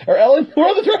 Helen. Or Ellen. We're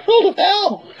on the threshold of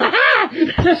hell.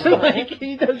 Like,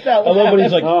 he does that. I love when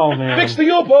he's like, Oh, man. fix the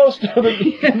fuel post.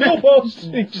 The fuel post.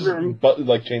 He just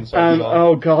like chainsaws it on.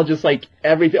 Oh god, just like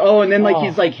everything. Oh, and then like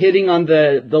he's like hitting on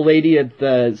the lady at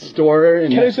the store.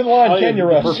 And Can I say the line? Can you,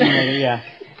 Russ? Yeah.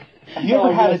 Have you ever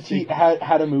Oh, had nasty.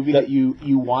 had a movie that you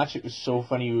watch? It was so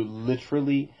funny you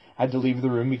literally had to leave the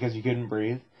room because you couldn't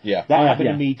breathe. Yeah. That happened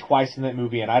yeah. to me twice in that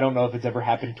movie, and I don't know if it's ever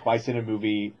happened twice in a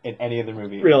movie in any other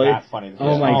movie. Really? That's funny.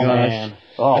 Oh my Oh, gosh. man.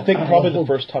 Oh, I think probably the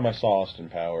first time I saw Austin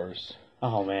Powers.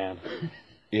 Oh, man.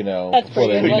 You know, That's before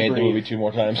they pretty good. remade the movie 2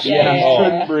 more times. Yeah.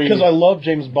 Couldn't breathe. Because I love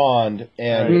James Bond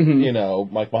and, Mhm. you know,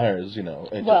 Mike Myers, you know.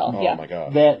 It Well, just, yeah. Oh, my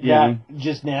God. that Yeah.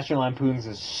 just National Lampoons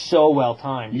is so well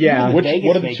timed. Yeah. Even What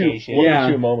Vegas are the two? Vacation. What are Yeah.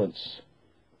 the 2 moments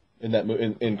in that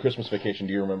in Christmas Vacation?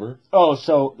 Do you remember? Oh,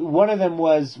 so one of them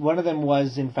was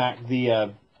in fact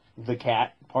the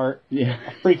cat part. Yeah.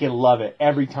 I freaking love it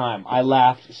every time. I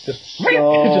laughed Just so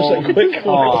like quick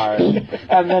hard.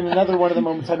 And then another one of the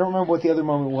moments, I don't remember what the other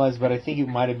moment was, but I think it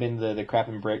might have been the crap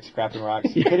and bricks, crap and rocks.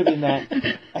 It could have been that.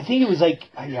 I think it was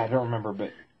like, yeah, I don't remember, but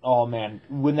oh man,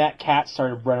 when that cat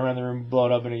started running around the room,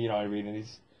 blowing up, and you know, I read, and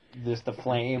he's just the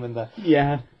flame and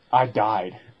Yeah. I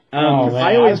died. man.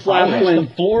 I always laugh Why is when the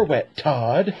floor wet,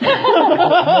 Todd?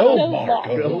 No,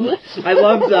 Marco. I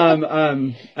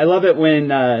love it when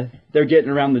they're getting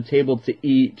around the table to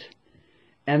eat,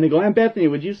 and they go, Aunt Bethany,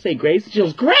 would you say grace? She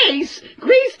goes, Grace?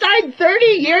 Grace died 30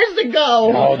 years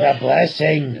ago. Oh, the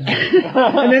blessing.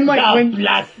 And then like when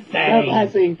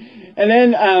blessing. And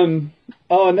then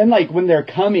and then like when they're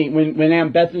coming, when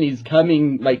Aunt Bethany's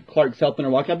coming, like Clark's helping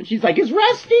her walk up, and she's like, is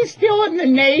Rusty still in the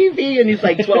Navy? And he's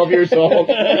like 12 years old.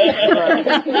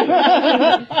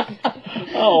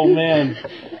 Oh, man.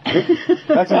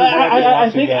 That's I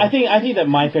think that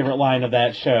my favorite line of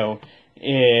that show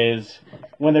is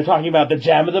when they're talking about the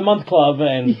Jam of the Month Club,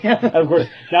 and of course,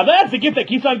 now that's the gift that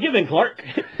keeps on giving, Clark.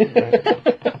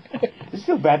 I just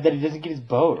feel bad that he doesn't get his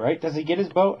boat, right? Does he get his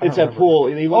boat? I It's don't a remember. pool.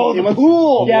 The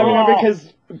pool! Yeah, remember Wow.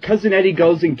 because Cousin Eddie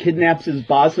goes and kidnaps his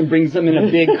boss and brings him in a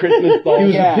big Christmas boat. He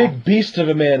was Yeah. a big beast of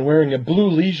a man wearing a blue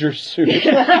leisure suit.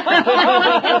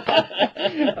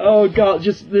 Oh god,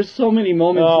 just there's so many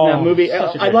moments in that movie.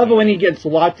 such a I great love it when movie. he gets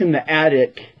locked in the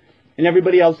attic and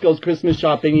everybody else goes Christmas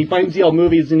shopping. He finds the old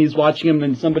movies and he's watching them,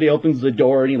 and somebody opens the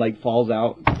door and he like falls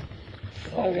out.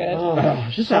 So good. Oh,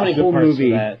 just So that many good whole parts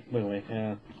movie. of that movie,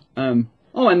 yeah. And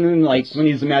then like when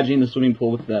he's imagining the swimming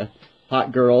pool with the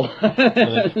hot girl.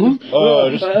 Oh,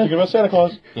 just thinking about Santa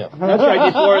Claus. Yeah. That's right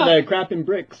before the crap and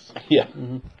bricks Yeah.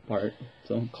 part.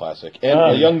 So Classic. And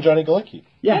a young Johnny Galecki.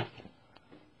 yeah,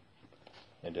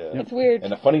 And, It's weird,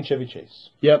 and a funny Chevy Chase.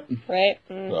 yep. right?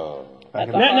 Oh.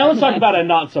 That's Now let's talk about a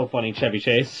not so funny Chevy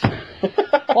Chase.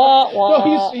 Wah, wah.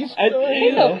 No, he's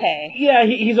He's okay. Yeah,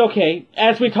 he's okay.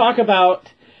 As we talk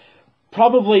about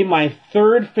probably my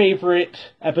third favorite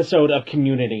episode of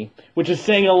Community, which is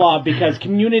saying a lot because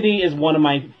Community is one of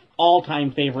my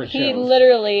all-time favorite shows. He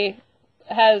literally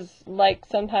has, like,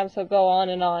 sometimes he'll go on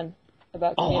and on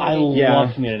about Oh, I community. Yeah.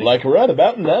 love Community. like right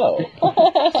about now.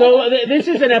 So this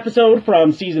is an episode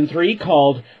from season 3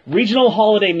 called Regional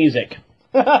Holiday Music.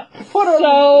 So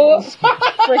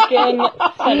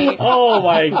freaking funny. Oh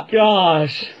my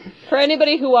gosh. For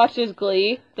anybody who watches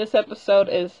Glee, this episode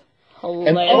is And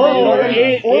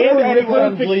hilarious. order it everyone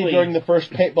on Glee perfectly. during the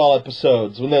first paintball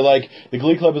episodes when they're like, the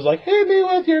Glee Club is like, hit me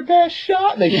with your best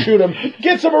shot, and they shoot him.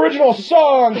 Get some original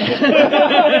song. Dude,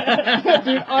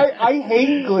 I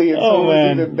hate Glee. It's Oh, almost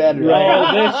man. even better.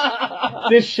 Oh,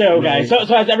 this show, guys. So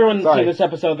has everyone Sorry. seen this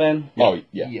episode then? Oh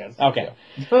yeah. Yes. Okay.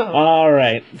 All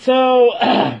right. So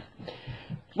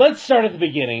let's start at the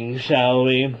beginning, shall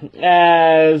we?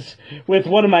 As with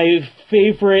one of my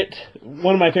favorite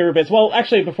bits. Well,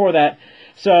 actually, before that,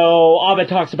 so Abed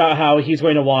talks about how he's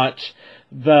going to watch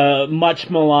the much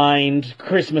maligned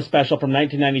Christmas special from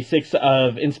 1996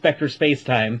 of Inspector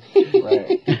Spacetime.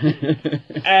 Right.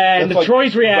 And It's like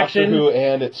Troy's reaction. Doctor Who,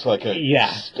 and it's like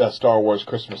a Star Wars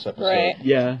Christmas episode. Right.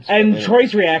 Yeah. And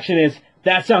Troy's reaction is,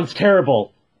 that sounds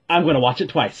terrible. I'm going to watch it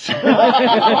twice.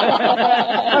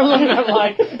 I love that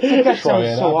line. That Troy sounds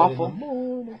and so Abed in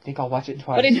awful. I think I'll watch it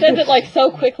twice. But he says it like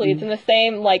so quickly. It's in the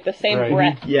same Right.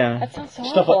 breath. Yeah. That sounds so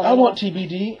Stuff awful. like, I want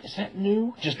TBD. Is that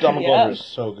new? Just Donald Yeah. Glover is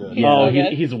so good. Yeah. Oh, so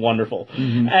good. he's wonderful.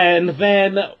 Mhm. And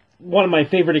then one of my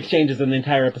favorite exchanges in the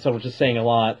entire episode, which is saying a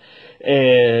lot,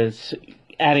 is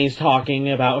Annie's talking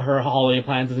about her holiday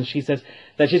plans, and she says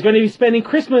that she's going to be spending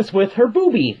Christmas with her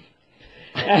boobie.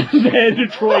 And then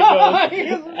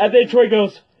Troy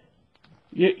goes,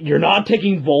 "You're not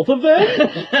taking both of them?"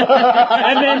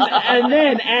 and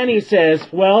then Annie says,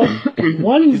 "Well,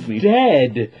 one's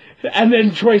dead." And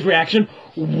then Troy's reaction,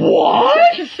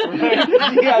 "What?"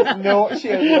 she has no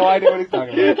idea what he's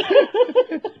talking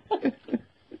about.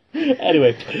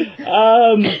 Anyway,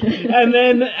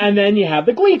 and then you have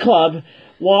the Glee Club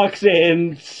walks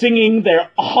in singing their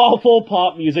awful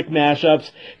pop music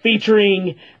mashups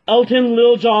featuring Elton,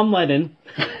 Lil John Lennon,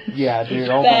 Yeah, dude.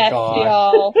 Oh Best, my gosh.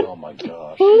 y'all. Oh my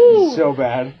gosh. So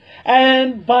bad.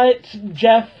 but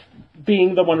Jeff,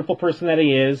 being the wonderful person that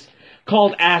he is,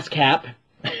 called ASCAP,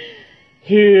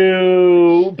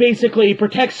 who basically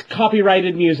protects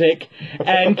copyrighted music,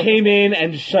 and came in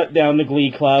and shut down the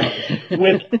Glee Club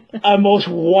with a most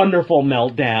wonderful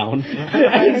meltdown.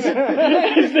 as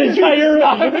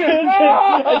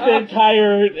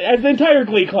the entire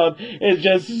Glee Club is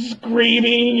just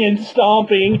screaming and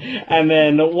stomping, and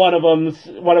then one of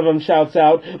them shouts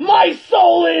out, "My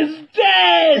soul is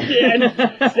dead!" and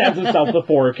stabs himself with a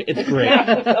fork. It's great.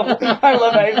 I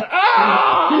love that. He's like,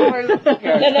 ah!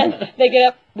 And then they get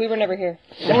up. We were never here.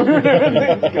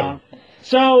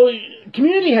 So,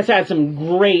 Community has had some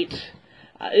great.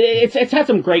 It's had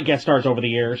some great guest stars over the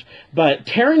years, but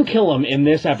Taran Killam in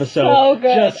this episode So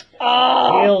good. just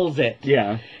kills it.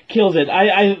 Yeah. Kills it.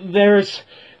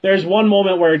 There's one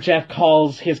moment where Jeff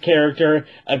calls his character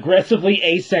aggressively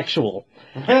asexual,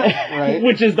 Right.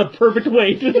 which is the perfect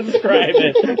way to describe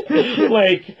it.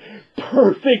 Like,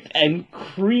 perfect and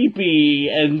creepy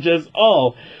and just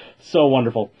so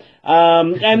wonderful.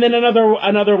 And then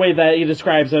another way that he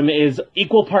describes him is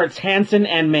equal parts Hanson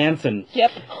and Manson.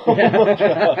 Yep. Oh my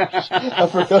gosh. I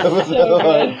forgot about that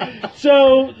line.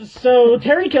 So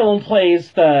Terry Killam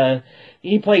plays the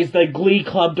Glee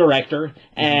Club director,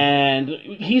 and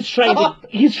he's trying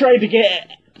to get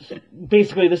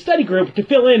basically the study group to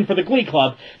fill in for the Glee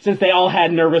Club since they all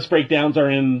had nervous breakdowns or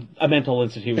in a mental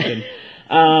institution.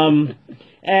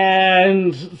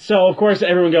 And so, of course,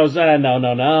 everyone goes,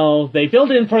 no. They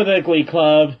filled in for the Glee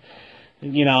Club,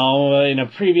 in a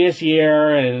previous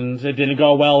year, and it didn't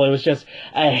go well. It was just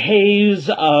a haze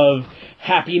of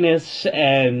happiness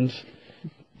and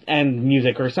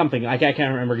music or something. I can't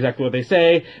remember exactly what they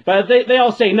say, but they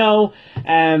all say no,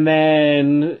 and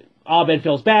then Abed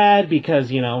feels bad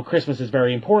because, Christmas is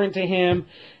very important to him,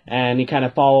 and he kind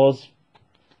of follows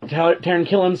Taran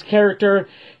Killam's character,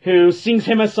 who sings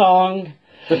him a song,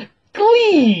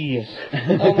 Glee!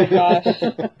 Oh my gosh.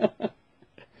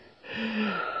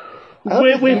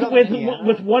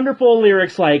 with wonderful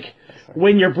lyrics like,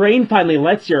 "When your brain finally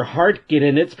lets your heart get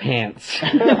in its pants."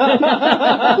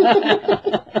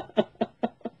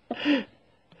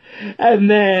 And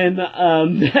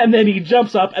then he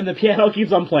jumps up and the piano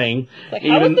keeps on playing. Like,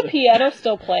 how is the piano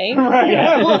still playing?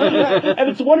 Yeah. And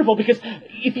it's wonderful because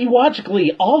if you watch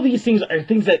Glee, all these things are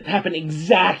things that happen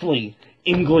exactly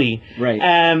in Glee. Right.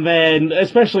 And then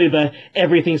especially the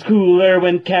 "everything's cooler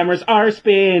when cameras are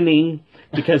spinning,"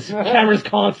 because cameras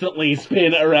constantly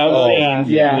spin around scenes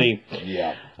in yeah. Glee.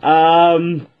 Yeah.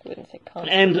 Wouldn't say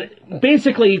constant. And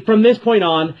basically, from this point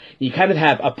on, you kind of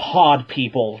have a pod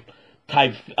people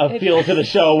type of feel to the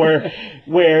show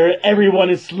where everyone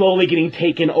is slowly getting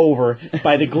taken over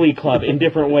by the Glee Club in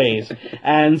different ways.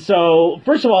 And so,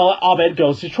 first of all, Abed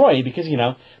goes to Troy because,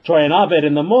 Troy and Abed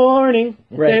in the morning,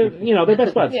 Right. they're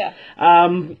best buds. Yeah.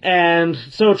 And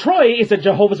so Troy is a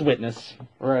Jehovah's Witness.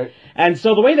 Right. And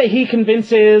so the way that he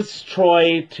convinces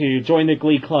Troy to join the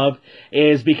Glee Club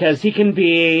is because he can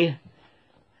be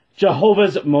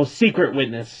Jehovah's most secret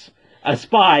witness, a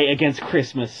spy against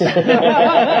Christmas.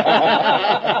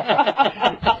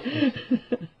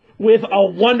 With a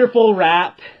wonderful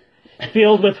rap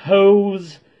filled with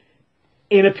hoes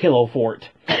in a pillow fort.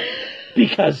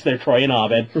 Because they're Troy and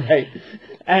Abed. Right.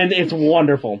 and it's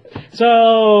wonderful.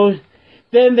 So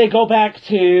then they go back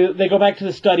to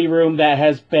the study room that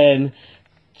has been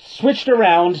switched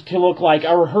around to look like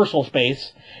a rehearsal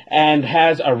space, and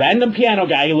has a random piano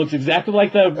guy who looks exactly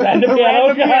like the random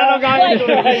piano guy. Like,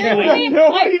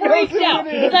 I freaked out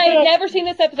because I had never seen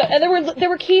this episode, and there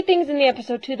were key things in the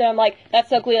episode too that I'm like, that's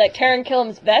so ugly. Like Taron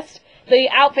Killam's vest, the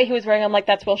outfit he was wearing, I'm like,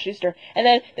 that's Will Schuester. And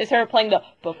then they started playing the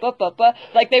ba-ba-ba-ba,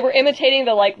 like they were imitating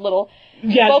the like little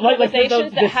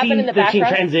vocalizations that happen in the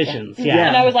background. Transitions,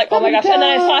 And I was like, oh my gosh! And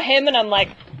then I saw him, and I'm like,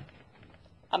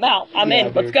 I'm out. I'm in.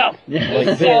 dude. Let's go.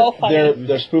 Like So funny.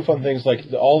 they're spoof on things like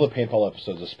all the paintball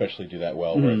episodes, especially do that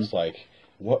well. Where it's like,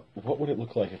 what would it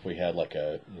look like if we had like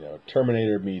a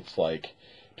Terminator meets like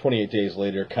 28 Days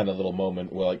Later kind of little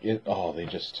moment? Well, like they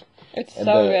just It's and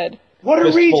so the- good. What are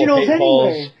fistful of regionals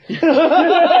paintballs.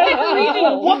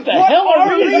 anyway? What the hell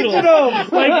are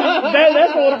regionals? Like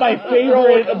that's one of my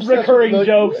favorite recurring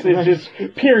jokes. Is just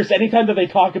Pierce. Anytime that they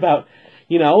talk about,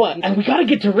 and we got to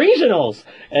get to regionals,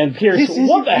 and Pierce,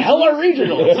 what the hell are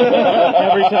regionals?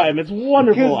 Every time, it's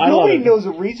wonderful. Because I love nobody it. knows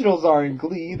what regionals are in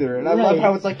Glee either, and I love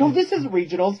how it's like, no, this isn't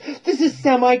regionals. This is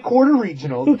semi-quarter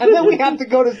regionals, and then we have to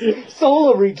go to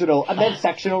solo regional, and then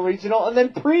sectional regional, and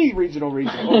then pre-regional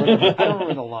regional. I don't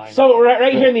remember the line. So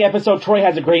right here in the episode, Troy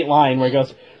has a great line where he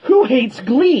goes, "Who hates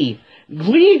Glee?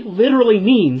 Glee literally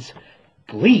means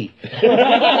Glee."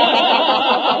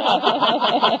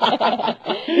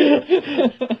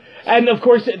 And of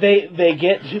course, they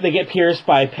get Pierce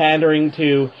by pandering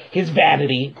to his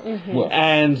vanity,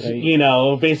 and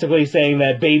basically saying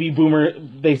that Baby Boomer.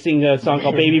 They sing a song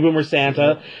called "Baby Boomer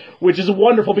Santa," which is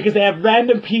wonderful because they have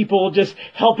random people just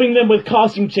helping them with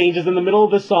costume changes in the middle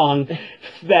of the song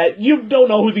that you don't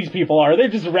know who these people are. They're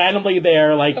just randomly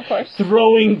there, like Of course.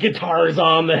 throwing guitars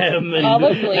on them and all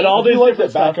I this do like different that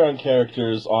stuff. background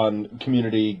characters on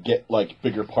Community get like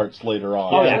bigger parts later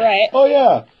on. Oh, yeah. Right. Oh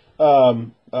yeah.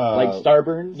 Like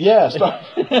Starburns? Yeah,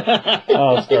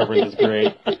 Oh, Starburns is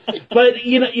great. But,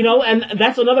 and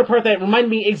that's another part that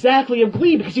reminded me exactly of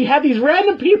Glee, because you have these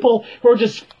random people who are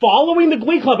just following the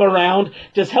Glee Club around,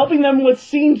 just helping them with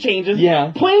scene changes,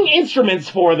 playing instruments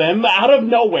for them out of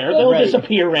nowhere. They'll just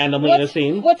appear randomly in a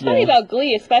scene. What's funny about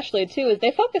Glee especially, too, is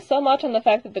they focus so much on the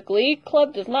fact that the Glee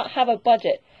Club does not have a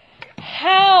budget.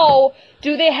 How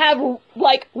do they have,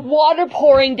 like, water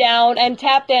pouring down and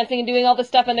tap dancing and doing all this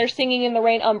stuff, and they're singing in the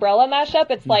rain umbrella mashup?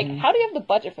 It's like, how do you have the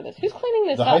budget for this? Who's cleaning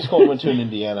this The up? high school I went to in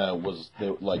Indiana was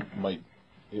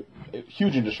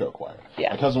huge into show choir.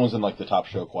 Yeah. My cousin was in like the top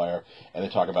show choir, and they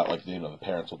talk about like the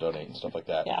parents will donate and stuff like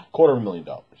that. Yeah.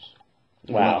 $250,000.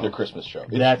 Wow. Like their Christmas show.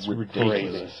 It's That's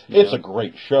ridiculous. great. It's a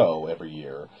great show every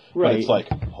year. Right. But it's like,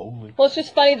 holy. Well, it's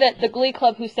just funny that the Glee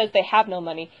Club, who says they have no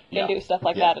money, can do stuff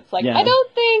like that. It's like, Yeah. I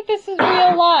don't think this is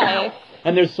real life.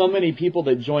 And there's so many people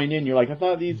that join in. You're like, I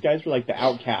thought these guys were like the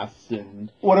outcasts,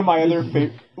 and One of my other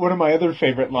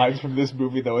favorite lines from this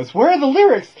movie, though, is, "Where are the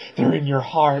lyrics? They're in your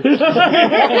heart." I'll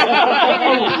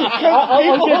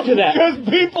get to that. Because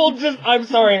people just, I'm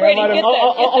sorry, Brady, I might get have, there,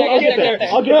 I'll get get there, there.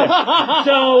 I'll get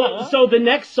there. So the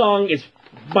next song is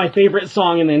my favorite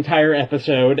song in the entire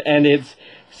episode, and it's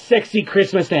Sexy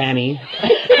Christmas Annie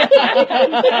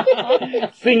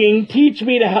singing "Teach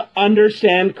Me to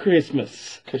Understand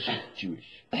Christmas." Because she's Jewish.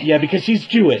 Yeah, because she's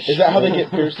Jewish. Is that how they get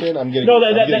Pierce in? I'm getting. No,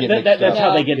 I'm getting it mixed that's up.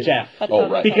 how they get Jeff. That's Oh,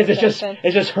 how right. they Because get it's Jeff.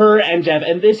 just her and Jeff,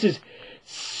 and this is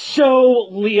so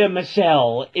Leah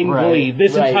Michelle in Right, Glee.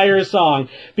 This right. entire song,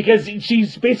 because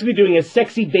she's basically doing a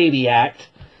sexy baby act,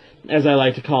 as I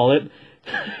like to call it,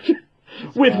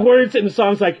 with words in the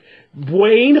songs like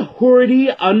 "Wayne Hurdy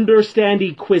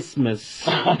Understandy Christmas,"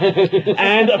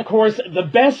 and of course the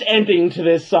best ending to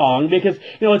this song, because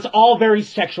it's all very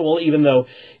sexual, even though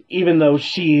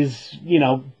she's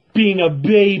being a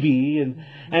baby and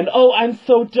oh, I'm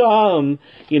so dumb,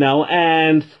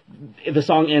 and the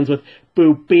song ends with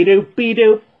boop be doop be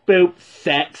doop boop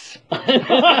sex.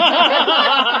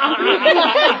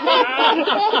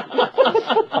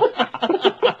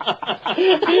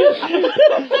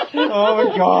 oh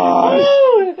my gosh.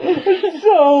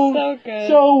 So good.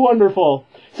 So wonderful.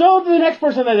 So the next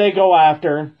person that they go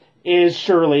after is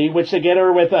Shirley, which they get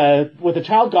her with a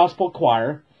child gospel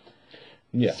choir.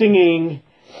 Yeah. Singing,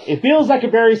 "It feels like a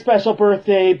very special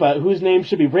birthday, but whose name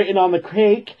should be written on the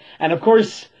cake?" And of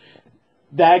course,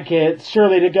 that gets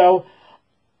Shirley to go,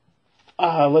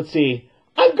 let's see,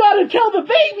 "I've got to tell the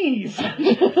babies!"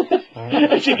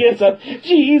 And she gets up,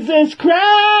 "Jesus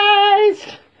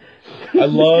Christ! I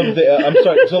love the. I'm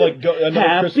sorry. So like, go another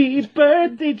Happy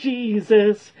birthday,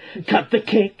 Jesus! Cut the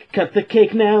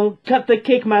cake now, cut the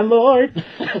cake, my Lord."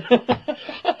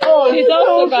 Oh, She's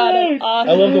also got an great. awesome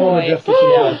I love the one where Jeff voice. gets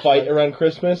into a fight around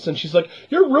Christmas, and she's like,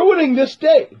 "You're ruining this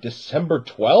day, December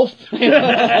 12th." So it's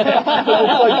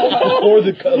like before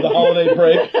the holiday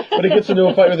break, but he gets into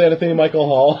a fight with Anthony Michael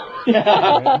Hall.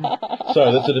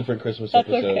 Sorry, that's a different Christmas That's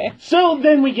episode. okay. So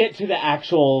then we get to the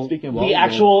actual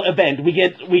event. We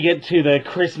get to the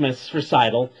Christmas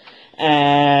recital,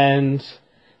 and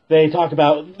they talk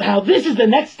about how this is the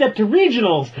next step to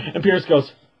regionals. And Pierce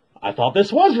goes, "I thought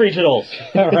this was regionals.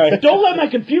 Right. Don't let my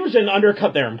confusion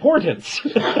undercut their importance."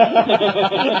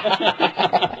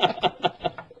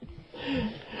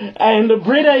 And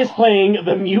Britta is playing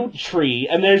the mute tree,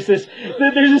 and there's this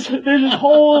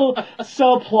whole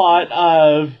subplot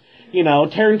of, you know,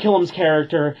 Taran Killam's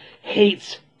character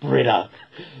hates Britta.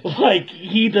 Like,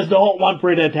 he does not want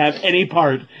Britta to have any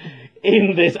part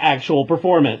in this actual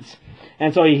performance.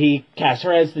 And so he casts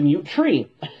her as the mute tree.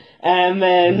 And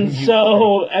then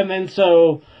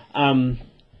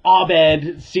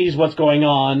Abed sees what's going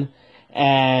on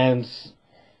and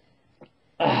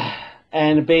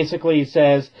basically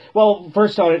says, well,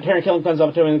 first Taran Killam comes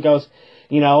up to him and goes,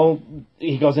 you know,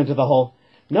 he goes into the whole,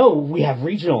 no, we have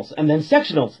regionals, and then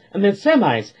sectionals, and then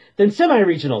semis, then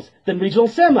semi-regionals, then regional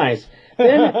semis,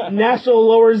 then national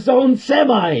lower zone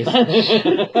semis.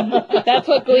 That's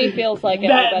what Glee feels like.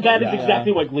 That is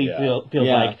exactly what Glee feels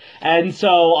like. And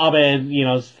so Abed, you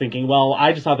know, is thinking, well,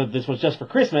 I just thought that this was just for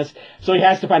Christmas, so he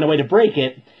has to find a way to break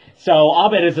it. So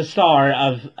Abed is the star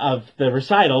of the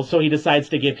recital, so he decides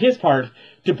to give his part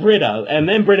to Britta. And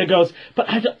then Britta goes, but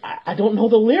I don't know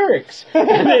the lyrics. And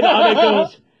then Abed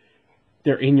goes,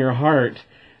 they're in your heart.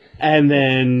 And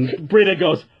then Britta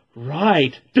goes,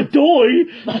 right, Dodoy.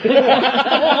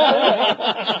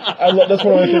 That's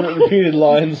one of my favorite repeated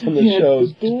lines on the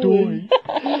shows. Dodoy.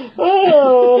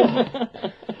 Oh.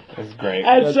 That's great.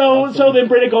 And so then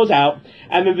Britta goes out,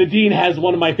 and then the dean has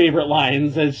one of my favorite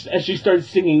lines as she starts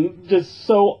singing just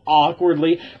so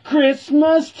awkwardly,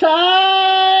 "Christmas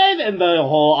time," and the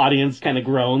whole audience kind of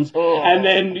groans. Oh. And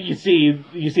then you see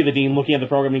the dean looking at the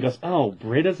program, and he goes, "Oh,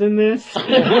 Britta's in this."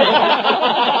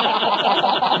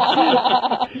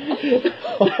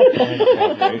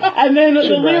 And then the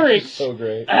lyrics, so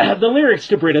great. The lyrics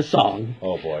to Britta's song,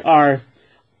 Oh boy, are,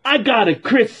 "I got a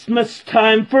Christmas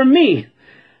time for me.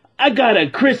 I got a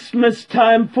Christmas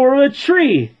time for a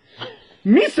tree.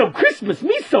 Me so Christmas,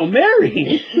 me so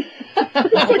merry." and then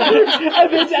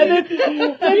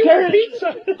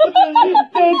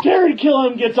Taran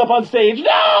Killam gets up on stage.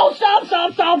 "No,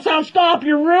 stop,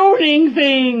 you're ruining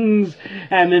things."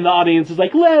 And then the audience is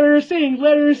like, let her sing.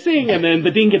 And then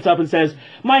the dean gets up and says,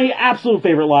 my absolute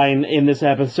favorite line in this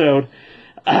episode,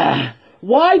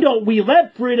 "Why don't we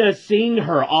let Britta sing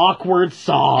her awkward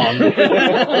song?"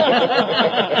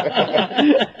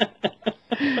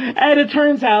 And it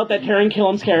turns out that Taran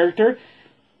Killam's character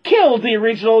killed the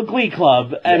original Glee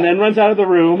Club, and then runs out of the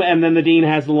room, and then the dean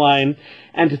has the line,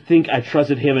 "And to think I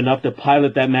trusted him enough to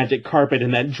pilot that magic carpet in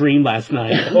that dream last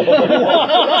night."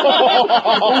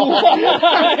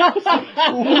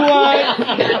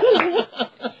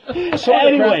 So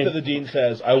Anyway. that the dean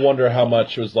says, I wonder how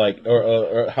much was like,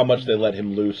 or how much they let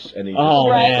him loose, and he just, Oh,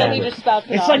 Right, man. then he just spouts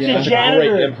it It's off. like the such a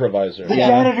janitor. great improviser. The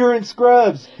janitor in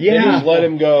Scrubs. They just let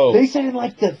him go. They said in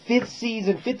like the fifth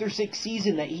or sixth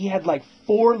season that he had like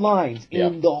 4 lines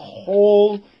in the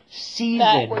whole season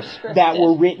that were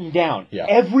scripted. written down. Yeah.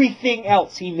 Everything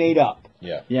else he made up.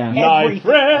 Yeah. My Everything.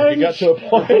 friend. He got to a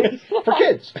point for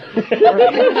kids. He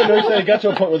got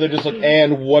to a point where they're just like,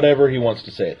 and whatever he wants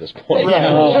to say at this point. Right.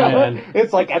 Oh, man.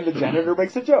 It's like, and the janitor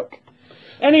makes a joke.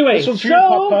 Anyway, This one's for you,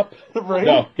 Pop Pop. Right?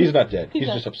 No, he's not dead. He's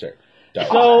just upstairs. Died.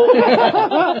 So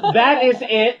that is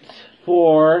it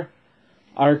for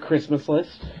our Christmas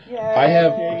list. I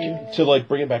have to like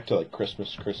bring it back to like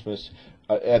Christmas.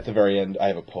 At the very end, I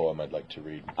have a poem I'd like to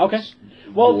read. Okay.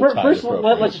 Well, We'll tie it first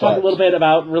appropriately, let's talk a but- little bit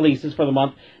about releases for the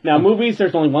month. Now, movies,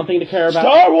 there's only one thing to care about.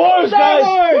 Star Wars, guys!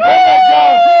 Wars! Oh my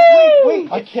God!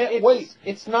 Wait, I can't wait.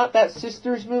 It's not that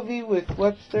Sisters movie with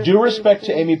what's their Due respect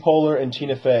to Amy Poehler and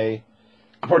Tina Fey.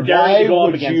 For daring Why to go up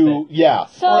would against you? it. Yeah,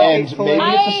 So, and maybe it's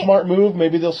a I- smart move.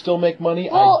 Maybe they'll still make money.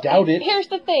 Well, I doubt it. Here's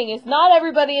the thing: is not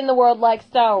everybody in the world likes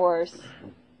Star Wars.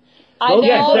 I know.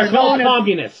 Yes, they're that- no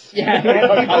communists. Yeah,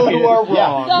 people who are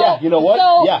wrong. So- You know what?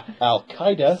 so- Yeah, Al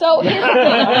Qaeda. So here's the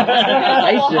thing.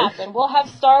 Here's what will happen. We'll have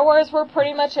Star Wars where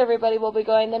pretty much everybody will be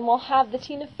going. Then we'll have the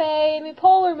Tina Fey, Amy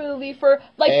Poehler movie for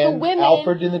like and the women.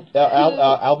 Alfred in the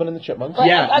Alvin and the Chipmunks. Right,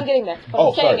 Yeah. I'm getting there. What Oh,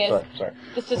 I'm saying sorry.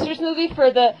 is the Sisters movie for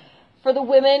the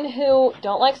women who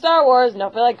don't like Star Wars and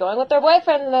don't feel like going with their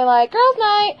boyfriends and they're like girls'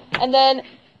 night. And then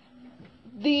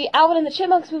the Alvin and the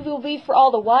Chipmunks movie will be for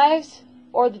all the wives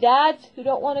or the dads who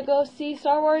don't want to go see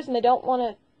Star Wars and they don't want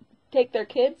to take their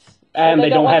kids. And they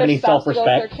don't want have their any spouse to go with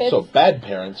their self-respect. kids. So bad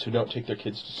parents who don't take their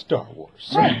kids to Star Wars.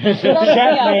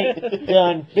 Checkmate.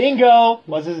 Done. Bingo.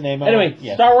 What's his name? Anyway,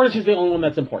 Yes. Star Wars is the only one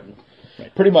that's important.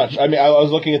 Pretty much. I mean, I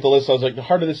was looking at the list. I was like, The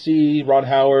Heart of the Sea, Ron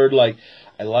Howard. Like,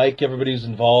 I like everybody who's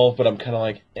involved, but I'm kind of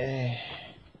like, eh.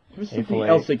 There was something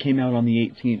else that came out on the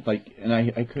 18th, and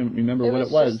I couldn't remember what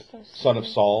it was. Son of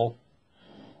Saul.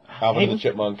 Alvin and the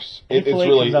Chipmunks. It's Hateful Eight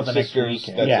really comes out the next sisters.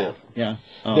 week. That's Yeah. it. Yeah.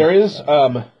 Oh. There is,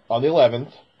 on the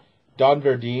 11th, Don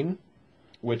Verdine,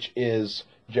 which is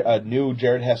a new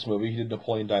Jared Hess movie. He did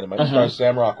Napoleon Dynamite. It stars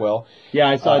Sam Rockwell. Yeah,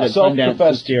 I saw it A at Sundance this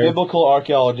self-professed year. biblical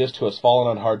archaeologist who has fallen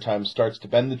on hard times starts to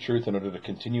bend the truth in order to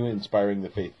continue inspiring the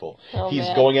faithful. Oh, He's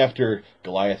man. going after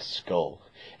Goliath's skull.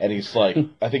 And he's like,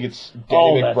 I think it's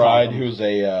Danny that's McBride, awesome. who's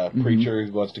a preacher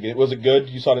who wants to get it. Was it good?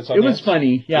 You saw it at Sundance? It was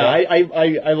funny. Yeah, Yeah.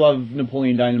 I love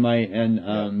Napoleon Dynamite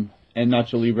and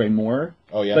Nacho Libre more.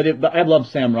 Oh, yeah. But I love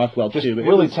Sam Rockwell Just too. But it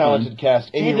really was talented fun.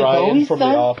 cast. Amy David Ryan Bowie's from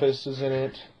son? The Office is in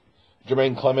it.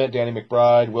 Jermaine Clement, Danny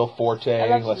McBride, Will Forte,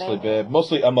 love Leslie Jermaine. Bibb.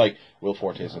 Mostly, I'm like, Will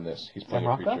Forte's in this. He's playing Sam a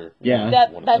Rockwell? preacher. Yeah.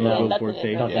 That's One it. of them. That's Forte.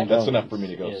 it. Don't Yeah, think that's Bones enough for me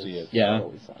to go is see it. Yeah.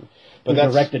 Bones' son. But Who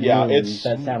that's directed yeah, movies it's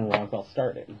that Sam Rockwell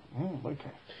started. Okay.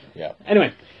 yeah.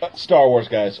 Anyway, Star Wars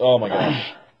guys. Oh my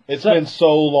gosh, it's been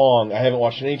so long. I haven't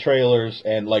watched any trailers,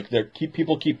 and like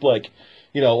people keep like,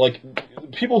 you know, like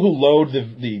people who load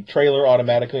the trailer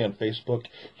automatically on Facebook.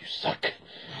 You suck.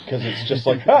 Because it's just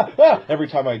like, every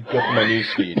time I go through my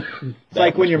news feed. It's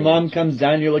like when your mom comes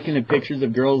down, you're looking at pictures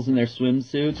of girls in their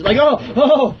swimsuits. You're like,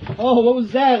 oh, what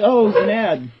was that? Oh, it was an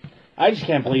ad. I just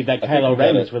can't believe that I think Kylo we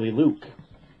Ren got is it. really Luke.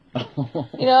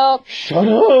 You know, Shut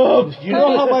up! You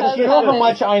know how much? You know how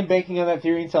much I'm banking on that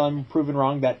theory until I'm proven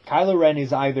wrong. That Kylo Ren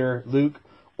is either Luke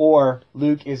or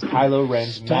Luke is Kylo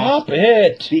Ren's Stop master.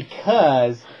 it!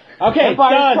 Because Okay,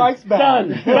 Empire Strikes Back.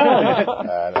 done.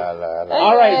 La, la, la, la.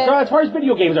 All right, so as far as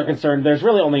video games are concerned, there's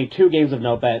really only 2 games of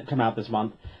note that come out this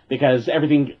month because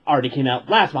everything already came out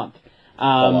last month.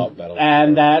 Fallout, Battlefield.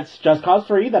 And that's Just Cause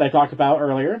 3 that I talked about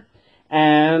earlier,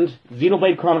 and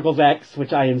Xenoblade Chronicles X,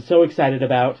 which I am so excited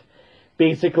about.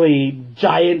 Basically,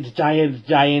 giant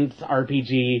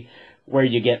RPG where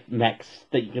you get mechs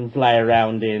that you can fly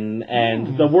around in,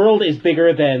 and the world is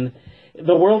bigger than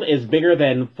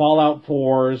Fallout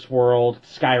 4's world,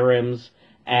 Skyrim's,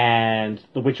 and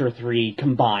The Witcher 3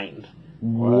 combined.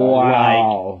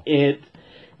 Wow.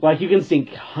 Like you can sink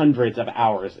hundreds of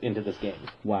hours into this game.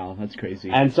 Wow, that's crazy.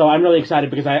 And so I'm really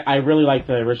excited because I really like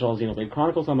the original Xenoblade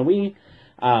Chronicles on the Wii.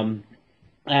 And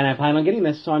I plan on getting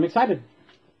this, so I'm excited.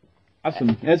 Awesome.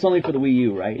 And it's only for the Wii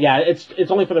U, right? Yeah, it's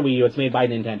only for the Wii U. It's made by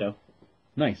Nintendo.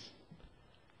 Nice.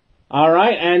 All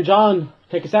right, and John,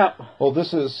 take us out. Well,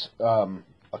 this is a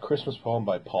Christmas poem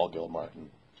by Paul Gilmartin.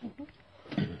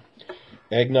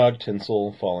 Eggnog,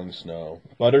 tinsel, falling snow,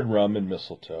 buttered rum and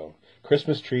mistletoe,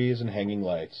 Christmas trees and hanging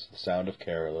lights, the sound of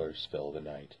carolers fill the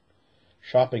night.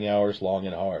 Shopping hours long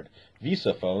and hard,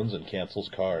 Visa phones and cancels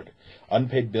card,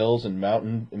 unpaid bills and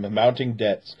mounting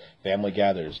debts, family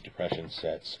gathers, depression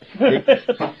sets.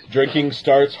 Drinking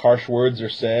starts, harsh words are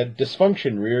said,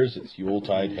 dysfunction rears its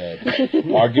Yuletide head.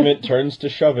 Argument turns to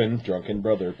shoving, drunken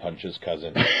brother punches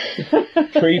cousin.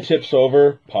 Tree tips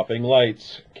over, popping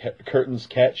lights, curtains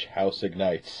catch, house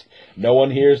ignites. No one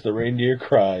hears the reindeer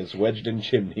cries, wedged in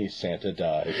chimney, Santa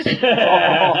dies.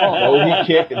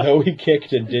 Though he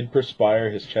kicked and did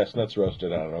perspire, his chestnuts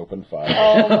roasted on an open fire.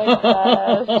 oh my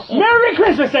gosh. Merry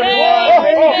Christmas,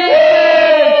 everyone!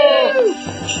 Merry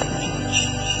Christmas!